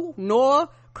 snow, nor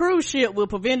cruise ship will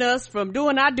prevent us from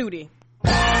doing our duty.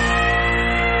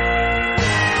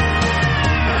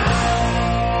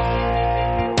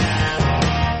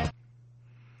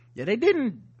 Yeah, they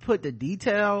didn't put the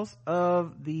details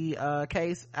of the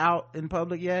case out in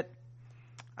public yet.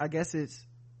 I guess it's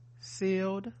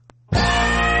sealed.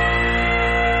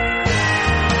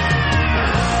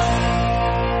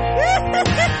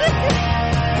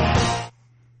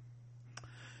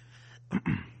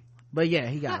 But yeah,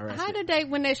 he got arrested. How did they,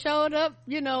 when they showed up,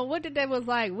 what did they was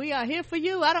like, we are here for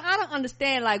you? I don't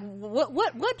understand, like,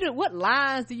 what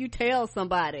lies do you tell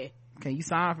somebody? Can you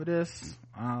sign for this?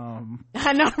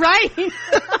 I know, right?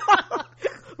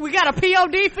 We got a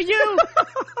POD for you.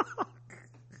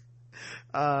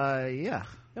 Yeah.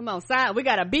 Come on, sign. We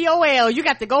got a BOL. You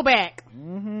got to go back.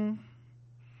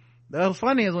 The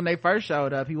funny is when they first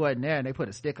showed up, he wasn't there, and they put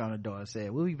a stick on the door and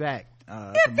said, "We'll be back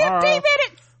in tomorrow. 15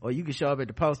 minutes. or you can show up at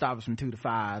the post office from 2 to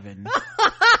 5 and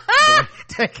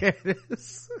take care of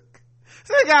this.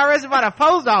 So they got arrested by the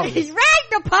post office. He's right,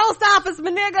 the post office,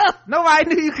 my nigga.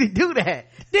 Nobody knew you could do that.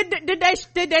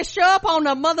 Did they show up on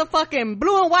a motherfucking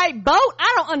blue and white boat?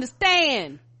 I don't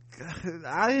understand.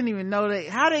 I didn't even know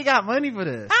how they got money for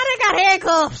this. How they got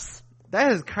handcuffs?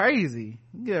 That is crazy.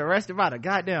 You get arrested by the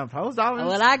goddamn post office.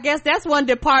 Well, I guess that's one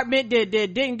department that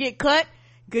didn't get cut.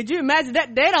 Could you imagine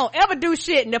that? They don't ever do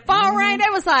shit. And the phone rang, they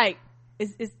was like,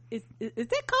 is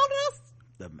that calling us?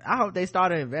 I hope they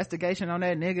start an investigation on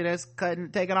that nigga that's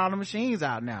taking all the machines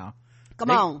out now. Come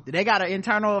on. They got an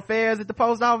internal affairs at the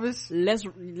post office. Let's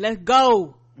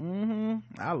go.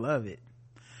 I love it.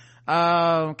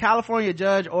 California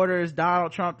judge orders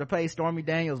Donald Trump to pay Stormy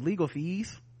Daniels legal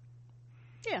fees.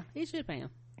 Yeah, he should pay him.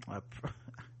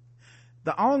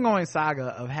 The ongoing saga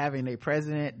of having a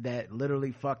president that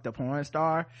literally fucked a porn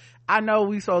star. I know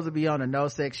we supposed to be on the no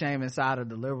sex shaming side of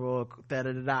the liberal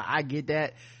I get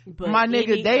that, but my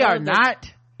nigga, they are not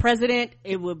president.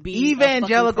 It would be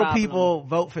evangelical people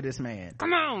vote for this man.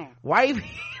 Come on,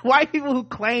 white people who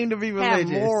claim to be religious,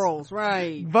 have morals,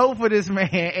 right? Vote for this man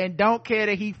and don't care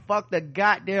that he fucked a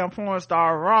goddamn porn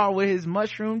star raw with his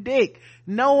mushroom dick.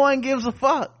 No one gives a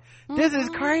fuck. This is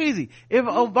crazy. If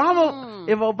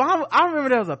Obama, I remember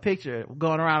there was a picture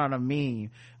going around on a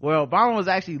meme where Obama was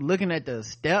actually looking at the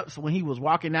steps when he was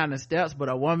walking down the steps, but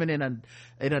a woman in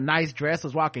a nice dress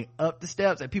was walking up the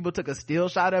steps, and people took a still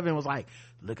shot of it and was like,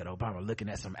 look at Obama looking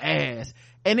at some ass.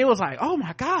 And it was like, oh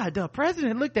my God, the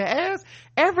president looked at ass.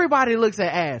 Everybody looks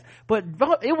at ass. But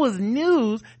it was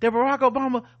news that Barack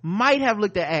Obama might have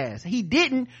looked at ass. He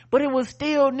didn't, but it was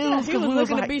still news. He was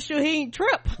looking to be sure he ain't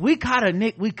trip. We caught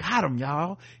him,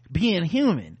 y'all, being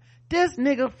human. This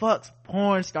nigga fucks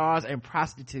porn stars and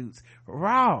prostitutes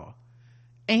raw.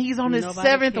 And he's on his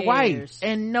seventh wife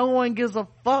and no one gives a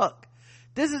fuck.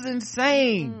 This is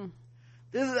insane.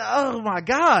 This is, oh my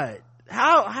God.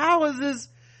 How is this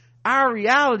our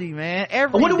reality, man? I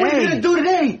wonder what he's gonna do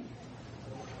today.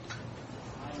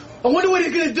 I wonder what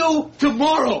he's gonna do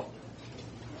tomorrow.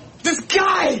 This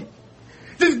guy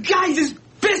just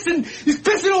he's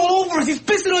pissing all over us. He's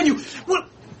pissing on you. What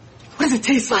does it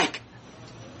taste like?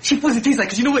 Chief, what does it taste like?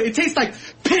 Because you know what? It tastes like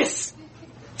piss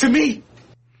to me.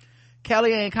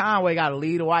 Kellyanne Conway got to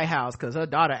leave the White House because her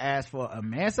daughter asked for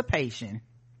emancipation.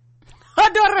 Her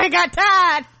daughter ain't got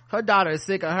tired. Her daughter is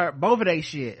sick of both of they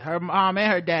shit. Her mom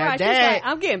and her dad. Right, dad, like,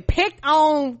 I'm getting picked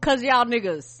on because y'all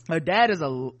niggas. Her dad is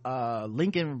a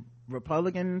Lincoln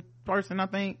Republican person, I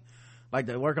think. Like,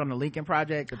 they work on the Lincoln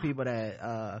Project, the people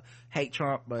that hate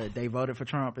Trump, but they voted for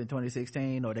Trump in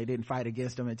 2016, or they didn't fight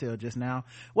against him until just now.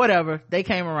 Whatever. They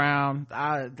came around.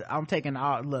 I'm taking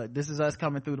look, this is us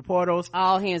coming through the portals.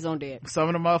 All hands on deck. Some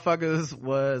of the motherfuckers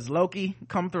was Loki,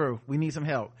 come through. We need some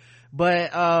help.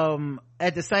 But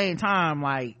at the same time,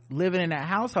 like, living in that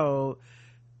household,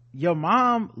 your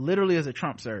mom literally is a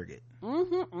Trump surrogate.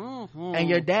 And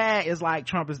your dad is like,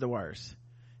 Trump is the worst.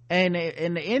 And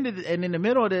in the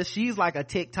middle of this, she's like a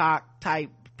TikTok type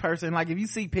person. Like, if you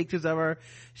see pictures of her,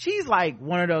 she's like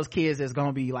one of those kids that's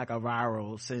gonna be like a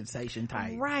viral sensation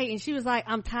type. Right. And she was like,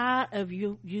 I'm tired of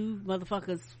you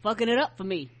motherfuckers fucking it up for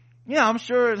me. Yeah, I'm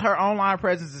sure her online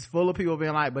presence is full of people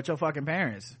being like, but your fucking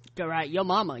parents. Right. Your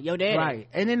mama, your daddy. Right.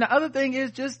 And then the other thing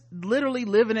is just literally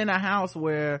living in a house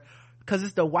where, cause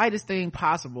it's the whitest thing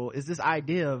possible, is this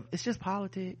idea of, it's just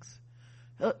politics.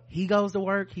 He goes to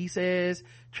work, he says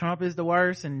Trump is the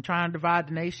worst and trying to divide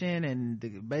the nation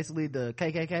and basically the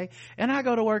KKK, and I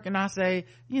go to work and I say,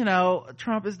 you know,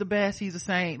 Trump is the best, he's a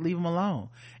saint, leave him alone.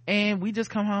 And we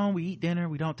just come home, we eat dinner,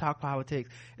 we don't talk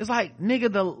politics. It's like,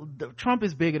 nigga, the Trump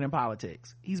is bigger than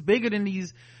politics. He's bigger than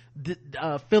these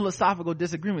philosophical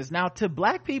disagreements. Now, to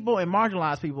black people and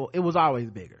marginalized people, it was always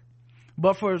bigger,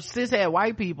 but for cishet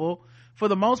white people, for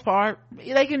the most part,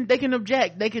 they can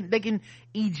object, they can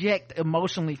eject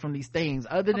emotionally from these things,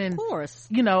 other than, of course,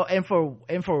 you know. And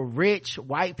for rich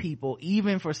white people,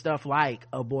 even for stuff like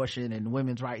abortion and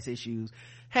women's rights issues,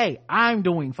 hey, I'm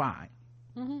doing fine.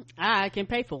 I can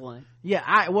pay for one. Yeah,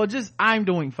 I'm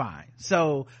doing fine.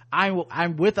 So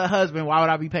I'm with a husband, why would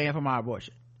I be paying for my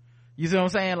abortion? You see what I'm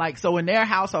saying? Like, so in their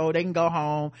household, they can go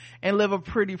home and live a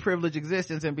pretty privileged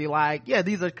existence and be like, yeah,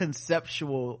 these are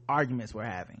conceptual arguments we're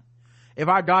having. If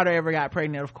our daughter ever got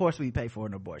pregnant, of course we pay for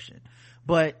an abortion.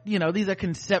 But, you know, these are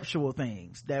conceptual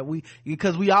things that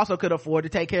because we also could afford to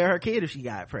take care of her kid if she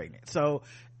got pregnant. So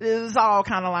it's all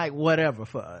kind of like whatever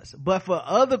for us. But for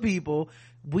other people,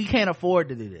 we can't afford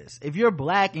to do this. If you're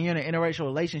black and you're in an interracial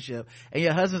relationship and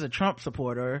your husband's a Trump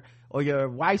supporter or your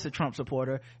wife's a Trump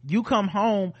supporter, you come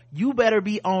home, you better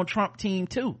be on Trump team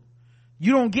too.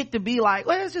 you don't get to be like,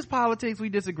 well, it's just politics, we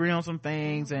disagree on some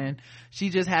things, and she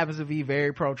just happens to be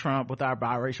very pro-Trump with our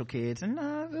biracial kids, and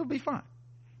it'll be fun.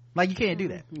 Like, you can't do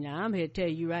that. Now, I'm here to tell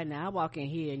you right now, I walk in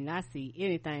here and I see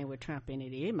anything with Trump in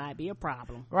it, it might be a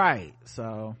problem. Right.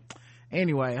 So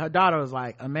anyway, her daughter was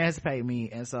like, emancipate me,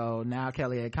 and so now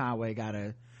Kellyanne Conway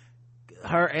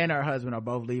her and her husband are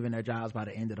both leaving their jobs by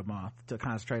the end of the month to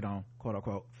concentrate on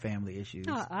quote-unquote family issues.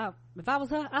 If I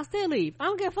was her, I'd still leave. I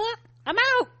don't give a fuck. I'm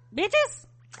out, bitches.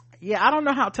 Yeah, I don't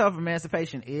know how tough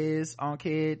emancipation is on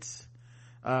kids.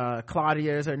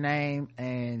 Claudia is her name,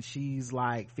 and she's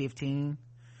like 15,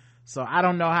 so I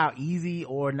don't know how easy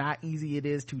or not easy it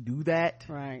is to do that.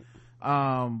 Right.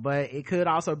 But it could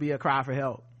also be a cry for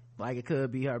help. Like, it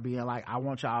could be her being like, I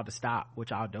want y'all to stop what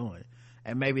y'all doing,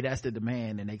 and maybe that's the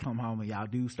demand, and they come home and y'all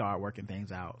do start working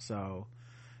things out. So,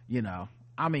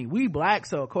 I mean, we black,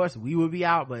 so of course we would be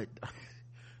out, but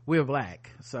we're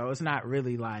black, so it's not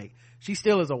really like, she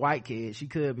still is a white kid. She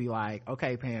could be like,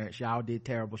 okay, parents, y'all did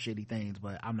terrible shitty things,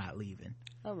 but I'm not leaving.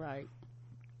 All right.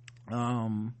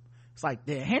 It's like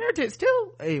the inheritance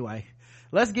too. Anyway,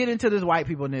 let's get into this white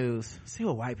people news. See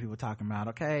what white people talking about.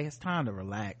 Okay, it's time to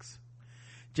relax.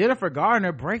 Jennifer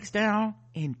Garner breaks down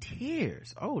in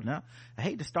tears. Oh no, I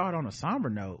hate to start on a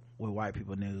somber note with white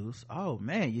people news. Oh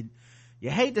man, you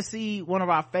hate to see one of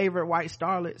our favorite white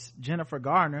starlets, Jennifer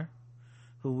Garner,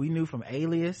 who we knew from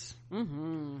Alias.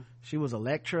 She was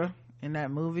Elektra in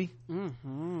that movie.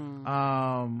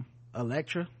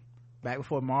 Elektra, back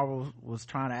before Marvel was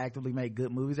trying to actively make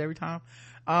good movies every time.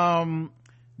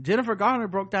 Jennifer Garner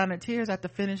broke down in tears after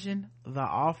finishing The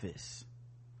Office.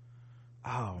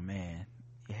 Oh man,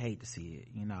 you hate to see it.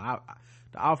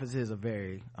 The Office is a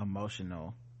very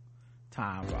emotional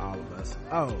time for all of us.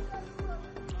 Oh,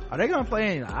 are they gonna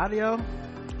play any audio?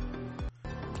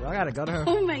 Do I gotta go to her?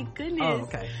 Oh my goodness. Oh,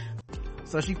 okay.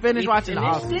 So she finished watching The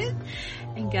Office.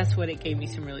 And guess what? It gave me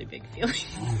some really big feelings.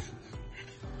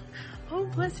 Oh,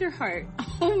 bless her heart.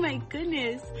 Oh my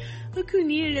goodness. Look who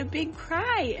needed a big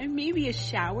cry, and maybe a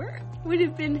shower would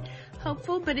have been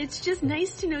helpful, but it's just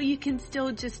nice to know you can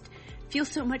still just feel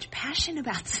so much passion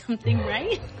about something,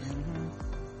 right?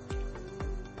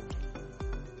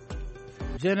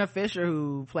 Jenna Fisher,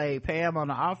 who played Pam on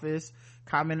The Office,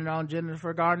 commented on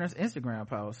Jennifer Garner's Instagram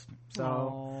post.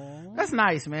 So that's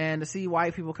nice, man, to see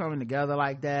white people coming together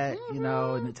like that, in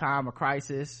the time of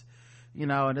crisis.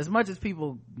 And as much as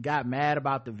people got mad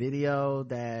about the video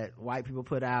that white people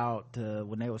put out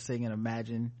when they were singing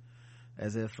Imagine,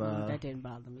 as if that didn't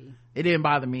bother me. It didn't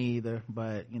bother me either,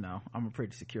 but I'm a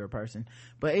pretty secure person.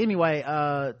 But anyway,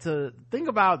 to think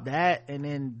about that, and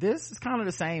then this is kind of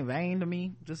the same vein to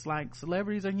me. Just like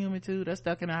celebrities are human too. They're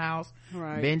stuck in a house,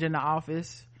 right, binging The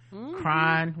Office,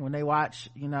 crying when they watch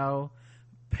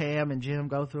Pam and Jim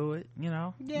go through it.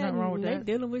 Nothing wrong with that.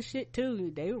 They dealing with shit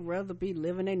too. They would rather be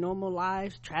living their normal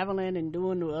lives, traveling and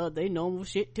doing their normal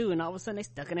shit too, and all of a sudden they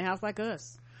stuck in the house like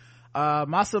us.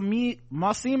 Massimo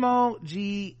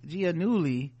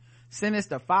Giannulli sentenced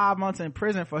to 5 months in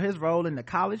prison for his role in the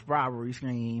college bribery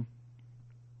scheme.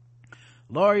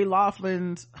 Lori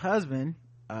Laughlin's husband,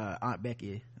 Aunt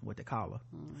Becky, what they call her,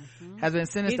 has been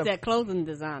sentenced. He's that clothing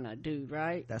designer dude,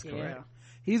 right? That's correct.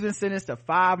 He's been sentenced to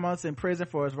 5 months in prison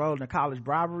for his role in the college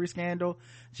bribery scandal.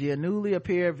 Giannulli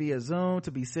appeared via Zoom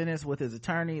to be sentenced with his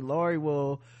attorney.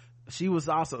 She was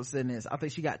also sentenced. I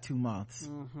think she got 2 months.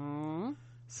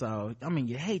 So, I mean,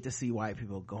 you hate to see white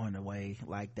people going away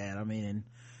like that. I mean,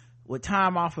 with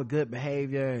time off for good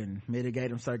behavior and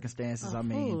mitigating circumstances, I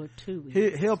mean,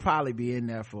 he'll probably be in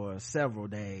there for several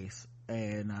days,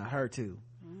 and her too.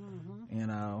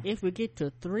 If we get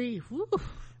to 3, whew.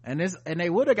 And they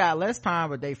would have got less time,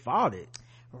 but they fought it.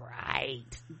 Right.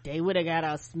 They would have got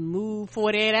a smooth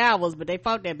 48 hours, but they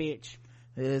fought that bitch.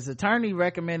 His attorney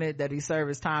recommended that he serve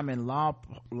his time in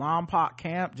Lompoc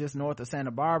Camp, just north of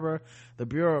Santa Barbara. The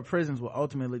Bureau of Prisons will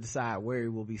ultimately decide where he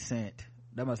will be sent.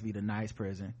 That must be the nice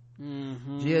prison.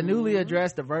 Giannulli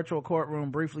addressed the virtual courtroom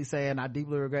briefly saying, "I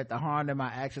deeply regret the harm that my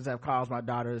actions have caused my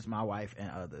daughters, my wife, and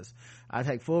others. I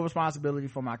take full responsibility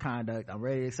for my conduct. I'm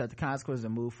ready to accept the consequences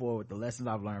and move forward with the lessons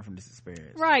I've learned from this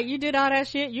experience." Right, you did all that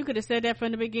shit. You could have said that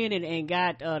from the beginning and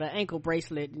got the ankle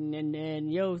bracelet, and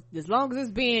as long as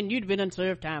it's been, you'd have been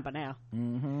unserved time by now.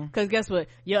 Because guess what?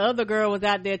 Your other girl was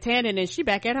out there tanning, and she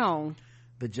back at home.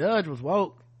 The judge was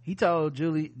woke. He told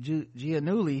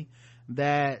Giannulli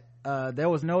that there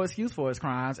was no excuse for his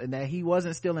crimes, and that he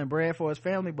wasn't stealing bread for his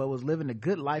family but was living a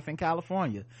good life in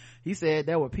California. He said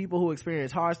there were people who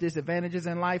experienced harsh disadvantages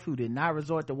in life who did not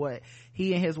resort to what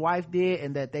he and his wife did,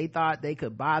 and that they thought they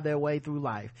could buy their way through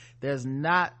life. That's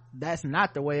not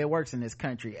the way it works in this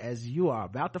country, as you are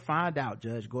about to find out,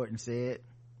 Judge Gorton said.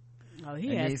 Oh,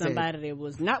 he had somebody that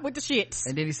was not with the shits.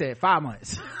 And then he said 5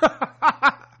 months.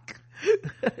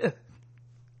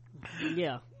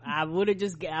 Yeah, I would have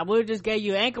just gave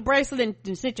you an ankle bracelet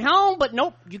and sent you home, but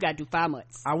nope, you gotta do 5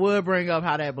 months. I would bring up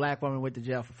how that black woman went to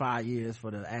jail for 5 years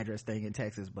for the address thing in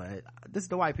Texas, but this is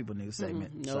the white people news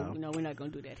segment. No, we're not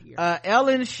gonna do that here.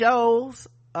 Ellen show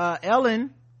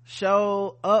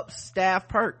up staff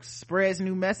perks, spreads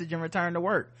new message and return to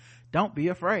work. Don't be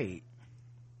afraid.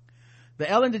 The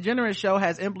Ellen DeGeneres Show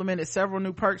has implemented several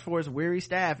new perks for its weary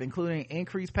staff, including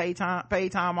increased paid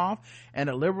time off and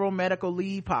a liberal medical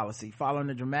leave policy, following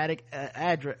a dramatic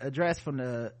address from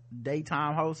the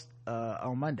daytime host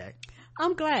on Monday.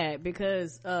 I'm glad,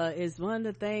 because it's one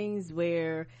of the things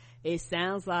where it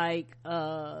sounds like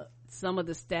some of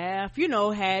the staff,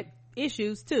 had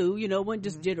issues too, wasn't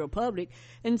just general public,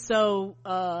 and so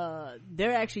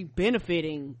they're actually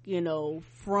benefiting,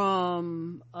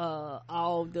 from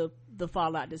all the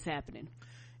fallout that's happening.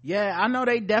 Yeah, I know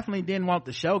they definitely didn't want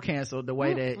the show canceled the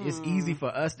way that it's easy for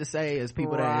us to say as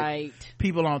people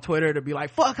people on Twitter to be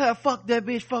like, fuck her, fuck that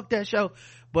bitch, fuck that show.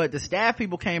 But the staff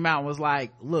people came out and was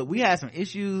like, look, we had some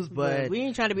issues, but we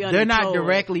ain't trying to be they're not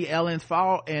directly Ellen's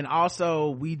fault, and also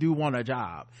we do want a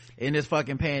job in this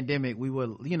fucking pandemic. We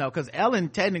will, because Ellen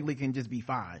technically can just be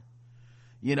fine,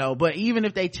 but even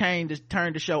if they turn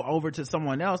the show over to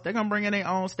someone else, they're gonna bring in their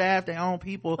own staff, their own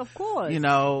people, of course.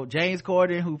 James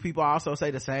Corden, who people also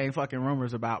say the same fucking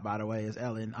rumors about, by the way, as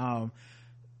Ellen,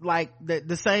 like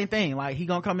the same thing, like he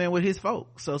gonna come in with his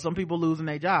folks. So some people losing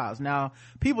their jobs. Now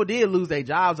people did lose their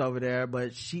jobs over there,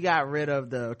 but she got rid of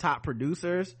the top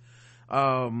producers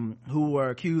who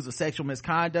were accused of sexual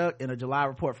misconduct in a July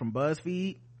report from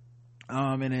BuzzFeed.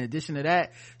 And in addition to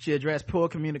that, she addressed poor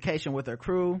communication with her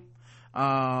crew.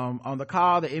 On the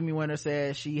call, the Emmy winner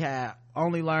said she had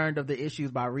only learned of the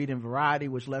issues by reading Variety,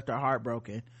 which left her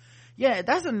heartbroken. Yeah,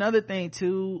 that's another thing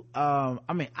too.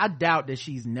 I doubt that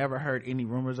she's never heard any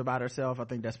rumors about herself. I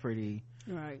think that's pretty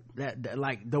right. That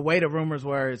like the way the rumors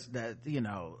were is that,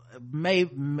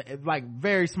 like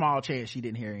very small chance she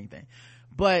didn't hear anything.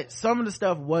 But some of the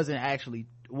stuff wasn't actually,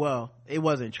 it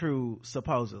wasn't true,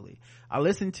 supposedly. I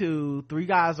listened to 3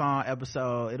 Guys On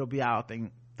episode. It'll be out, I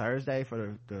think, Thursday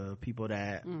for the people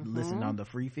that listen on the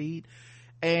free feed.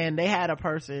 And they had a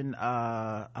person,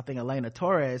 I think Elena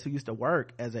Torres, who used to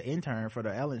work as an intern for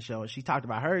the Ellen Show, and she talked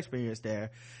about her experience there,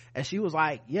 and she was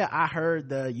like, yeah, I heard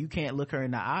the you can't look her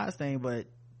in the eyes thing, but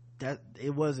that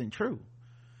it wasn't true.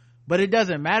 But it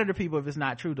doesn't matter to people if it's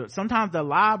not true. Sometimes the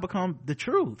lie becomes the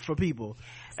truth for people.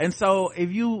 And so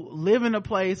if you live in a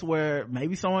place where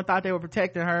maybe someone thought they were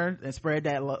protecting her and spread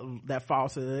that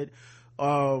falsehood,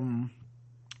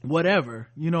 whatever,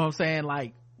 you know what I'm saying,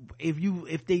 like if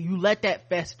you let that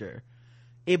fester,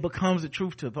 it becomes the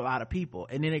truth to a lot of people,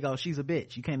 and then they go, she's a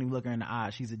bitch, you can't even look her in the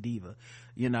eye, she's a diva.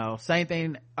 Same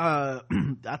thing I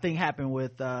think happened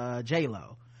with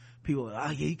J-Lo. People,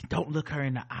 you don't look her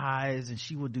in the eyes, and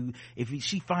she will do, if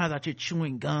she finds out you're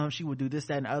chewing gum, she will do this,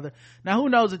 that, and the other. Now who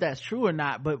knows if that's true or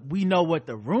not, but we know what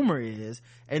the rumor is,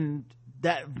 and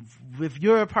that if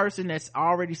you're a person that's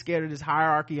already scared of this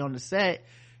hierarchy on the set,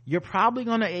 you're probably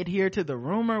going to adhere to the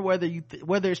rumor whether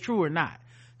it's true or not.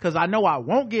 Because I know I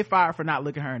won't get fired for not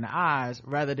looking her in the eyes,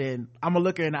 rather than I'm gonna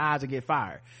look her in the eyes and get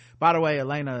fired. By the way,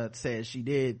 Elena said she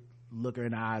did look her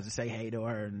in the eyes and say hey to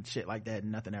her and shit like that,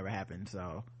 and nothing ever happened.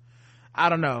 So I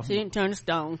don't know, she didn't turn to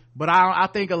stone. But I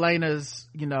think Elena's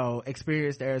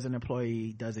experience there as an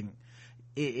employee doesn't,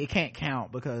 it can't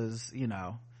count, because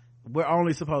we're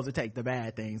only supposed to take the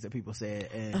bad things that people said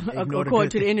and ignore according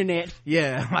to the internet.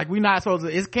 Yeah, like we're not supposed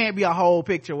to, it can't be a whole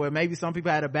picture where maybe some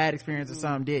people had a bad experience and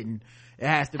some didn't. It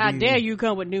has to be, how dare you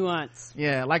come with nuance.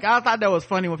 Yeah, like I thought that was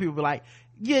funny when people were like,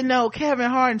 Kevin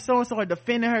Hart and so and so are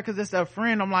defending her because it's a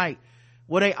friend. I'm like,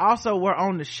 well, they also were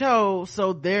on the show,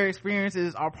 so their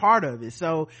experiences are part of it.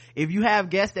 So if you have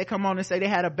guests that come on and say they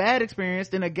had a bad experience,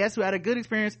 then a guest who had a good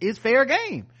experience is fair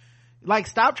game. Like,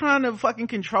 stop trying to fucking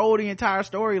control the entire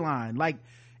storyline. Like,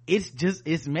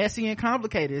 it's messy and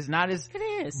complicated. It's not as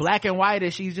black and white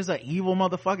as she's just an evil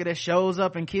motherfucker that shows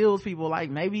up and kills people. Like,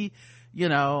 maybe, she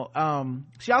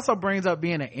also brings up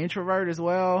being an introvert as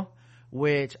well,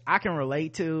 which I can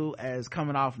relate to as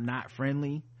coming off not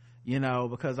friendly,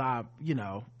 because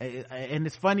and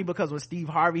it's funny because when Steve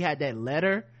Harvey had that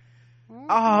letter,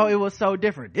 oh, it was so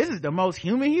different. This is the most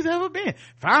human he's ever been.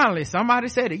 Finally, somebody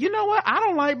said it. You know what? I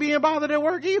don't like being bothered at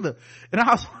work either. And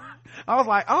I was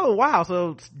like, oh wow.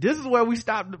 So this is where we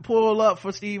stopped to pull up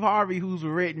for Steve Harvey, who's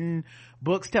written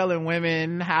books telling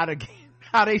women how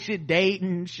they should date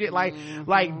and shit.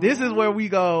 Like this is where we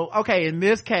go, okay, in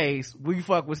this case, we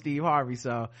fuck with Steve Harvey.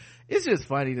 So it's just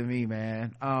funny to me,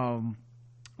 man.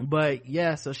 But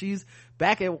yeah, so she's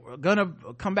gonna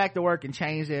come back to work and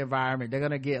change the environment. They're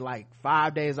gonna get like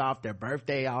 5 days off, their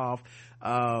birthday off,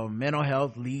 mental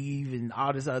health leave, and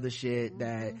all this other shit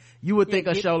that you would think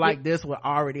a show like this would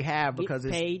already have, because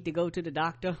it's paid to go to the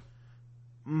doctor.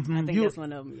 I think that's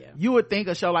one of them. Yeah, you would think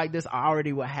a show like this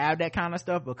already would have that kind of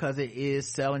stuff, because it is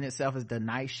selling itself as the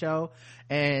nice show.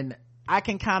 And I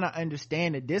can kind of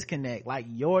understand the disconnect. Like,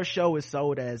 your show is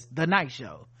sold as the nice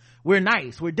show. We're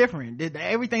nice, we're different,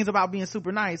 everything's about being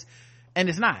super nice, and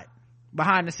it's not.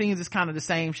 Behind the scenes, it's kind of the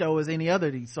same show as any other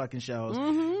of these fucking shows.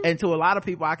 And to a lot of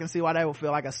people, I can see why that would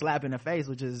feel like a slap in the face,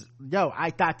 which is, yo,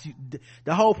 I thought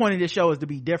the whole point of this show is to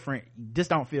be different. This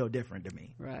don't feel different to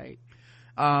me. Right.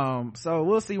 So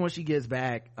we'll see when she gets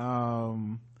back,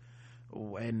 and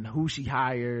who she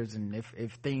hires, and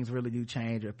if things really do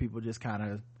change, or if people just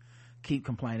kind of keep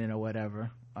complaining or whatever.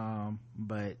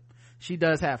 But she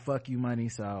does have fuck you money,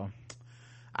 so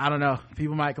I don't know.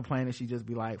 People might complain, and she just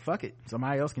be like, fuck it,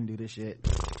 somebody else can do this shit.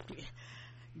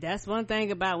 That's one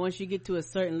thing about once you get to a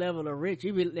certain level of rich,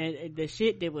 you the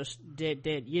shit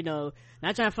that you know,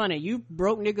 not trying to funny, you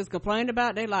broke niggas complain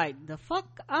about, they like, the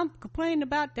fuck I'm complaining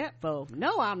about that for?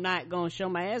 No, I'm not gonna show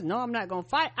my ass. No, I'm not gonna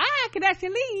fight. I could actually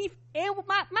leave and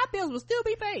my bills will still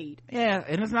be paid. Yeah,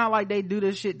 and it's not like they do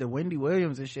this shit to Wendy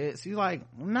Williams and shit. She's like,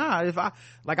 nah,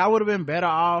 I would have been better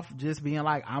off just being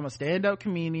like, I'm a stand-up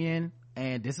comedian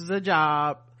and this is a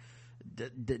job.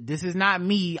 This is not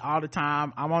me all the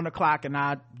time. I'm on the clock and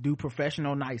I do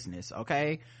professional niceness,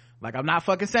 okay? Like, I'm not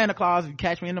fucking Santa Claus. If you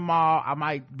catch me in the mall, I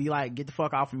might be like, get the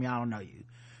fuck off of me, I don't know you.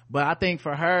 But I think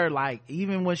for her, like,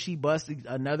 even when she busted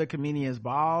another comedian's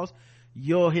balls,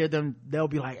 you'll hear them, they'll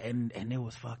be like, and it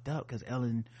was fucked up because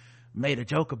Ellen made a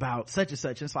joke about such and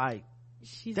such. It's like,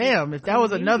 damn, if that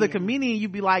was another comedian,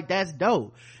 you'd be like, that's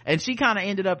dope. And she kind of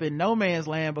ended up in no man's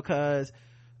land, because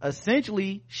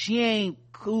essentially she ain't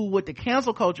cool with the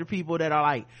cancel culture people that are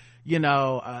like, you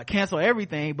know, cancel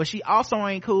everything, but she also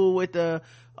ain't cool with the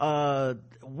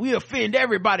we offend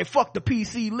everybody, fuck the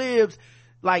PC libs.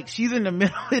 Like, she's in the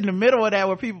middle of that,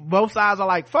 where people, both sides are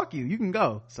like, fuck you, you can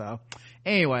go. So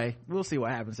anyway, we'll see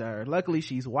what happens to her. Luckily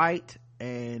she's white,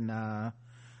 and I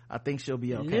think she'll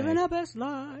be okay, living her best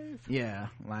life. Yeah,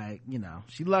 like, you know,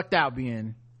 she lucked out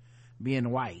being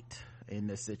white in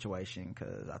this situation,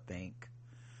 because I think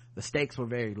the stakes were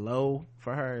very low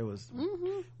for her. It was,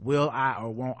 will I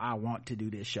or won't I want to do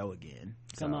this show again?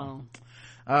 Come on.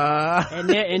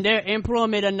 And their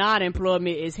employment or not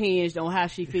employment is hinged on how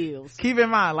she feels. Keep in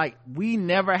mind, like, we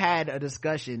never had a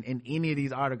discussion in any of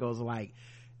these articles like,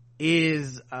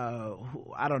 is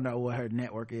I don't know what her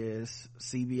network is,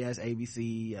 CBS,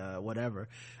 ABC, whatever,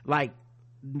 like,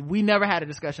 we never had a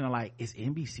discussion of like, is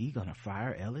NBC gonna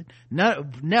fire Ellen? No,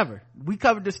 never. We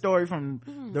covered this story from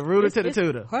the rooter to the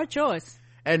tutor. Her choice.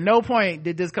 At no point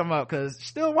did this come up, because she's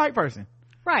still a white person.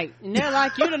 Right. And they're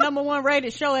like, you're the number one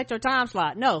rated show at your time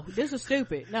slot. No, this is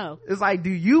stupid. No. It's like,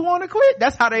 do you want to quit?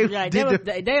 That's how they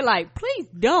they're like, please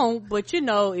don't, but you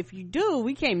know, if you do,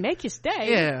 we can't make you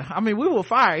stay. Yeah, I mean, we will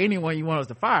fire anyone you want us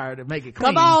to fire to make it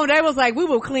clean. Come on, they was like, we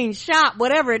will clean shop,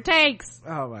 whatever it takes.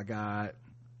 Oh my god.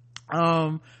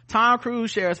 Tom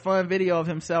Cruise shares fun video of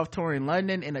himself touring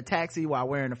London in a taxi while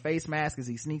wearing a face mask as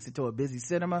he sneaks into a busy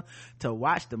cinema to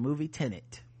watch the movie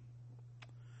Tenet.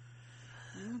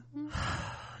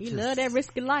 He love that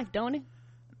risky life, don't he?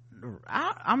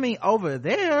 I mean, over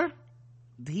there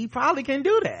he probably can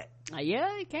do that.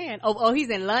 Yeah, he can. Oh, he's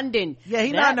in London. Yeah,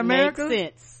 he's not in America. Makes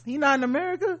sense. He's not in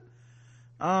America.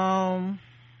 I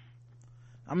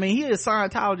mean, he is a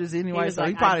Scientologist anyway, so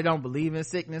he probably don't believe in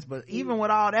sickness, but even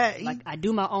with all that, I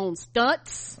do my own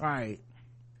stunts. Right.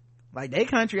 Like, their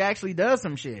country actually does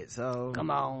some shit, so. Come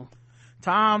on.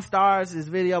 Tom stars his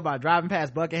video by driving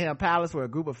past Buckingham Palace, where a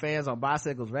group of fans on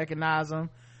bicycles recognize him.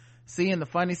 Seeing the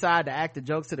funny side, the actor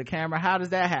jokes to the camera, how does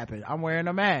that happen? I'm wearing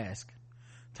a mask.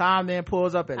 Tom then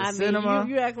pulls up at a cinema.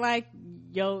 You act like,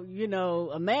 you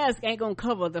know, a mask ain't gonna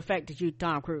cover the fact that you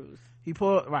Tom Cruise.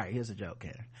 Right, here's a joke,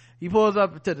 Ken. He pulls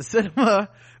up to the cinema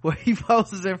where he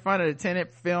poses in front of the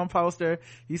Tenet film poster.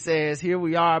 He says, here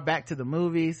we are, back to the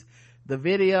movies. The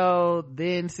video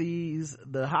then sees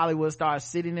the Hollywood star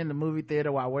sitting in the movie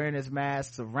theater while wearing his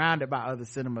mask, surrounded by other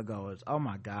cinema goers. Oh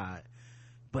my god.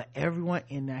 But everyone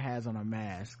in there has on a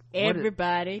mask.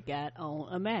 Everybody got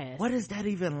on a mask. What is that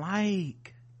even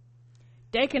like?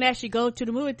 They can actually go to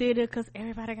the movie theater because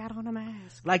everybody got on a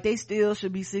mask. Like, they still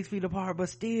should be 6 feet apart, but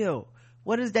still,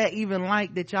 what is that even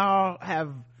like, that y'all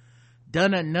have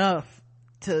done enough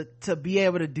to be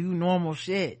able to do normal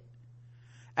shit?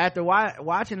 After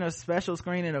watching a special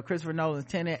screening of Christopher Nolan's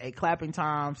Tenet, a clapping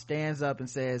Tom stands up and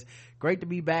says, great to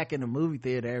be back in the movie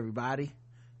theater, everybody.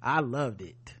 I loved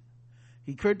it.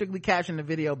 He critically captioned the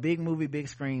video, big movie, big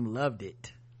screen, loved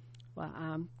it. Well,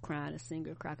 I'm crying a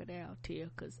single crocodile tear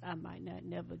because I might not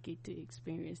never get to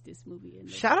experience this movie.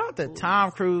 Shout out to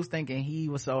Tom Cruise thinking he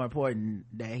was so important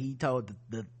that he told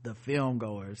the film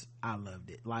goers, I loved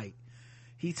it. Like,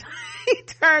 he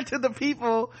turned to the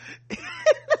people in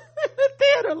the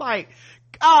theater like,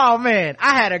 oh man,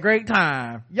 I had a great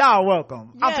time. Y'all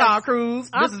welcome. Yes. I'm Tom Cruise.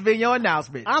 This has been your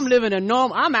announcement. I'm living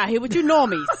I'm out here with you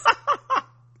normies.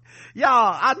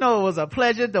 Y'all, I know it was a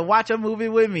pleasure to watch a movie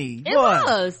with me. It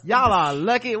was. Y'all are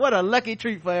lucky. What a lucky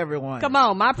treat for everyone. Come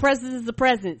on, my presence is a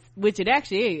presence, which it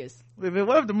actually is.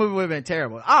 What if the movie would have been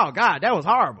terrible? Oh God, that was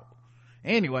horrible.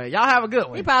 Anyway, y'all have a good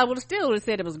one. He probably would have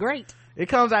said it was great. It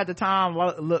comes out the time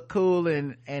looked cool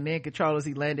and in control as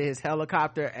he landed his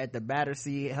helicopter at the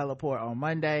Battersea heliport on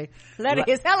Monday. Landed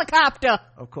his helicopter.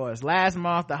 Of course. Last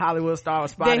month, the Hollywood star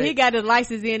was spotted. Then he got his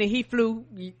license in and he flew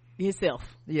himself.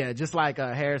 Yeah, just like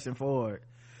Harrison Ford.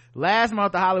 Last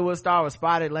month, the Hollywood star was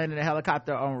spotted landing a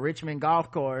helicopter on Richmond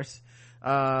Golf Course.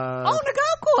 On the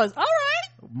golf course. All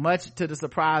right. Much to the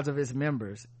surprise of his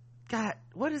members. God,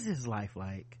 what is his life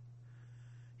like?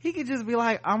 He could just be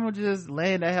like, I'm gonna just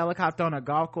land a helicopter on a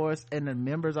golf course, and the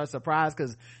members are surprised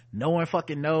because no one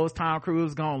fucking knows Tom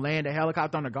Cruise gonna land a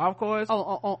helicopter on a golf course.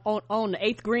 On the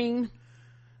 8th green.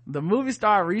 The movie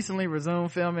star recently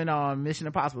resumed filming on Mission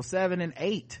Impossible 7 and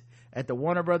 8 at the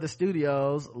Warner Brothers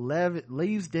Studios,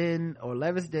 Leavesden,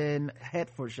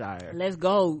 Hertfordshire. Let's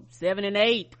go. 7 and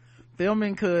 8.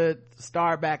 Filming could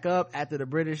start back up after the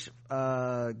British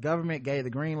government gave the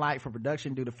green light for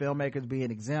production due to filmmakers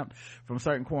being exempt from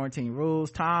certain quarantine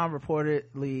rules. Tom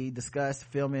reportedly discussed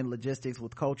filming logistics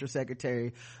with Culture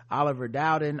Secretary Oliver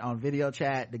Dowden on video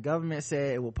chat. The government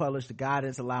said it will publish the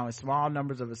guidance allowing small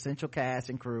numbers of essential cast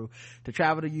and crew to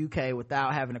travel to UK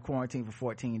without having to quarantine for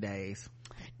 14 days.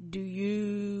 Do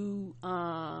you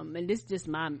and this is just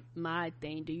my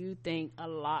thing, do you think a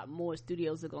lot more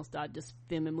studios are gonna start just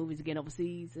filming movies again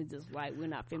overseas and just like we're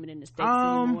not filming in the States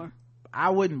anymore? I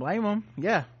wouldn't blame them.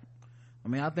 Yeah, I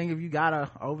mean, I think if you got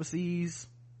a overseas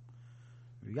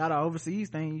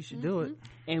thing, you should do it.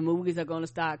 And movies are going to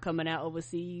start coming out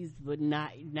overseas but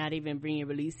not even being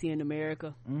released here in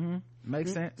America.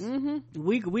 Makes sense.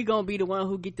 We gonna be the one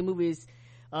who get the movies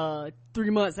 3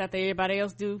 months after everybody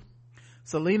else do.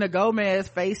 Selena Gomez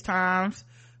FaceTimes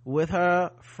with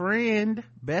her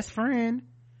best friend,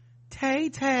 Tay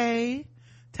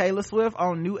Taylor Swift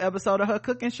on new episode of her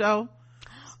cooking show.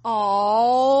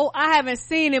 Oh, I haven't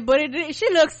seen it, but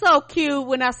she looks so cute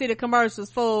when I see the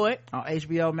commercials for it. On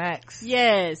HBO Max.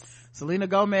 Yes. Selena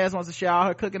Gomez wants to share all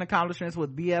her cooking accomplishments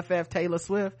with BFF Taylor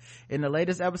Swift. In the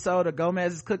latest episode of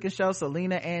Gomez's cooking show,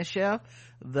 Selena and Chef,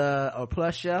 the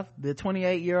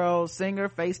 28-year-old singer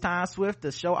FaceTime Swift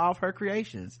to show off her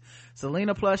creations.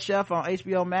 Selena plus Chef on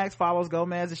HBO Max follows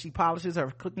Gomez as she polishes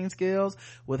her cooking skills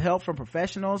with help from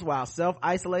professionals while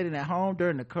self-isolating at home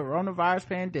during the coronavirus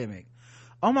pandemic.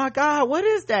 Oh my God, what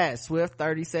is that? Swift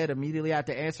 30 said immediately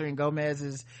after answering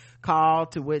Gomez's call,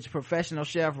 to which professional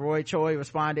chef Roy Choi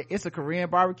responded, it's a Korean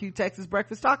barbecue Texas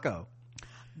breakfast taco.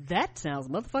 That sounds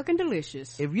motherfucking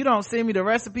delicious. If you don't send me the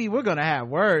recipe, we're gonna have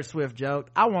words, Swift joked.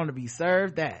 I want to be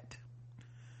served that.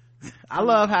 I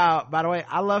love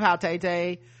how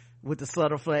Tay with the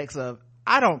subtle flex of,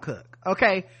 I don't cook,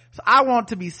 okay, so I want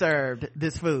to be served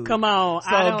this food. Come on,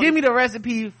 so give me the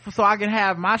recipe so I can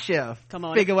have my chef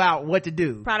figure out what to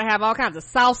do. Probably have all kinds of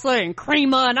salsa and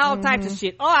crema and all types of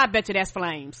shit. Oh, I bet you that's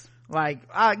flames. Like,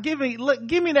 give me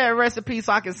that recipe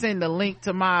so I can send the link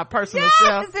to my personal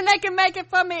chef. Yes, and they can make it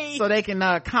for me. So they can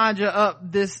conjure up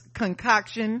this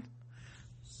concoction.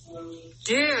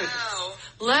 Dude,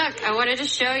 look, I wanted to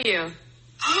show you.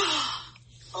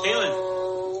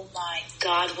 Oh my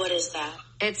God, what is that?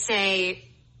 It's a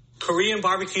Korean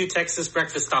barbecue Texas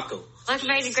breakfast taco. Look,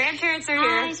 my grandparents are here.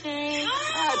 Hi, Faye.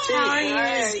 How are you?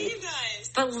 Nice to see you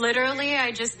guys. But literally,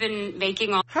 I just been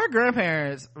making all. Her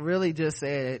grandparents really just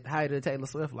said hi to Taylor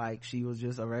Swift like she was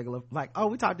just a regular, like, oh,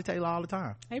 we talk to Taylor all the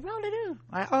time. They probably do.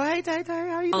 Like, oh, hey, Tay,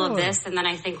 how you doing? All of this, and then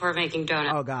I think we're making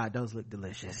donuts. Oh God, those look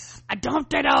delicious. I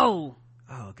dumped it all.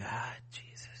 Oh God,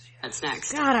 Jesus. Yeah. That's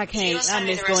next. God, I can't. I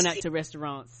miss going out to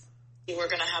restaurants. We're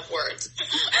gonna have words.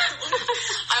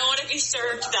 I want to be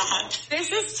served that.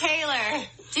 This is Taylor.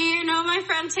 Do you know my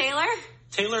friend Taylor?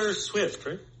 Taylor Swift,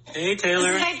 right? Hey,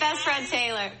 Taylor. This is my best friend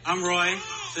Taylor. I'm Roy.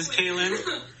 This is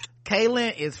Kaylin.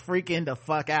 Kaylin is freaking the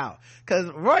fuck out. Cause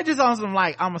Roy just on some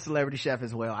like, I'm a celebrity chef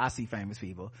as well. I see famous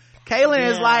people. Kaylin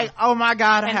is like, oh my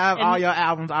God, I have all your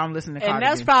albums. I'm listening to Cardi And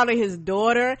that's B. probably his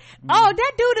daughter. Oh,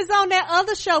 that dude is on that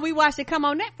other show we watched it come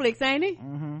on Netflix, ain't he?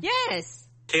 Yes.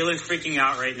 Taylor's freaking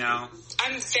out right now.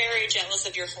 I'm very jealous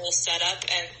of your whole setup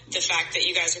and the fact that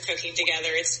you guys are cooking together.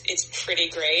 It's pretty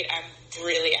great. I'm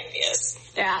really envious.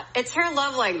 Yeah, it's her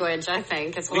love language, I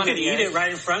think. It's We one could of eat yours. it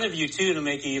right in front of you, too, to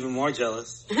make you even more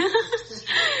jealous.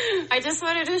 I just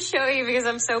wanted to show you because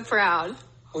I'm so proud.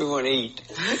 We want to eat.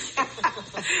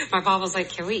 My mom was like,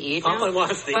 can we eat now? Mama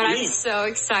wants to but eat. I'm so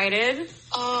excited.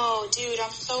 Oh, dude,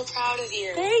 I'm so proud of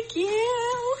you. Thank you. Do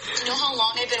you know how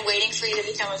long I've been waiting for you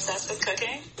to become obsessed with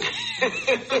cooking?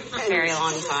 Very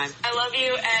long time. I love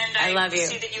you, and I love you.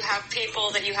 see that you have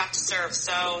people that you have to serve,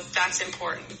 so that's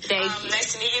important. Thank you.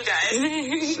 Nice to meet you guys.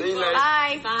 See you later.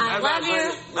 Bye. Bye. Love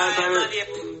you. Bye, I love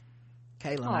you.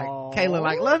 Kayla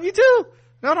like, love you too.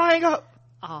 No, I ain't go.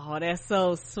 Oh, that's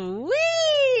so sweet.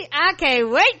 I can't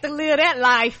wait to live that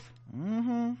life.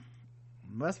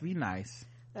 Must be nice.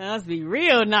 That must be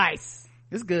real nice.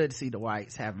 It's good to see the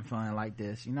whites having fun like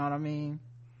this. You know what I mean?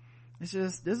 It's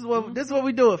just, this is what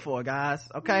we do it for, guys.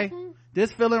 Okay?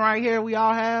 This feeling right here we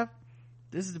all have,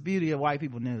 this is the beauty of white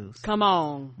people news. Come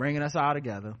on. Bringing us all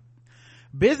together.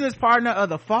 Business partner of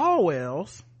the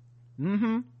Falwells,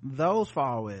 those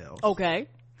Falwells. Okay.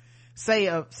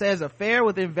 Says affair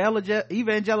with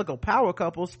evangelical power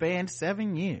couple spanned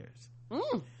 7 years.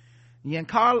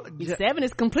 Giancarlo 7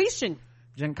 is completion.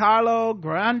 Giancarlo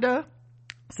Granda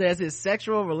says his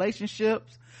sexual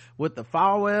relationships with the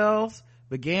Falwells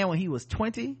began when he was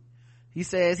 20. He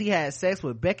says he had sex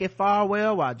with Becky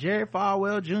Falwell while Jerry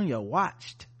Falwell Jr.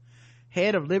 watched.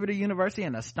 Head of Liberty University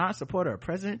and a staunch supporter of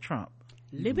President Trump.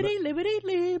 Liberty, liberty,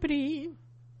 liberty.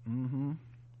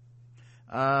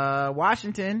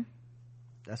 Washington,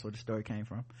 that's where the story came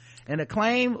from, and a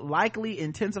claim likely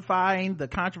intensifying the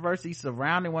controversy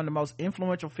surrounding one of the most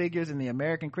influential figures in the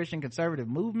American Christian conservative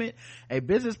movement. A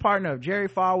business partner of Jerry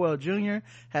Falwell Jr.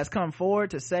 has come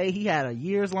forward to say he had a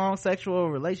years-long sexual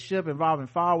relationship involving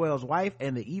Falwell's wife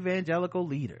and the evangelical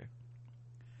leader.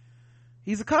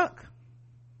 He's a cuck.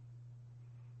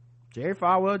 Jerry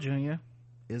Falwell Jr.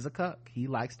 is a cuck. He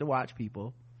likes to watch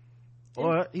people,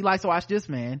 or he likes to watch this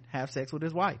man have sex with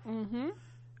his wife.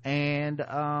 And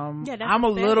I'm a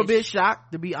little bit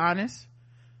shocked, to be honest,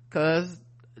 because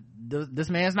this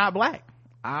man's not black.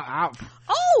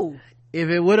 If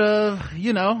it would have,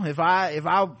 if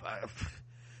I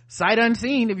sight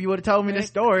unseen, if you would have told me this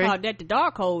story. Called that the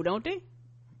dark hole, don't they?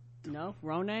 No,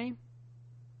 wrong name.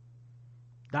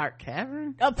 Dark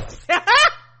Cavern? Oh,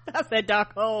 I said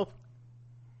dark hole.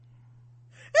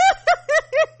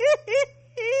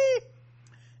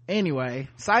 Anyway,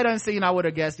 sight unseen, I would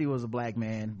have guessed he was a black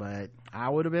man, but I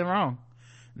would have been wrong.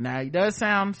 Now, he does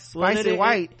sound spicy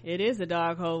white. It is a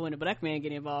dark hole when a black man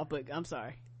get involved, but I'm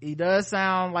sorry. He does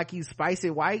sound like he's spicy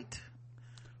white.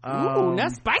 Ooh,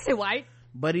 that's spicy white.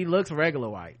 But he looks regular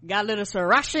white. Got a little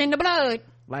sriracha in the blood.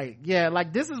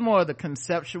 Like this is more the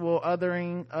conceptual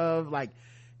othering of I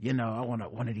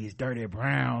want one of these dirty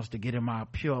browns to get in my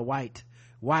pure white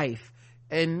wife.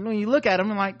 And when you look at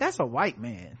him, I'm like, that's a white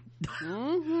man.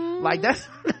 That's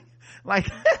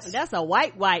a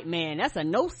white man. That's a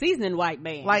no seasoning white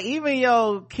man. Like, even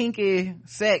your kinky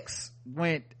sex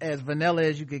went as vanilla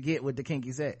as you could get with the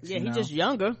kinky sex. Yeah, he's just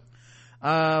younger.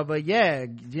 But yeah,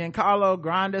 Giancarlo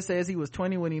Granda says he was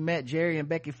 20 when he met Jerry and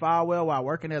Becky Falwell while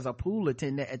working as a pool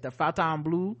attendant at the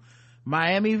Fontainebleau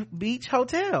Miami Beach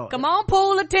Hotel. Come on,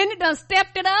 pool attendant, done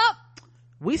stepped it up.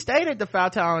 We stayed at the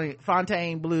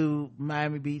Fontainebleau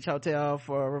Miami Beach Hotel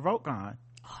for RevokeCon.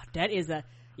 Oh, that's an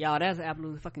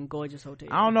absolutely fucking gorgeous hotel.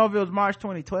 I don't know if it was March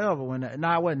 2012 or when.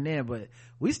 No, it wasn't then, but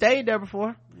we stayed there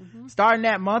before. Starting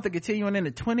that month and continuing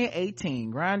into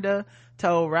 2018, Granda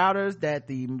told Reuters that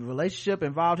the relationship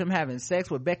involved him having sex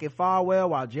with Becky Falwell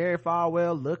while Jerry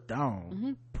Falwell looked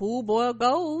on. Pool boy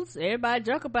goals. Everybody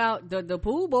joke about the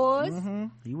pool boys.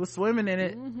 He was swimming in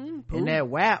it. In that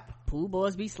WAP. Pool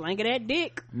boys be slinging that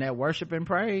dick. And that worship and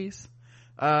praise.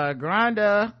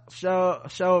 Granda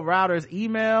showed Reuters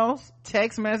emails,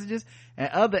 text messages, and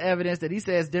other evidence that he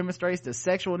says demonstrates the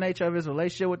sexual nature of his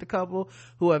relationship with the couple,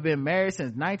 who have been married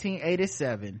since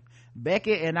 1987.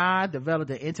 Becky and I developed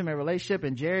an intimate relationship,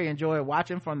 and Jerry enjoyed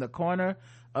watching from the corner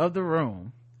of the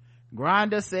room.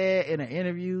 Granda said in an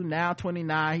interview, now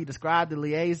 29, he described the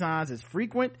liaisons as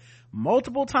frequent,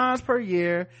 multiple times per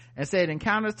year, and said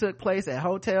encounters took place at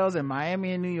hotels in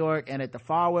Miami and New York and at the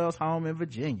Falwell's home in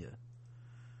Virginia.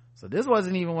 So this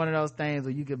wasn't even one of those things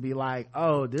where you could be like,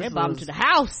 oh, they brought him to the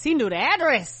house. He knew the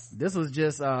address. This was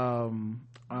just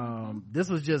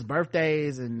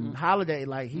birthdays and holiday.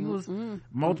 Like, he was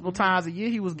multiple times a year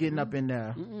he was getting up in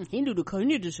there. He knew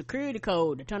the security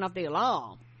code to turn off the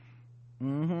alarm.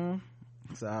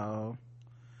 So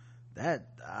that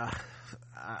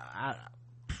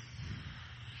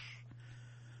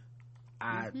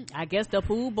I guess the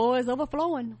pool boy is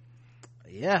overflowing.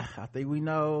 Yeah, I think we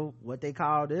know what they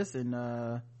call this in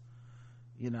the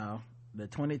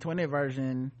 2020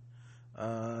 version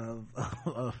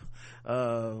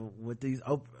with these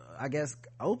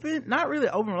open, not really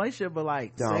open relationship, but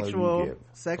like sexual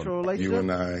relationship. You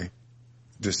and I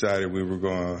decided we were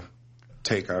going to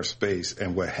take our space,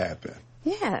 and what happened?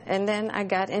 Yeah, and then I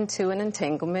got into an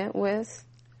entanglement with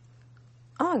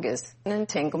August, an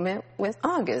entanglement with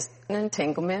August, an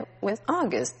entanglement with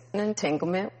August, an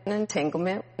entanglement, an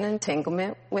entanglement, an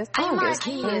entanglement with August,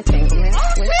 an entanglement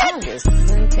with August,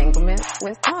 an entanglement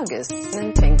with August, an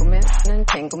entanglement, an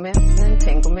entanglement, an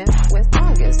entanglement with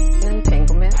August, an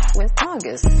entanglement with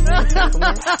August, an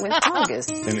entanglement with August,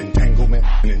 An entanglement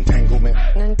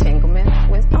an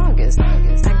entanglement with August.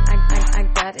 I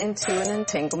got into an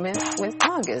entanglement with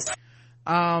August.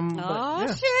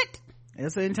 Shit.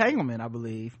 It's an entanglement, I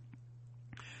believe.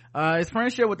 His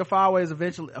friendship with the Fall was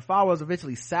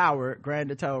eventually soured,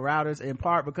 Grandin told Reuters, in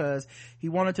part because he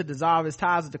wanted to dissolve his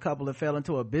ties with the couple and fell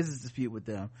into a business dispute with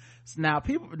them. So now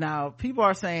people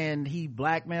are saying he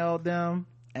blackmailed them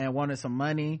and wanted some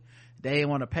money. They didn't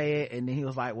want to pay it, and then he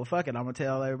was like, well, fuck it, I'm gonna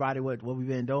tell everybody what we've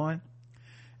been doing.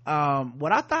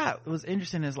 What I thought was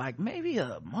interesting is, like, maybe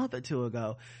a month or two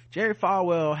ago, Jerry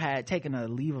Falwell had taken a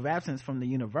leave of absence from the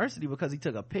university because he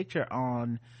took a picture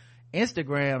on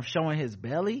Instagram showing his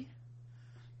belly,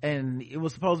 and it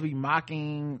was supposed to be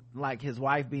mocking like his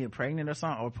wife being pregnant or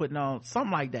something, or putting on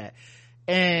something like that,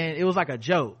 and it was like a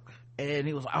joke, and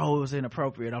he was like, oh, it was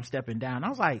inappropriate, I'm stepping down. I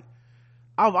was like,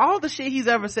 of all the shit he's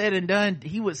ever said and done,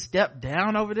 he would step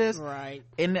down over this, right?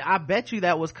 And I bet you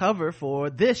that was cover for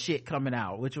this shit coming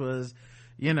out, which was,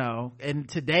 and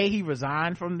today he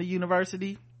resigned from the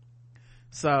university.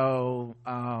 So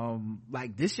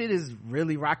like, this shit is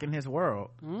really rocking his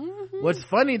world. What's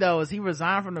funny though is he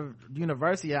resigned from the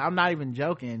university, I'm not even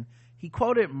joking, he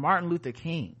quoted Martin Luther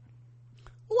King.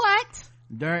 What?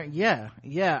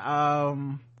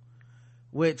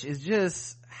 Which is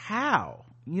just, how,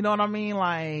 you know what I mean?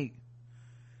 Like,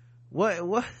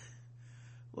 what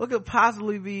could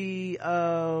possibly be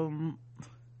what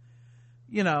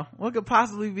could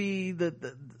possibly be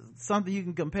the something you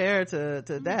can compare to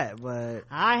that? But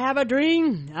I have a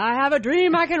dream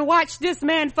I can watch this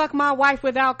man fuck my wife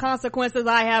without consequences.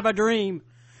 I have a dream.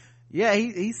 Yeah,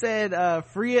 he said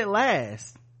free at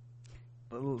last.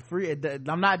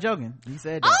 I'm not joking, he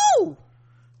said that.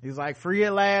 He's like, free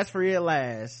at last.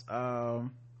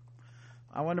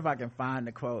 I wonder if I can find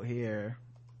the quote here,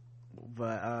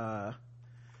 but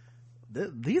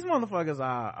these motherfuckers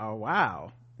are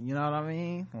wow, you know what I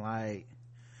mean? Like,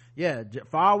 yeah,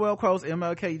 Falwell quotes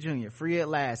MLK Jr. free at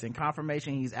last in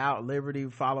confirmation he's out at liberty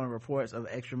following reports of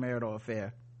extramarital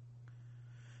affair.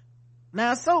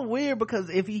 Now, it's so weird because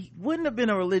if he wouldn't have been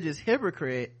a religious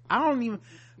hypocrite, I don't even,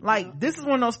 like, this is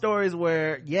one of those stories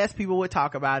where, yes, people would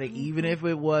talk about it even if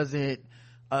it wasn't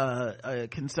a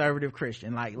conservative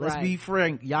Christian. Like, let's be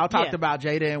frank, y'all talked about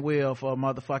Jada and Will for a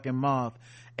motherfucking month,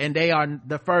 and they are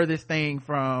the furthest thing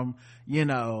from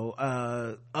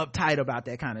uptight about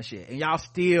that kind of shit, and y'all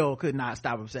still could not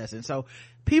stop obsessing. So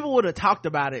people would have talked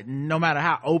about it no matter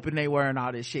how open they were and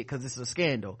all this shit, because it's a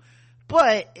scandal.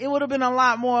 But it would have been a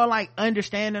lot more like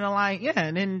understanding of, like, yeah,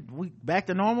 and then we back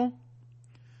to normal.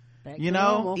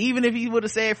 Even if he would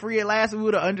have said free at last, we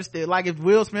would have understood. Like, if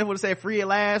Will Smith would have said free at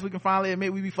last, we can finally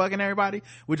admit we be fucking everybody,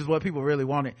 which is what people really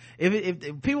wanted.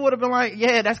 If people would have been like,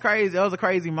 yeah, that's crazy, that was a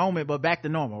crazy moment, but back to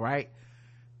normal, right?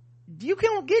 You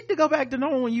can't get to go back to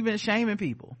normal when you've been shaming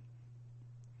people.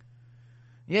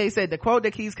 Yeah, he said, the quote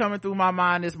that keeps coming through my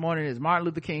mind this morning is Martin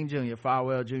Luther King Jr.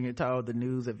 Falwell Jr. told the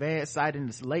News Advance, citing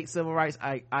this late civil rights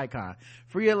icon.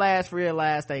 Free at last,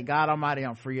 thank God Almighty,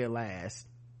 I'm free at last.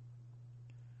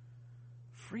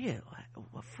 Free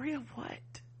of what?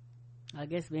 I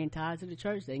guess being tied to the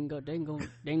church, they can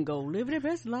go live their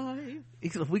best life.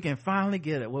 If we can finally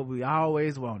get it, what we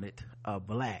always wanted, a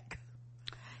black.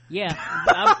 Yeah,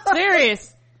 I'm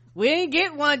serious. We ain't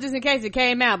get one just in case it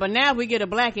came out, but now if we get a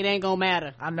black, it ain't gonna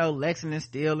matter. I know Lexington's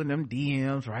still in them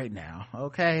DMs right now,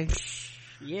 okay?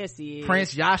 Yes, he is.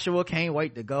 Prince Joshua can't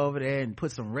wait to go over there and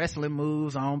put some wrestling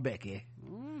moves on Becky.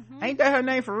 Ain't that her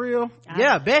name for real?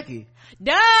 Yeah, Becky.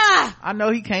 Duh! I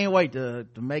know he can't wait to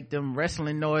make them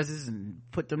wrestling noises and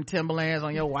put them Timberlands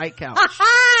on your white couch.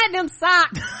 Them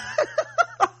socks.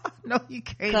 No, you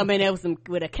can't. Come in there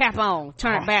with a cap on,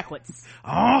 turn it backwards.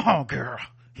 Oh, girl.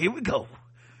 Here we go.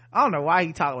 I don't know why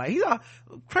he talk like,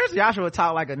 Prince Joshua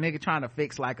talk like a nigga trying to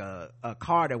fix like a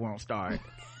car that won't start.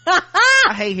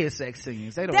 I hate his sex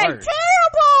scenes. They worst.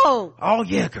 Terrible. Oh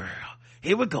yeah, girl.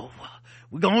 Here we go.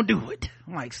 We're gonna do it.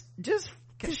 I'm like, just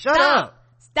shut up.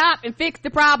 Stop and fix the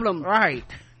problem. Right.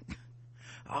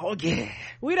 Oh yeah.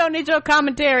 We don't need your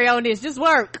commentary on this. Just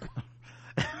work.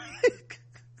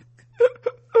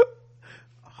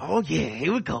 Oh yeah,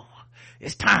 here we go.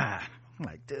 It's time. I'm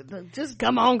like, just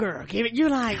come on, girl. Give it. You're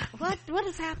like, what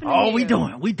is happening? Oh,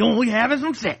 here? we having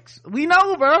some sex. We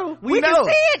know, bro. We know. Can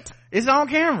see it. It's on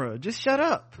camera. Just shut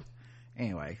up.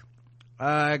 Anyway,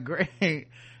 Granda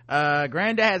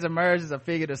has emerged as a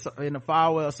figure in the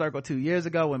Falwell circle 2 years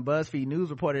ago when BuzzFeed News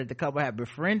reported that the couple had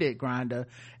befriended Granda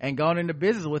and gone into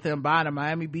business with him buying a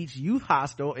Miami Beach youth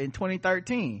hostel in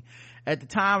 2013. At the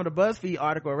time of the BuzzFeed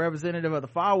article, a representative of the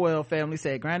Falwell family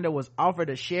said Granda was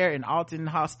offered a share in Alton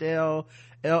Hostel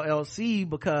LLC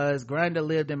because Granda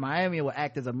lived in Miami and would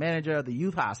act as a manager of the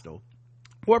youth hostel.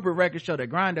 Corporate records show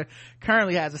that Granda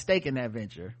currently has a stake in that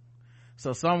venture.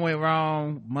 So something went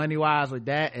wrong money wise with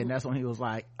that, and that's when he was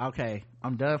like, okay,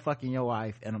 I'm done fucking your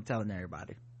wife and I'm telling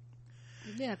everybody.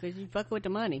 Yeah, because you fuck with the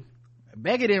money.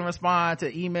 Becky didn't respond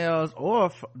to emails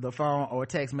or the phone or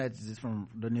text messages from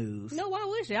the news. No, why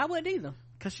would she? I wouldn't either.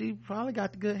 Because she probably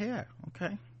got the good hair.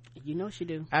 Okay. You know she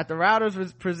do. After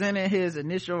Reuters presented its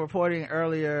initial reporting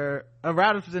earlier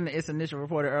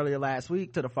last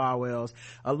week to the Falwells,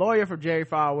 a lawyer for Jerry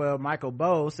Falwell, Michael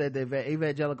Bowe, said the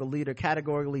evangelical leader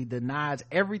categorically denies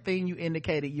everything you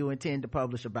indicated you intend to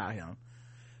publish about him.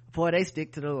 Boy, they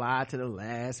stick to the lie to the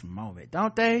last moment,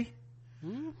 don't they?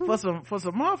 Mm-hmm. For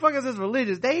some motherfuckers that's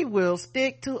religious, they will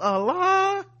stick to a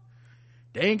lie.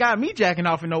 They ain't got me jacking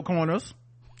off in no corners.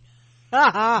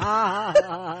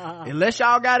 Unless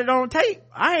y'all got it on tape,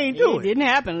 I ain't do it. It didn't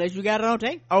happen unless you got it on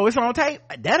tape. Oh, it's on tape?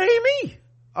 That ain't me.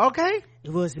 Okay.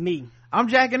 It was me. I'm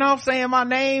jacking off saying my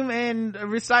name and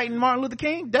reciting Martin Luther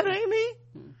King. That ain't me.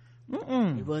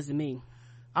 Mm-mm. It wasn't me.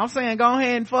 I'm saying go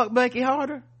ahead and fuck Becky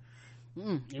harder.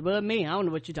 It wasn't me. I don't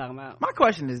know what you're talking about. My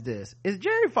question is this: is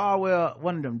Jerry Falwell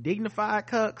one of them dignified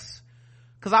cucks?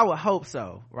 Because I would hope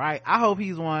so, right? I hope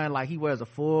he's one like he wears a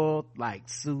full like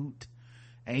suit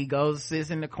and he goes sits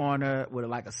in the corner with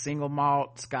like a single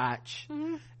malt scotch,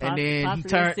 and then he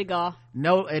turns cigar.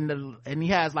 No, and he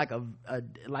has like a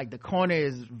like the corner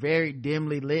is very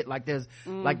dimly lit. Like there's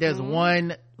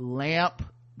one lamp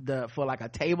for like a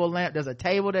table lamp. There's a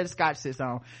table that the scotch sits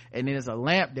on, and then there's a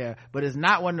lamp there, but it's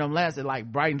not one of them lamps that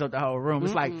like brightens up the whole room.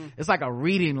 It's like a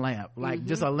reading lamp, like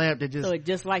just a lamp that just, so it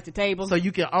just like the table, so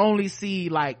you can only see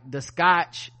like the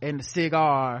scotch and the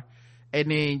cigar,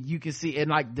 and then you can see, and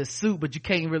like the suit, but you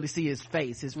can't really see his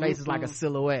face is like a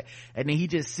silhouette, and then he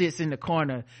just sits in the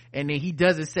corner, and then he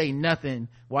doesn't say nothing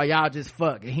while y'all just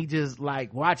fuck, and he just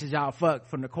like watches y'all fuck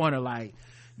from the corner, like,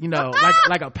 you know,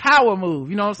 like a power move,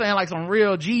 you know what I'm saying, like some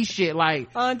real G shit. Like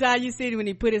on time you see when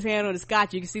he put his hand on the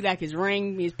scotch, you can see like his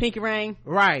ring, his pinky ring,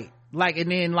 right? Like,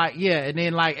 and then like, yeah, and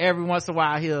then like every once in a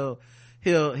while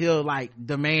he'll like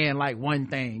demand like one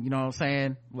thing, you know what I'm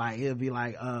saying, like he'll be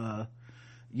like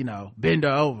you know, bend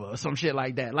her over or some shit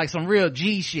like that, like some real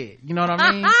G shit, you know what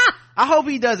I mean? I hope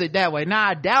he does it that way. Now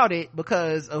I doubt it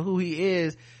because of who he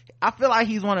is. I feel like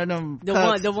he's one of them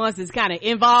the ones that's kind of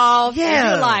involved.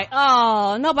 Yeah, you're like,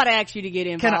 oh, nobody asked you to get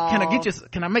involved.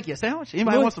 Can I make you a sandwich?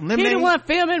 Anybody want some lemonade? He the one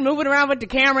filming, moving around with the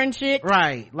camera and shit.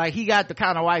 Right, like he got the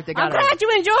kind of wife that got. I'm glad you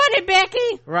enjoyed it,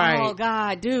 Becky. Right. Oh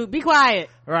God, dude, be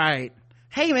quiet. Right.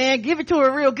 Hey man, give it to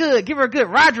her real good. Give her a good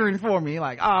Rogering for me.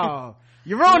 Like, oh,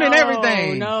 you're ruining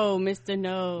everything. No, Mr.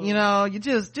 No. You know, you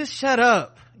just shut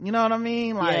up. You know what I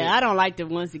mean? Like, yeah, I don't like the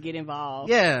ones that get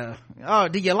involved. Yeah. Oh,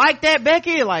 do you like that,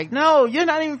 Becky? Like, no, you're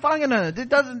not even fucking her. It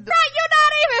doesn't. Right, you're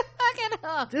not even fucking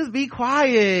her. Just be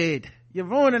quiet. You're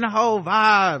ruining the whole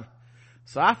vibe.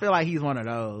 So I feel like he's one of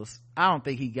those. I don't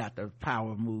think he got the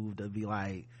power move to be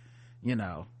like, you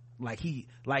know, like he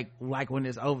like when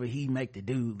it's over, he make the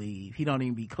dude leave. He don't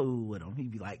even be cool with him.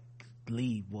 He'd be like,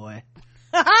 leave, boy.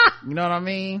 You know what I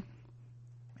mean?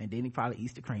 And then he probably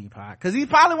eats the cream pie because he's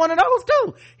probably one of those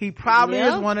too. He probably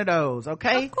is one of those.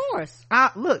 Okay, of course.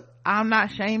 Look, I'm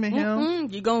not shaming him.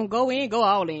 You gonna go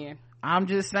all in. I'm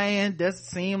just saying, he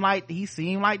seemed like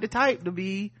the type to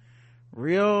be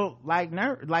real, like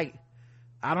nerd. Like,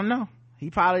 I don't know.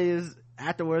 He probably is.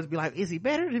 Afterwards, be like, is he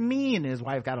better than me? And his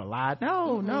wife got a lie.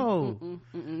 No. No,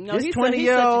 this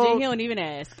 20-year-old, he don't even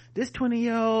ask. This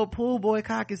 20-year-old pool boy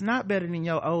cock is not better than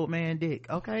your old man dick.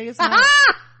 Okay, it's not.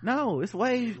 No, it's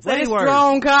way worse.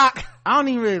 Strong cock. I don't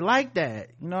even really like that.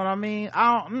 You know what I mean?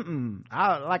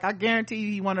 I guarantee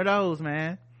you one of those,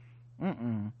 man.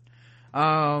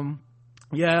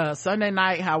 Yeah, Sunday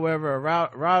night, however,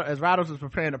 as Reuters was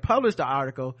preparing to publish the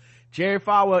article, Jerry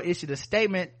Falwell issued a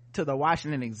statement to the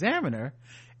Washington Examiner,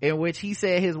 in which he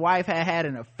said his wife had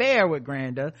an affair with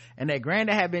Granda and that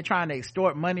Granda had been trying to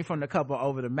extort money from the couple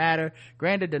over the matter.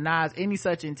 Granda denies any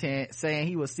such intent, saying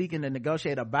he was seeking to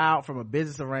negotiate a buyout from a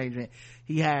business arrangement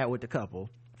he had with the couple.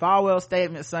 Falwell's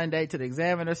statement Sunday to the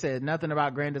Examiner said nothing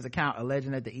about Granda's account,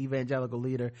 alleging that the evangelical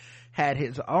leader had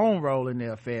his own role in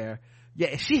the affair.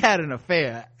 Yeah, she had an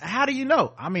affair. How do you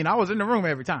know? I mean, I was in the room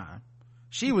every time.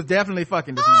 She was definitely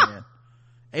fucking this man.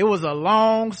 It was a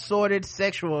long, sordid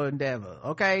sexual endeavor,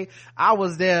 okay? I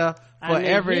was there for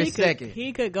every second.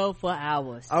 He could go for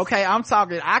hours. Okay, I'm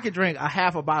talking, I could drink a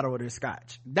half a bottle of this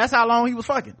scotch. That's how long he was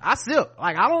fucking. I sip.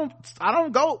 Like, I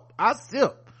don't go, I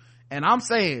sip. And I'm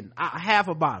saying, half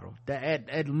a bottle,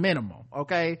 at minimum,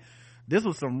 okay? This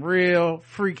was some real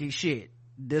freaky shit,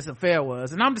 this affair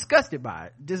was. And I'm disgusted by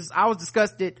it. I was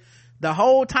disgusted the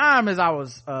whole time as I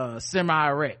was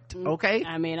semi-erect, okay?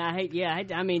 I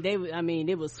mean,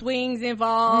 there was swings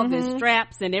involved and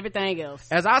straps and everything else.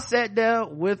 As I sat there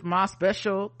with my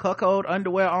special cuckold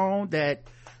underwear on that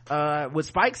with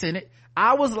spikes in it,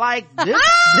 I was like,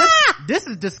 this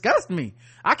is disgusting me.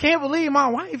 I can't believe my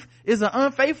wife is an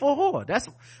unfaithful whore.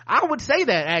 I would say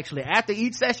that actually after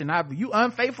each session. You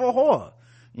unfaithful whore.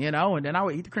 And then I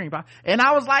would eat the cream pie. And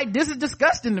I was like, this is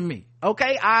disgusting to me.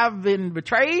 Okay, I've been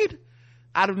betrayed.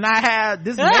 I do not have,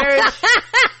 this marriage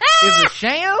is a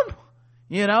sham,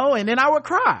 and then I would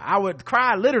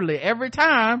cry literally every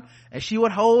time, and she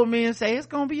would hold me and say, it's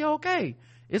gonna be okay.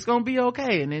 It's gonna be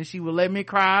okay. And then she would let me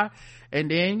cry, and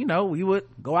then, we would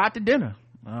go out to dinner.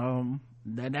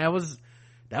 That was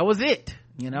it,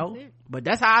 but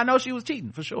that's how I know she was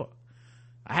cheating for sure.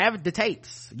 I have the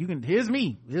tapes. Here's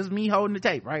me holding the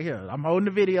tape right here. I'm holding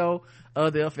the video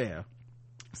of the affair.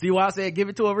 See why I said give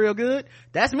it to her real good?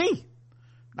 That's me.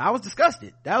 I was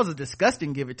disgusted. That was a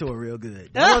disgusting give it to her real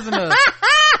good. That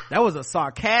was a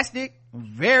sarcastic,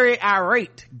 very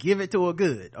irate give it to her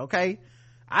good, okay?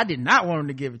 I did not want him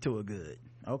to give it to her good,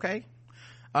 okay?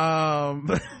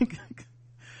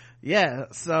 Yeah,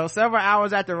 so several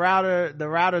hours after the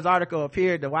Router's article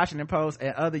appeared, the Washington Post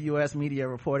and other U.S. media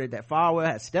reported that Falwell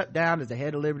had stepped down as the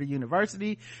head of Liberty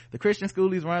University, the Christian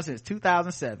school he's run since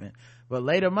 2007. But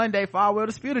later Monday, Falwell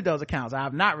disputed those accounts. I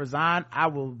have not resigned. I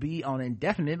will be on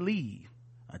indefinite leave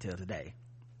until today.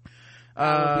 I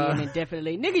will be on indefinite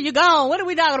leave. Nigga, you gone. What are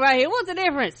we talking about here? What's the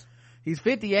difference? He's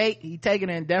 58. He taken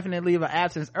an indefinite leave of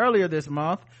absence earlier this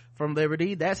month from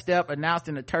Liberty. That step, announced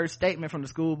in a terse statement from the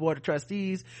school board of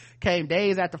trustees, came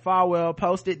days after Falwell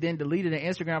posted, then deleted an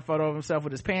Instagram photo of himself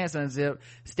with his pants unzipped,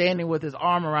 standing with his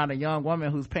arm around a young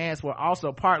woman whose pants were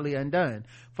also partly undone.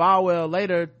 Falwell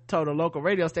later told a local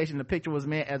radio station the picture was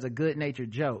meant as a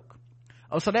good-natured joke.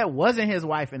 Oh, so that wasn't his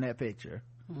wife in that picture.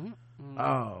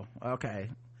 Oh, okay.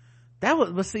 That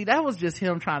was just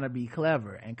him trying to be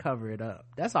clever and cover it up.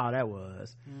 That's all that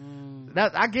was.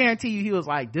 I guarantee you he was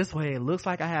like, this way it looks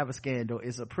like I have a scandal.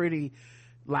 It's a pretty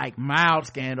mild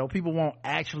scandal. People won't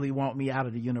actually want me out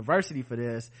of the university for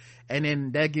this. And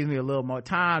then that gives me a little more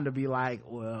time to be like,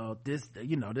 well, this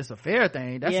affair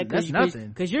thing, that's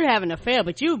nothing. Cause you're having an affair,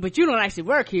 but you don't actually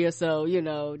work here. So,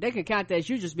 they can count that as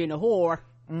you just being a whore.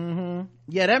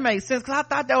 Yeah, that makes sense. Cause I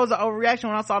thought that was an overreaction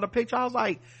when I saw the picture. I was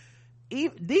like,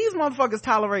 these motherfuckers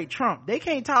tolerate Trump. They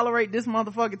can't tolerate this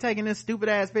motherfucker taking this stupid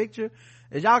ass picture.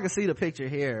 As y'all can see the picture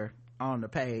here on the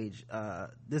page,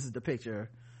 this is the picture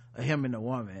of him and the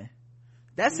woman.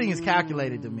 That seems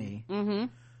calculated to me.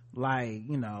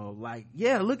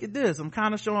 Yeah, look at this. I'm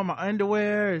kind of showing my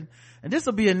underwear, and this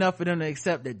will be enough for them to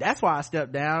accept that. That's why I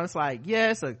stepped down. It's like,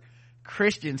 yeah, it's a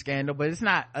Christian scandal, but it's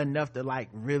not enough to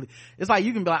really, it's like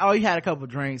you can be like, oh, he had a couple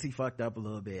drinks, he fucked up a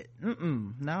little bit.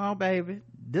 No, baby,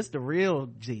 this the real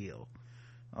deal.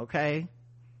 Okay,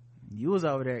 you was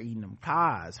over there eating them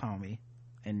pies, homie,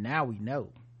 and now we know.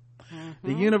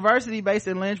 The university based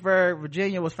in Lynchburg,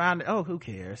 Virginia was founded. Oh, who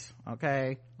cares?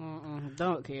 Okay,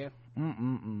 don't care.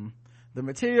 The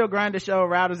material Granda showed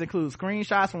Routers includes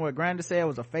screenshots from what Granda said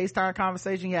was a FaceTime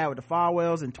conversation he had with the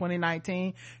Falwells in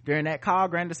 2019. During that call,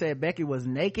 Granda said Becky was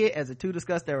naked as the two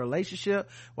discussed their relationship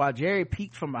while Jerry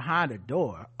peeked from behind a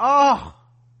door. Oh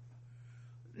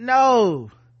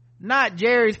no, not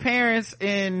Jerry's parents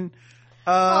in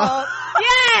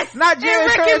yes, not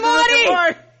Jerry's Rick and parents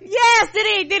Morty. Yes,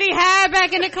 did he hide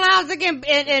back in the closet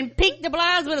and peek the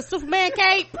blinds with a Superman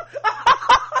cape?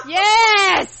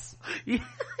 Yes.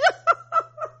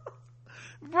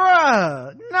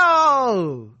 Bruh,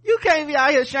 no, you can't be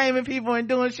out here shaming people and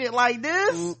doing shit like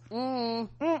this.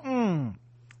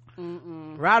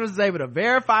 Routers is able to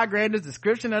verify Granda's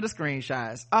description of the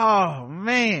screenshots. Oh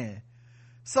man,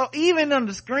 so even on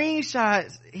the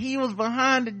screenshots he was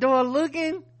behind the door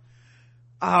looking.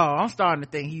 I'm starting to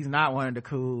think he's not one of the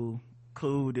cool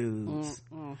dudes.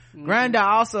 Granda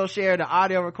also shared an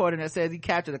audio recording that says he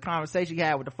captured a conversation he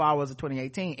had with the followers of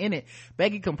 2018. In it,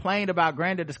 Becky complained about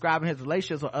Granda describing his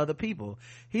relationships with other people.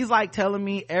 He's like telling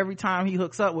me every time he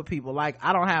hooks up with people, like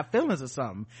I don't have feelings or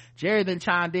something. Jerry then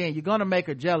chimed in, you're gonna make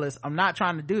her jealous. I'm not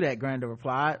trying to do that, Granda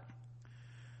replied.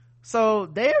 So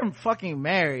they're fucking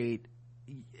married,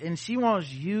 and she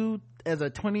wants you as a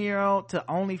 20-year-old to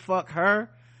only fuck her,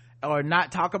 or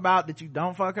not talk about that you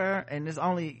don't fuck her, and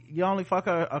you only fuck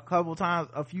her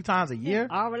a few times a year.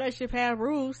 All relationships have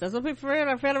rules. That's what people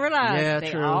fail to realize. Yeah, they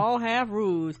true. all have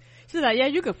rules. She's like, yeah,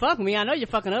 you can fuck me. I know you're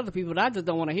fucking other people, but I just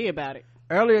don't want to hear about it.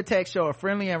 Earlier text show a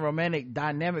friendly and romantic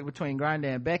dynamic between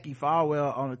Granda and Becky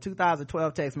Falwell on a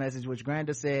 2012 text message, which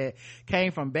Granda said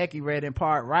came from Becky, read in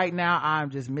part, right now I'm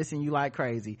just missing you like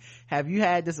crazy. Have you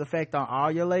had this effect on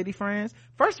all your lady friends?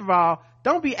 First of all,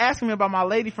 don't be asking me about my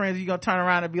lady friends. You're gonna turn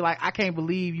around and be like, I can't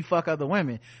believe you fuck other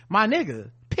women. My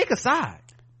nigga, pick a side.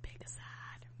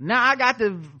 Now I got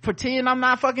to pretend I'm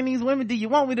not fucking these women. Do you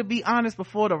want me to be honest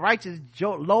before the righteous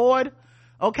Lord?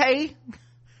 Okay.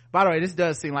 By the way, this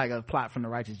does seem like a plot from the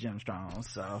Righteous Gemstones,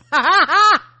 so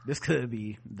this could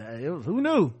be that. It was, who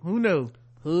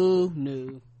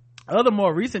knew. Other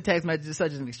more recent text messages,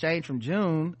 such as an exchange from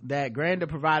June that Granda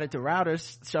provided to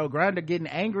Routers, show Granda getting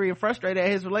angry and frustrated at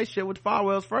his relationship with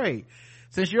Falwell's Frey.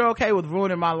 Since you're okay with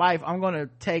ruining my life, I'm gonna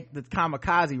take the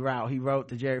kamikaze route, he wrote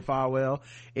to Jerry Falwell.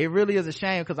 It really is a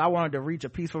shame because I wanted to reach a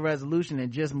peaceful resolution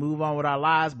and just move on with our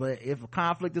lives, but if a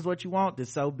conflict is what you want, then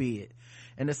so be it.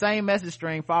 In the same message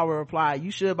string, Falwell replied,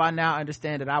 you should by now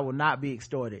understand that I will not be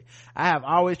extorted. I have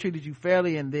always treated you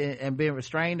fairly and been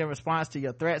restrained in response to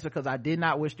your threats because I did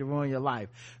not wish to ruin your life.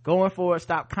 Going forward,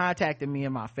 stop contacting me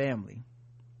and my family.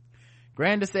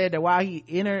 Granda said that while he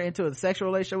entered into a sexual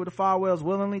relationship with the Falwells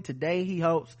willingly, today he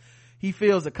hopes he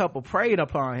feels the couple preyed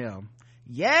upon him.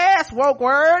 Yes, woke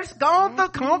words, come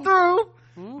through.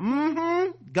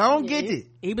 Go get it.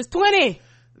 He was 20.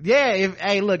 Yeah,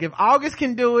 if August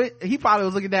can do it, he probably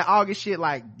was looking at that August shit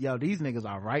like, yo, these niggas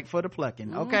are right for the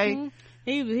plucking. Okay.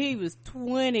 He was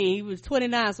 20. He was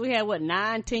 29. So we had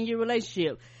 9-10 year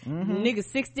relationship. Nigga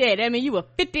 68. I mean, you were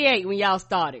 58 when y'all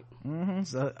started.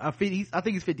 So I think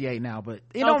he's 58 now, but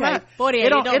it don't matter. 48. It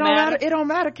don't matter. It don't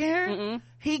matter, Karen.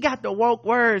 He got the woke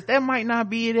words. That might not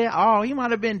be it at all. He might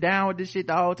have been down with this shit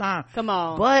the whole time. Come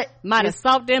on. But might have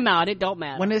stopped them out. It don't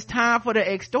matter. When it's time for the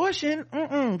extortion,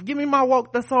 give me my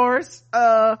woke thesaurus.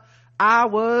 I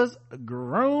was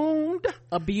groomed,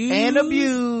 abused.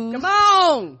 Come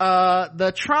on.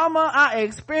 The trauma I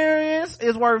experienced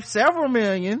is worth several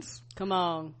millions. Come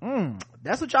on.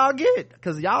 That's what y'all get,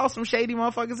 because y'all some shady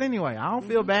motherfuckers anyway. I don't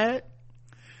feel bad.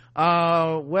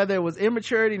 Whether it was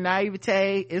immaturity,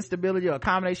 naivete, instability, or a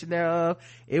combination thereof,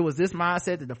 it was this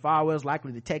mindset that the Falwells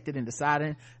likely detected in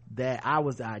deciding that I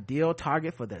was the ideal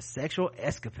target for their sexual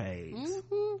escapades.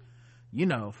 You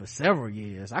know, for several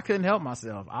years I couldn't help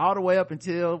myself, all the way up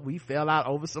until we fell out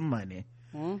over some money.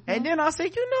 And then I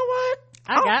said, you know what,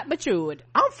 I got matured.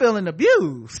 I'm feeling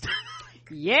abused.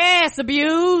 Yes,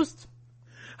 abused.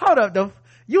 Hold up,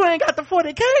 you ain't got the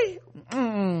 40K?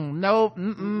 Nope.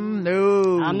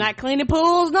 No, I'm not cleaning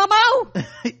pools no more.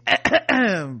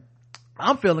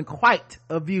 I'm feeling quite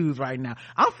abused right now.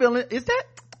 I'm feeling, is that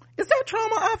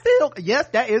trauma I feel? Yes,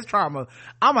 that is trauma.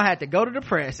 I'm gonna have to go to the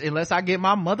press unless I get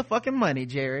my motherfucking money,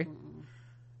 Jerry.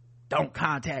 Don't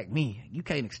contact me. You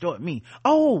can't extort me.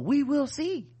 Oh, we will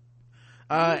see.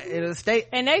 In a state,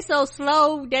 and they so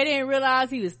slow they didn't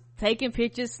realize he was taking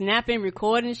pictures, snapping,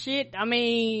 recording shit. I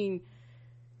mean,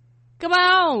 come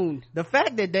on. The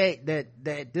fact that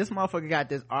that this motherfucker got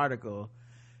this article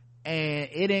and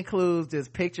it includes this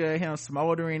picture of him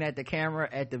smoldering at the camera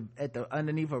at the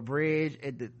underneath a bridge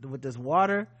with this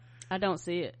water. I don't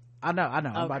see it. I know. Okay.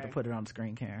 I'm about to put it on the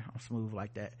screen, Karen. I'm smooth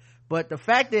like that. But the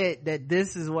fact that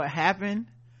this is what happened,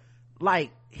 like,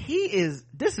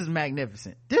 this is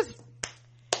magnificent.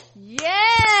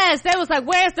 Yes, they was like,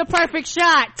 where's the perfect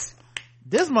shot?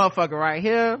 This motherfucker right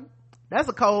here, that's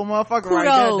a cold motherfucker. Kudos. Right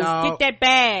there, dog. Get that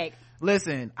bag.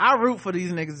 Listen, I root for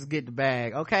these niggas to get the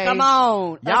bag, okay? Come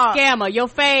on. Y'all, a scammer. Your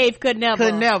fave could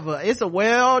never. It's a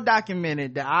well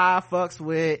documented that I fucks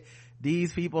with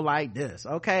these people like this,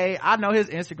 okay? I know his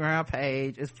Instagram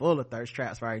page is full of thirst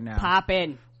traps right now.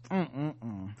 Poppin'.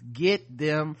 Get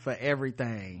them for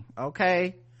everything,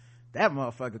 okay? That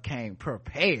motherfucker came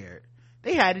prepared.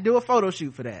 They had to do a photo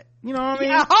shoot for that. You know what I mean?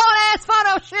 A whole ass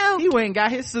photo shoot. He went and got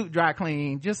his suit dry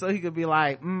cleaned just so he could be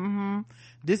like,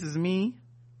 this is me.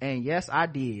 And yes, I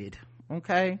did.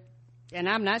 Okay. And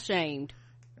I'm not shamed.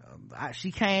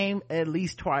 She came at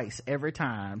least twice every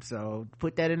time. So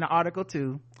put that in the article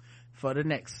too. for the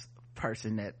next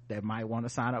person that might want to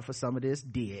sign up for some of this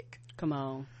dick. Come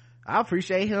on. I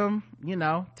appreciate him,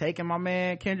 taking my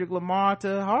man Kendrick Lamar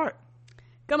to heart.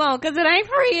 Come on, cause it ain't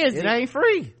free, is it? It ain't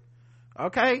free.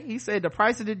 Okay, he said the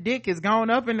price of the dick is going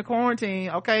up in the quarantine.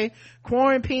 Okay,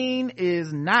 quarantine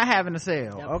is not having a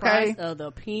sale. The okay, price of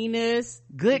the penis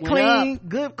good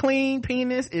clean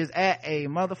penis is at a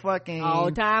motherfucking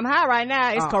all-time high right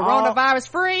now. It's coronavirus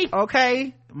free.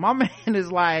 Okay, my man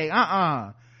is like,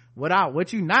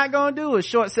 what you not gonna do is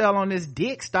short sell on this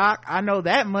dick stock. I know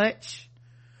that much.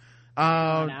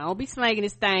 I don't be slanging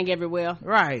this thing everywhere.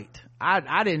 Right.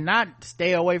 I did not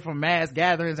stay away from mass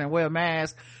gatherings and wear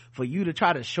masks for you to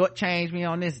try to shortchange me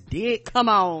on this dick. Come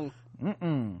on.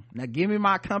 Now give me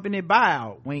my company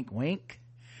buyout. Wink, wink.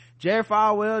 Jerry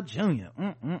Falwell Jr.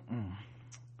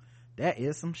 That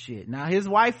is some shit. Now his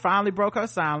wife finally broke her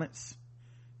silence.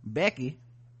 Becky.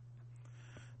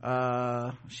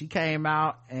 She came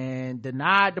out and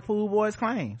denied the Pool Boys'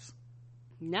 claims.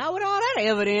 Now with all that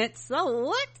evidence, so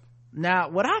what? Now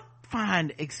what I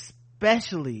find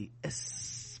especially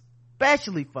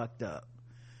fucked up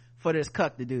for this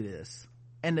cuck to do this,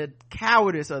 and the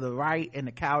cowardice of the right and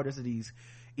the cowardice of these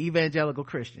evangelical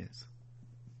Christians.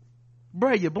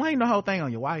 Bruh, you blame the whole thing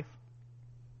on your wife.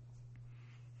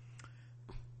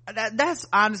 That's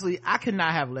honestly, I could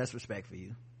not have less respect for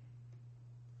you.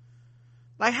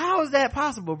 Like, how is that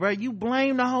possible, bruh? You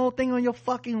blame the whole thing on your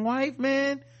fucking wife,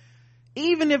 man.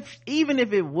 Even if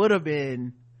it would have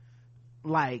been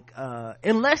like,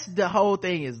 unless the whole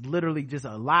thing is literally just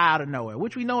a lie out of nowhere,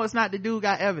 which we know it's not, the dude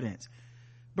got evidence.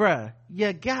 Bruh,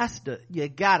 you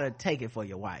gotta take it for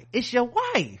your wife. It's your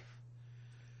wife.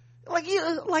 I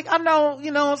know,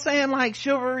 what I'm saying, like,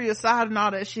 chivalry aside and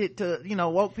all that shit to,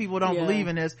 woke people don't believe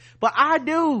in this, but I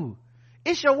do.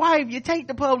 It's your wife. You take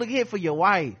the public hit for your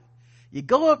wife. You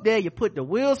go up there, you put the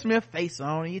Will Smith face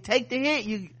on, and you take the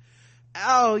hit.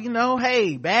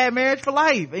 Hey, bad marriage for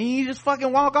life, and you just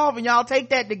fucking walk off and y'all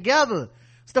take that together.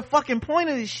 It's the fucking point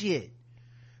of this shit.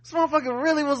 This motherfucker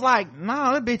really was like,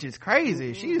 nah, that bitch is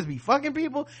crazy. She just be fucking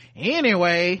people.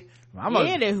 Anyway, I'm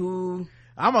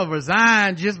gonna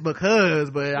resign just because,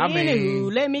 but I mean,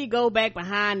 let me go back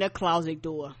behind the closet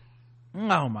door.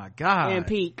 Oh my God. And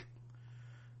peek.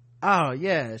 Oh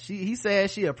yeah, he said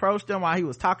she approached him while he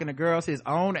was talking to girls his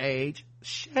own age.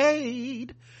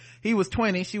 Shade. He was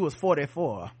 20, she was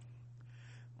 44.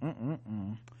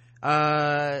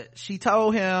 She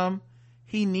told him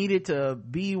he needed to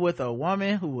be with a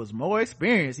woman who was more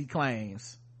experienced, he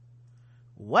claims.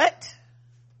 What?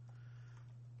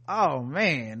 Oh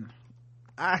man.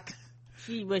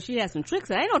 She had some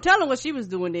tricks. I ain't no telling what she was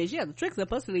doing there. She had the tricks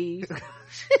up her sleeve.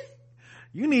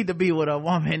 You need to be with a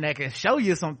woman that can show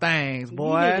you some things,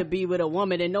 boy. You need to be with a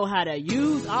woman that know how to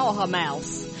use all her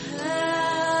mouths.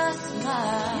 Yes!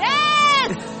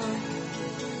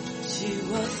 She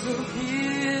was so beautiful.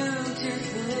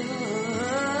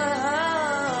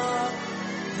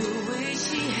 The way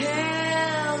she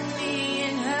held me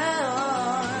in her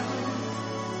arms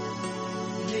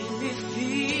made me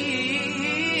feel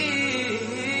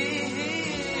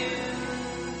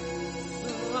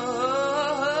so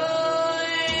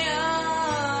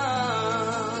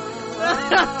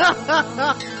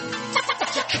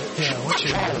Yeah, what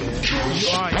you man? You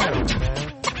are young, man.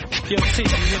 Yo, T, you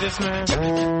hear this, man?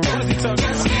 What is he talking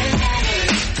about?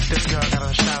 This girl got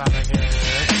a shot out again,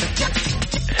 man.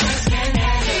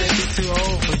 She's too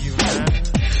old for you, man.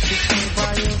 She's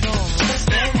 25 years old,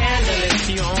 man.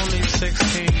 You're only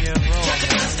 16 years old, man. What you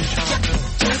trying to do?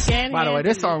 By the way,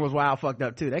 this song was wild fucked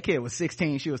up too. That kid was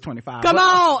 16, she was 25. Come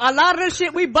on, a lot of the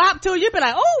shit we bop to, you be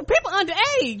like, oh, people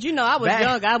underage. I was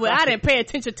young, I didn't pay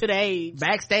attention to the age.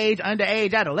 Backstage,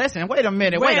 underage, adolescent. Wait a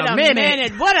minute. What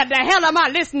the hell am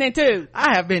I listening to?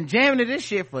 I have been jamming to this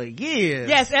shit for years.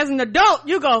 Yes, as an adult,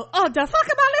 you go, oh, the fuck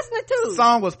am I listening to? The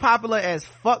song was popular as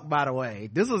fuck, by the way.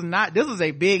 This was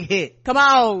a big hit. Come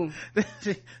on.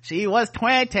 She was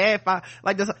 25.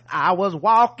 Like this, I was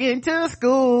walking to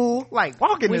school. Like,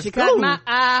 walking to school.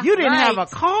 You didn't have a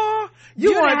car.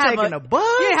 You weren't taking a bus.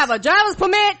 You didn't have a driver's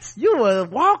permit. You were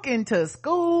walking to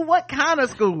school. What kind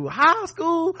of school? High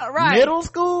school? Right. Middle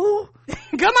school?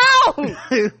 Come on.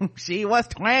 She was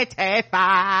 25.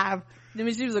 I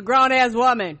mean, she was a grown-ass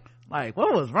woman. Like,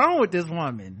 what was wrong with this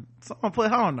woman? Someone put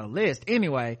her on the list.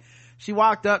 Anyway, she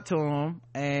walked up to him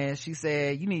and she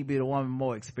said, you need to be the woman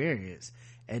more experienced,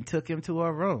 and took him to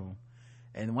her room.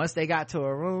 And once they got to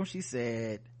her room, she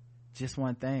said, just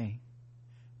one thing.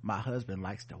 My husband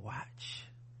likes to watch.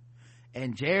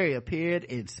 And Jerry appeared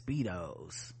in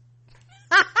Speedos.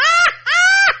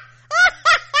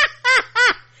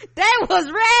 They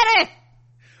was ready.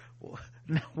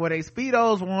 Were they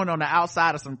Speedos worn on the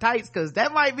outside of some tights? Cause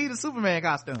that might be the Superman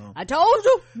costume. I told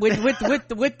you with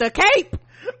the cape.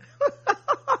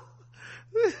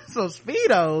 So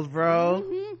Speedos, bro.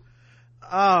 Mm-hmm.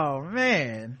 Oh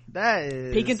man, that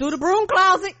is peeking through the broom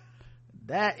closet.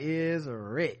 That is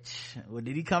rich. Well,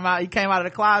 did he come out? He came out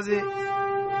of the closet.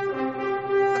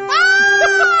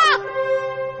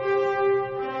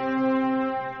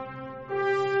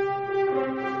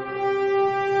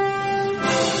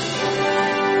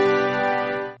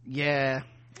 Yeah.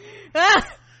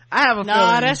 I have a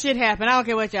feeling. That shit happened. I don't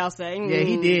care what y'all say. Yeah,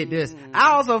 he did this.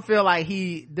 I also feel like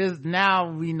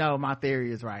now we know my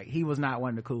theory is right. He was not one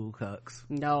of the cool cucks.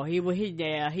 No, he wasn't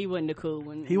the cool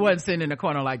one. He wasn't sitting in the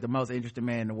corner like the most interesting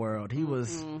man in the world. He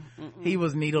was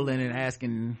needling and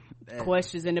asking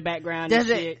questions in the background and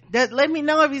shit. Let me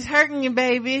know if he's hurting you,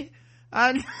 baby.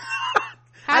 How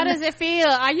does it feel?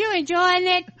 Are you enjoying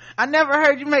it? I never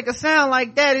heard you make a sound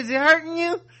like that. Is it hurting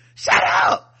you? Shut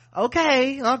up!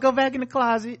 Okay, I'll go back in the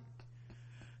closet.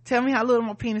 Tell me how little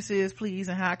my penis is, please,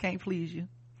 and how I can't please you.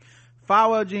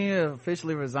 Falwell Jr.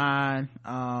 officially resigned.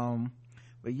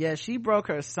 But yeah, she broke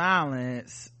her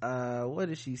silence. What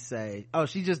did she say? Oh,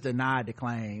 she just denied the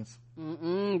claims.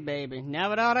 Baby.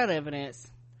 Now with all that evidence.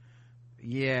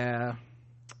 Yeah.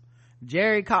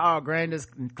 Jerry called Granda's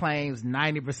claims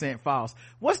 90% false.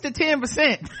 What's the 10%?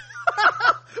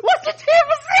 What's the 10%?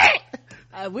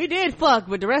 We did fuck,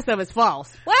 but the rest of it's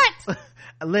false. What?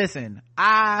 Listen,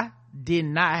 I did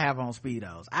not have on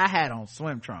Speedos. I had on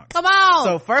swim trunks. Come on.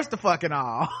 So first of fucking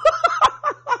all.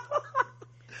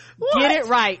 Get it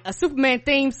right. A Superman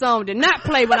theme song did not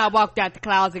play when I walked out the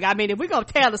closet. I mean, if we're gonna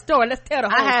tell the story, let's tell the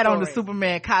whole story. I had on the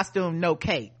Superman costume, no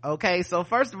cape. Okay, so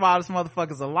first of all, this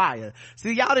motherfucker's a liar.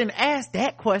 See, y'all didn't ask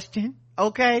that question.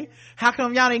 Okay, how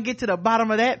come y'all didn't get to the bottom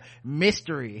of that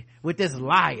mystery with this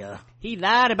liar? He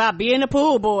lied about being a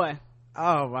pool boy.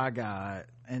 Oh my god.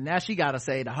 And now she gotta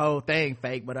say the whole thing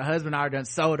fake, but her husband already done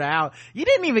sold her out. You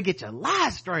didn't even get your lie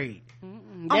straight.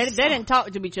 They didn't talk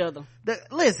to each other.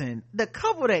 Listen, the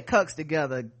couple that cucks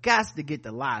together got to get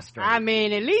the lie straight. I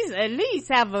mean, at least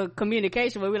have a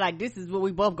communication where we're like, this is what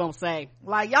we both gonna say.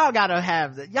 Like, y'all didn't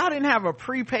have a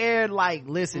prepared, like,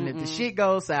 listen, if the shit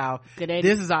goes south,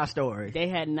 this is our story. They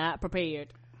had not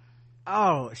prepared.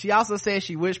 Oh, she also said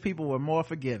she wished people were more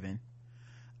forgiving.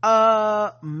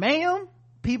 Ma'am,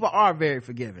 people are very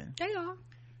forgiving. They are.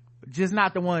 Just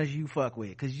not the ones you fuck with,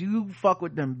 because you fuck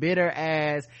with them bitter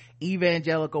ass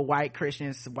evangelical white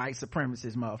Christians, white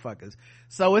supremacist motherfuckers.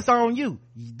 So it's on you.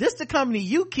 This the company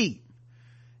you keep.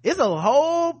 It's a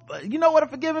whole, you know what the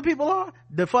forgiving people are?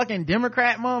 The fucking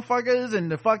Democrat motherfuckers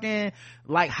and the fucking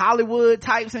like Hollywood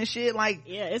types and shit. Like,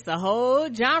 yeah, it's a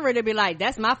whole genre to be like,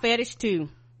 that's my fetish too.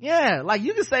 Yeah, like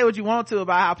you can say what you want to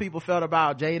about how people felt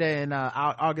about Jada and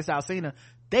August Alsina.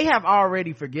 They have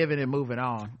already forgiven and moving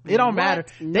on. It don't matter.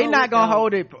 They not gonna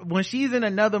hold it. When she's in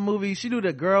another movie, she do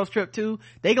the girls trip too,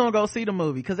 they gonna go see the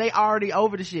movie because they already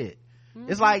over the shit.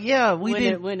 It's like, yeah,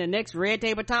 when the next red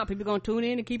table talk, people gonna tune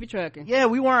in and keep it trucking. Yeah,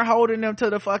 we weren't holding them to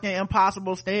the fucking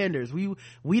impossible standards. We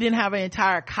didn't have an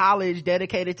entire college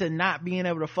dedicated to not being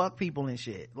able to fuck people and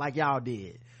shit like y'all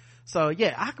did. So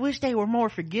yeah, I wish they were more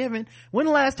forgiving. When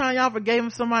the last time y'all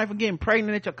forgave somebody for getting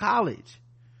pregnant at your college?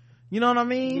 You know what I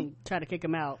mean? Try to kick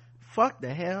him out. Fuck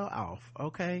the hell off.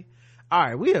 Okay. All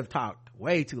right. We have talked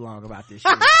way too long about this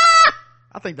shit.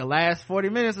 I think the last 40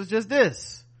 minutes was just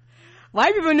this.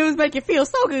 White people news make you feel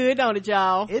so good, don't it,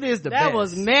 y'all? It is the best. That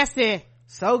was messy.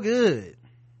 So good.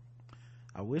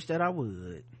 I wish that I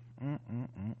would.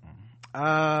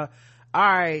 All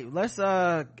right. Let's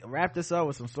wrap this up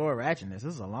with some sword ratchetness.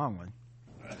 This is a long one.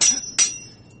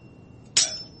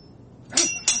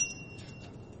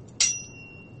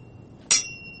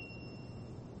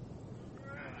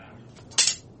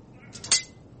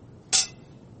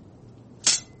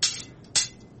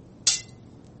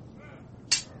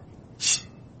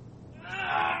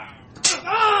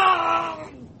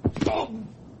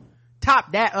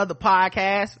 Top that other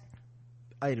podcast.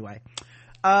 Anyway,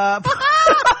 come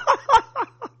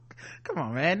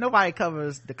on, man. Nobody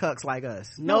covers the cucks like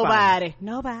us. Nobody.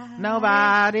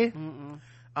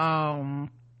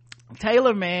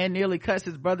 Taylor man nearly cuts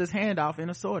his brother's hand off in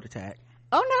a sword attack.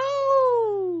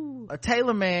 Oh no. A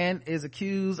Taylor man is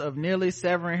accused of nearly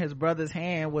severing his brother's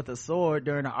hand with a sword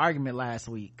during an argument last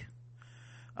week.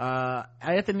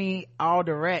 Anthony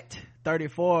Alderette,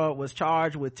 34, was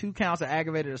charged with 2 counts of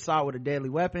aggravated assault with a deadly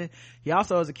weapon. He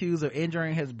also is accused of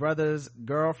injuring his brother's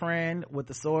girlfriend with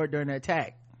the sword during the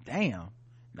attack. Damn,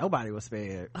 nobody was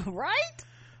spared. Right?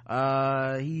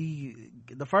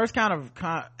 The first count of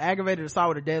aggravated assault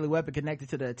with a deadly weapon connected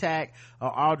to the attack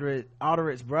of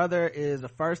Alderich's brother is a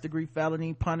first degree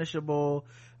felony punishable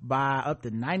by up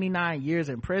to 99 years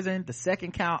in prison. The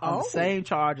second count on the same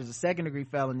charge is a second degree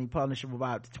felony punishable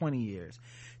by up to 20 years.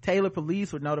 Taylor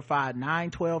police were notified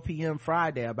 9:12 p.m.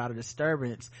 Friday about a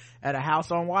disturbance at a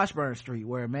house on Washburn Street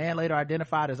where a man later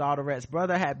identified as Alderich's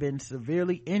brother had been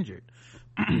severely injured.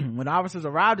 When officers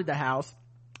arrived at the house,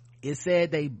 it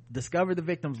said they discovered the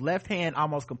victim's left hand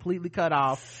almost completely cut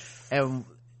off and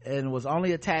was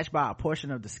only attached by a portion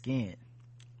of the skin.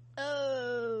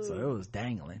 Oh. So it was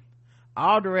dangling.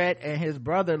 Alderich and his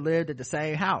brother lived at the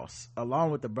same house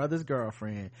along with the brother's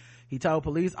girlfriend. He told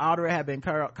police Alderich had been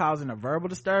causing a verbal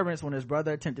disturbance when his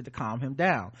brother attempted to calm him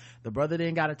down. The brother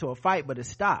then got into a fight, but it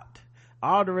stopped.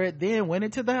 Alderich then went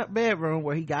into the bedroom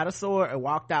where he got a sword and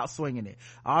walked out swinging it.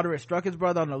 Alderich struck his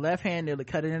brother on the left hand, nearly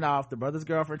cutting it off. The brother's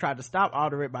girlfriend tried to stop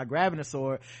Alderich by grabbing the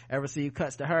sword and received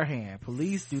cuts to her hand.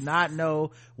 Police do not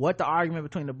know what the argument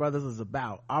between the brothers was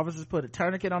about. Officers put a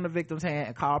tourniquet on the victim's hand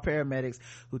and called paramedics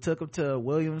who took him to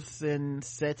Williamson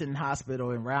Seton Hospital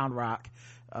in Round Rock.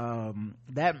 The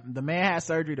man had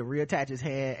surgery to reattach his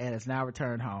hand and has now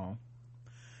returned home.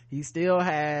 He still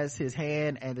has his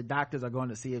hand and the doctors are going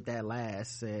to see if that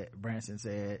lasts, Branson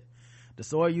said. The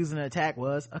sword used in the attack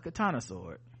was a katana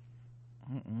sword.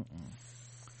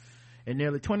 In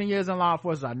nearly 20 years in law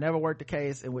enforcement, I never worked a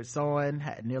case in which someone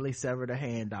had nearly severed a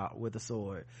hand out with a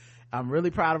sword. I'm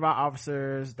really proud of our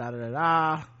officers,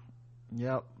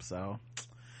 Yep, so.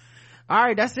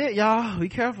 Alright, that's it, y'all. Be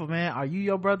careful, man. Are you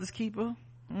your brother's keeper?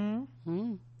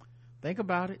 Think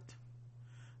about it.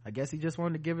 I guess he just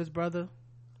wanted to give his brother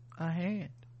a hand.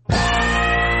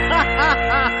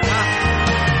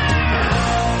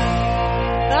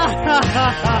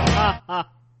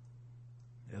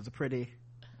 It was a pretty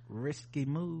risky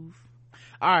move.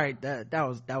 All right, that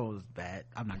was bad.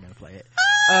 I'm not gonna play it.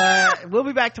 We'll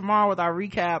be back tomorrow with our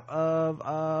recap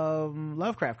of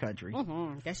Lovecraft Country.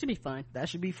 That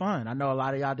should be fun. I know a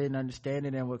lot of y'all didn't understand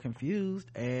it and were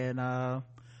confused, and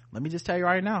let me just tell you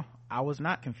right now, I was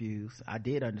not confused. I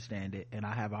did understand it, and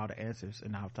I have all the answers,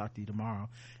 and I'll talk to you tomorrow.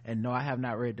 And no, I have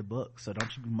not read the book, so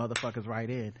don't you motherfuckers write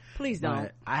in. Please don't.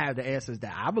 But I have the answers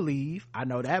that I believe. I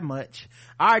know that much.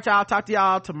 All right, y'all. Talk to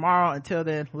y'all tomorrow. Until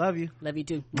then, love you. Love you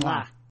too. Mwah.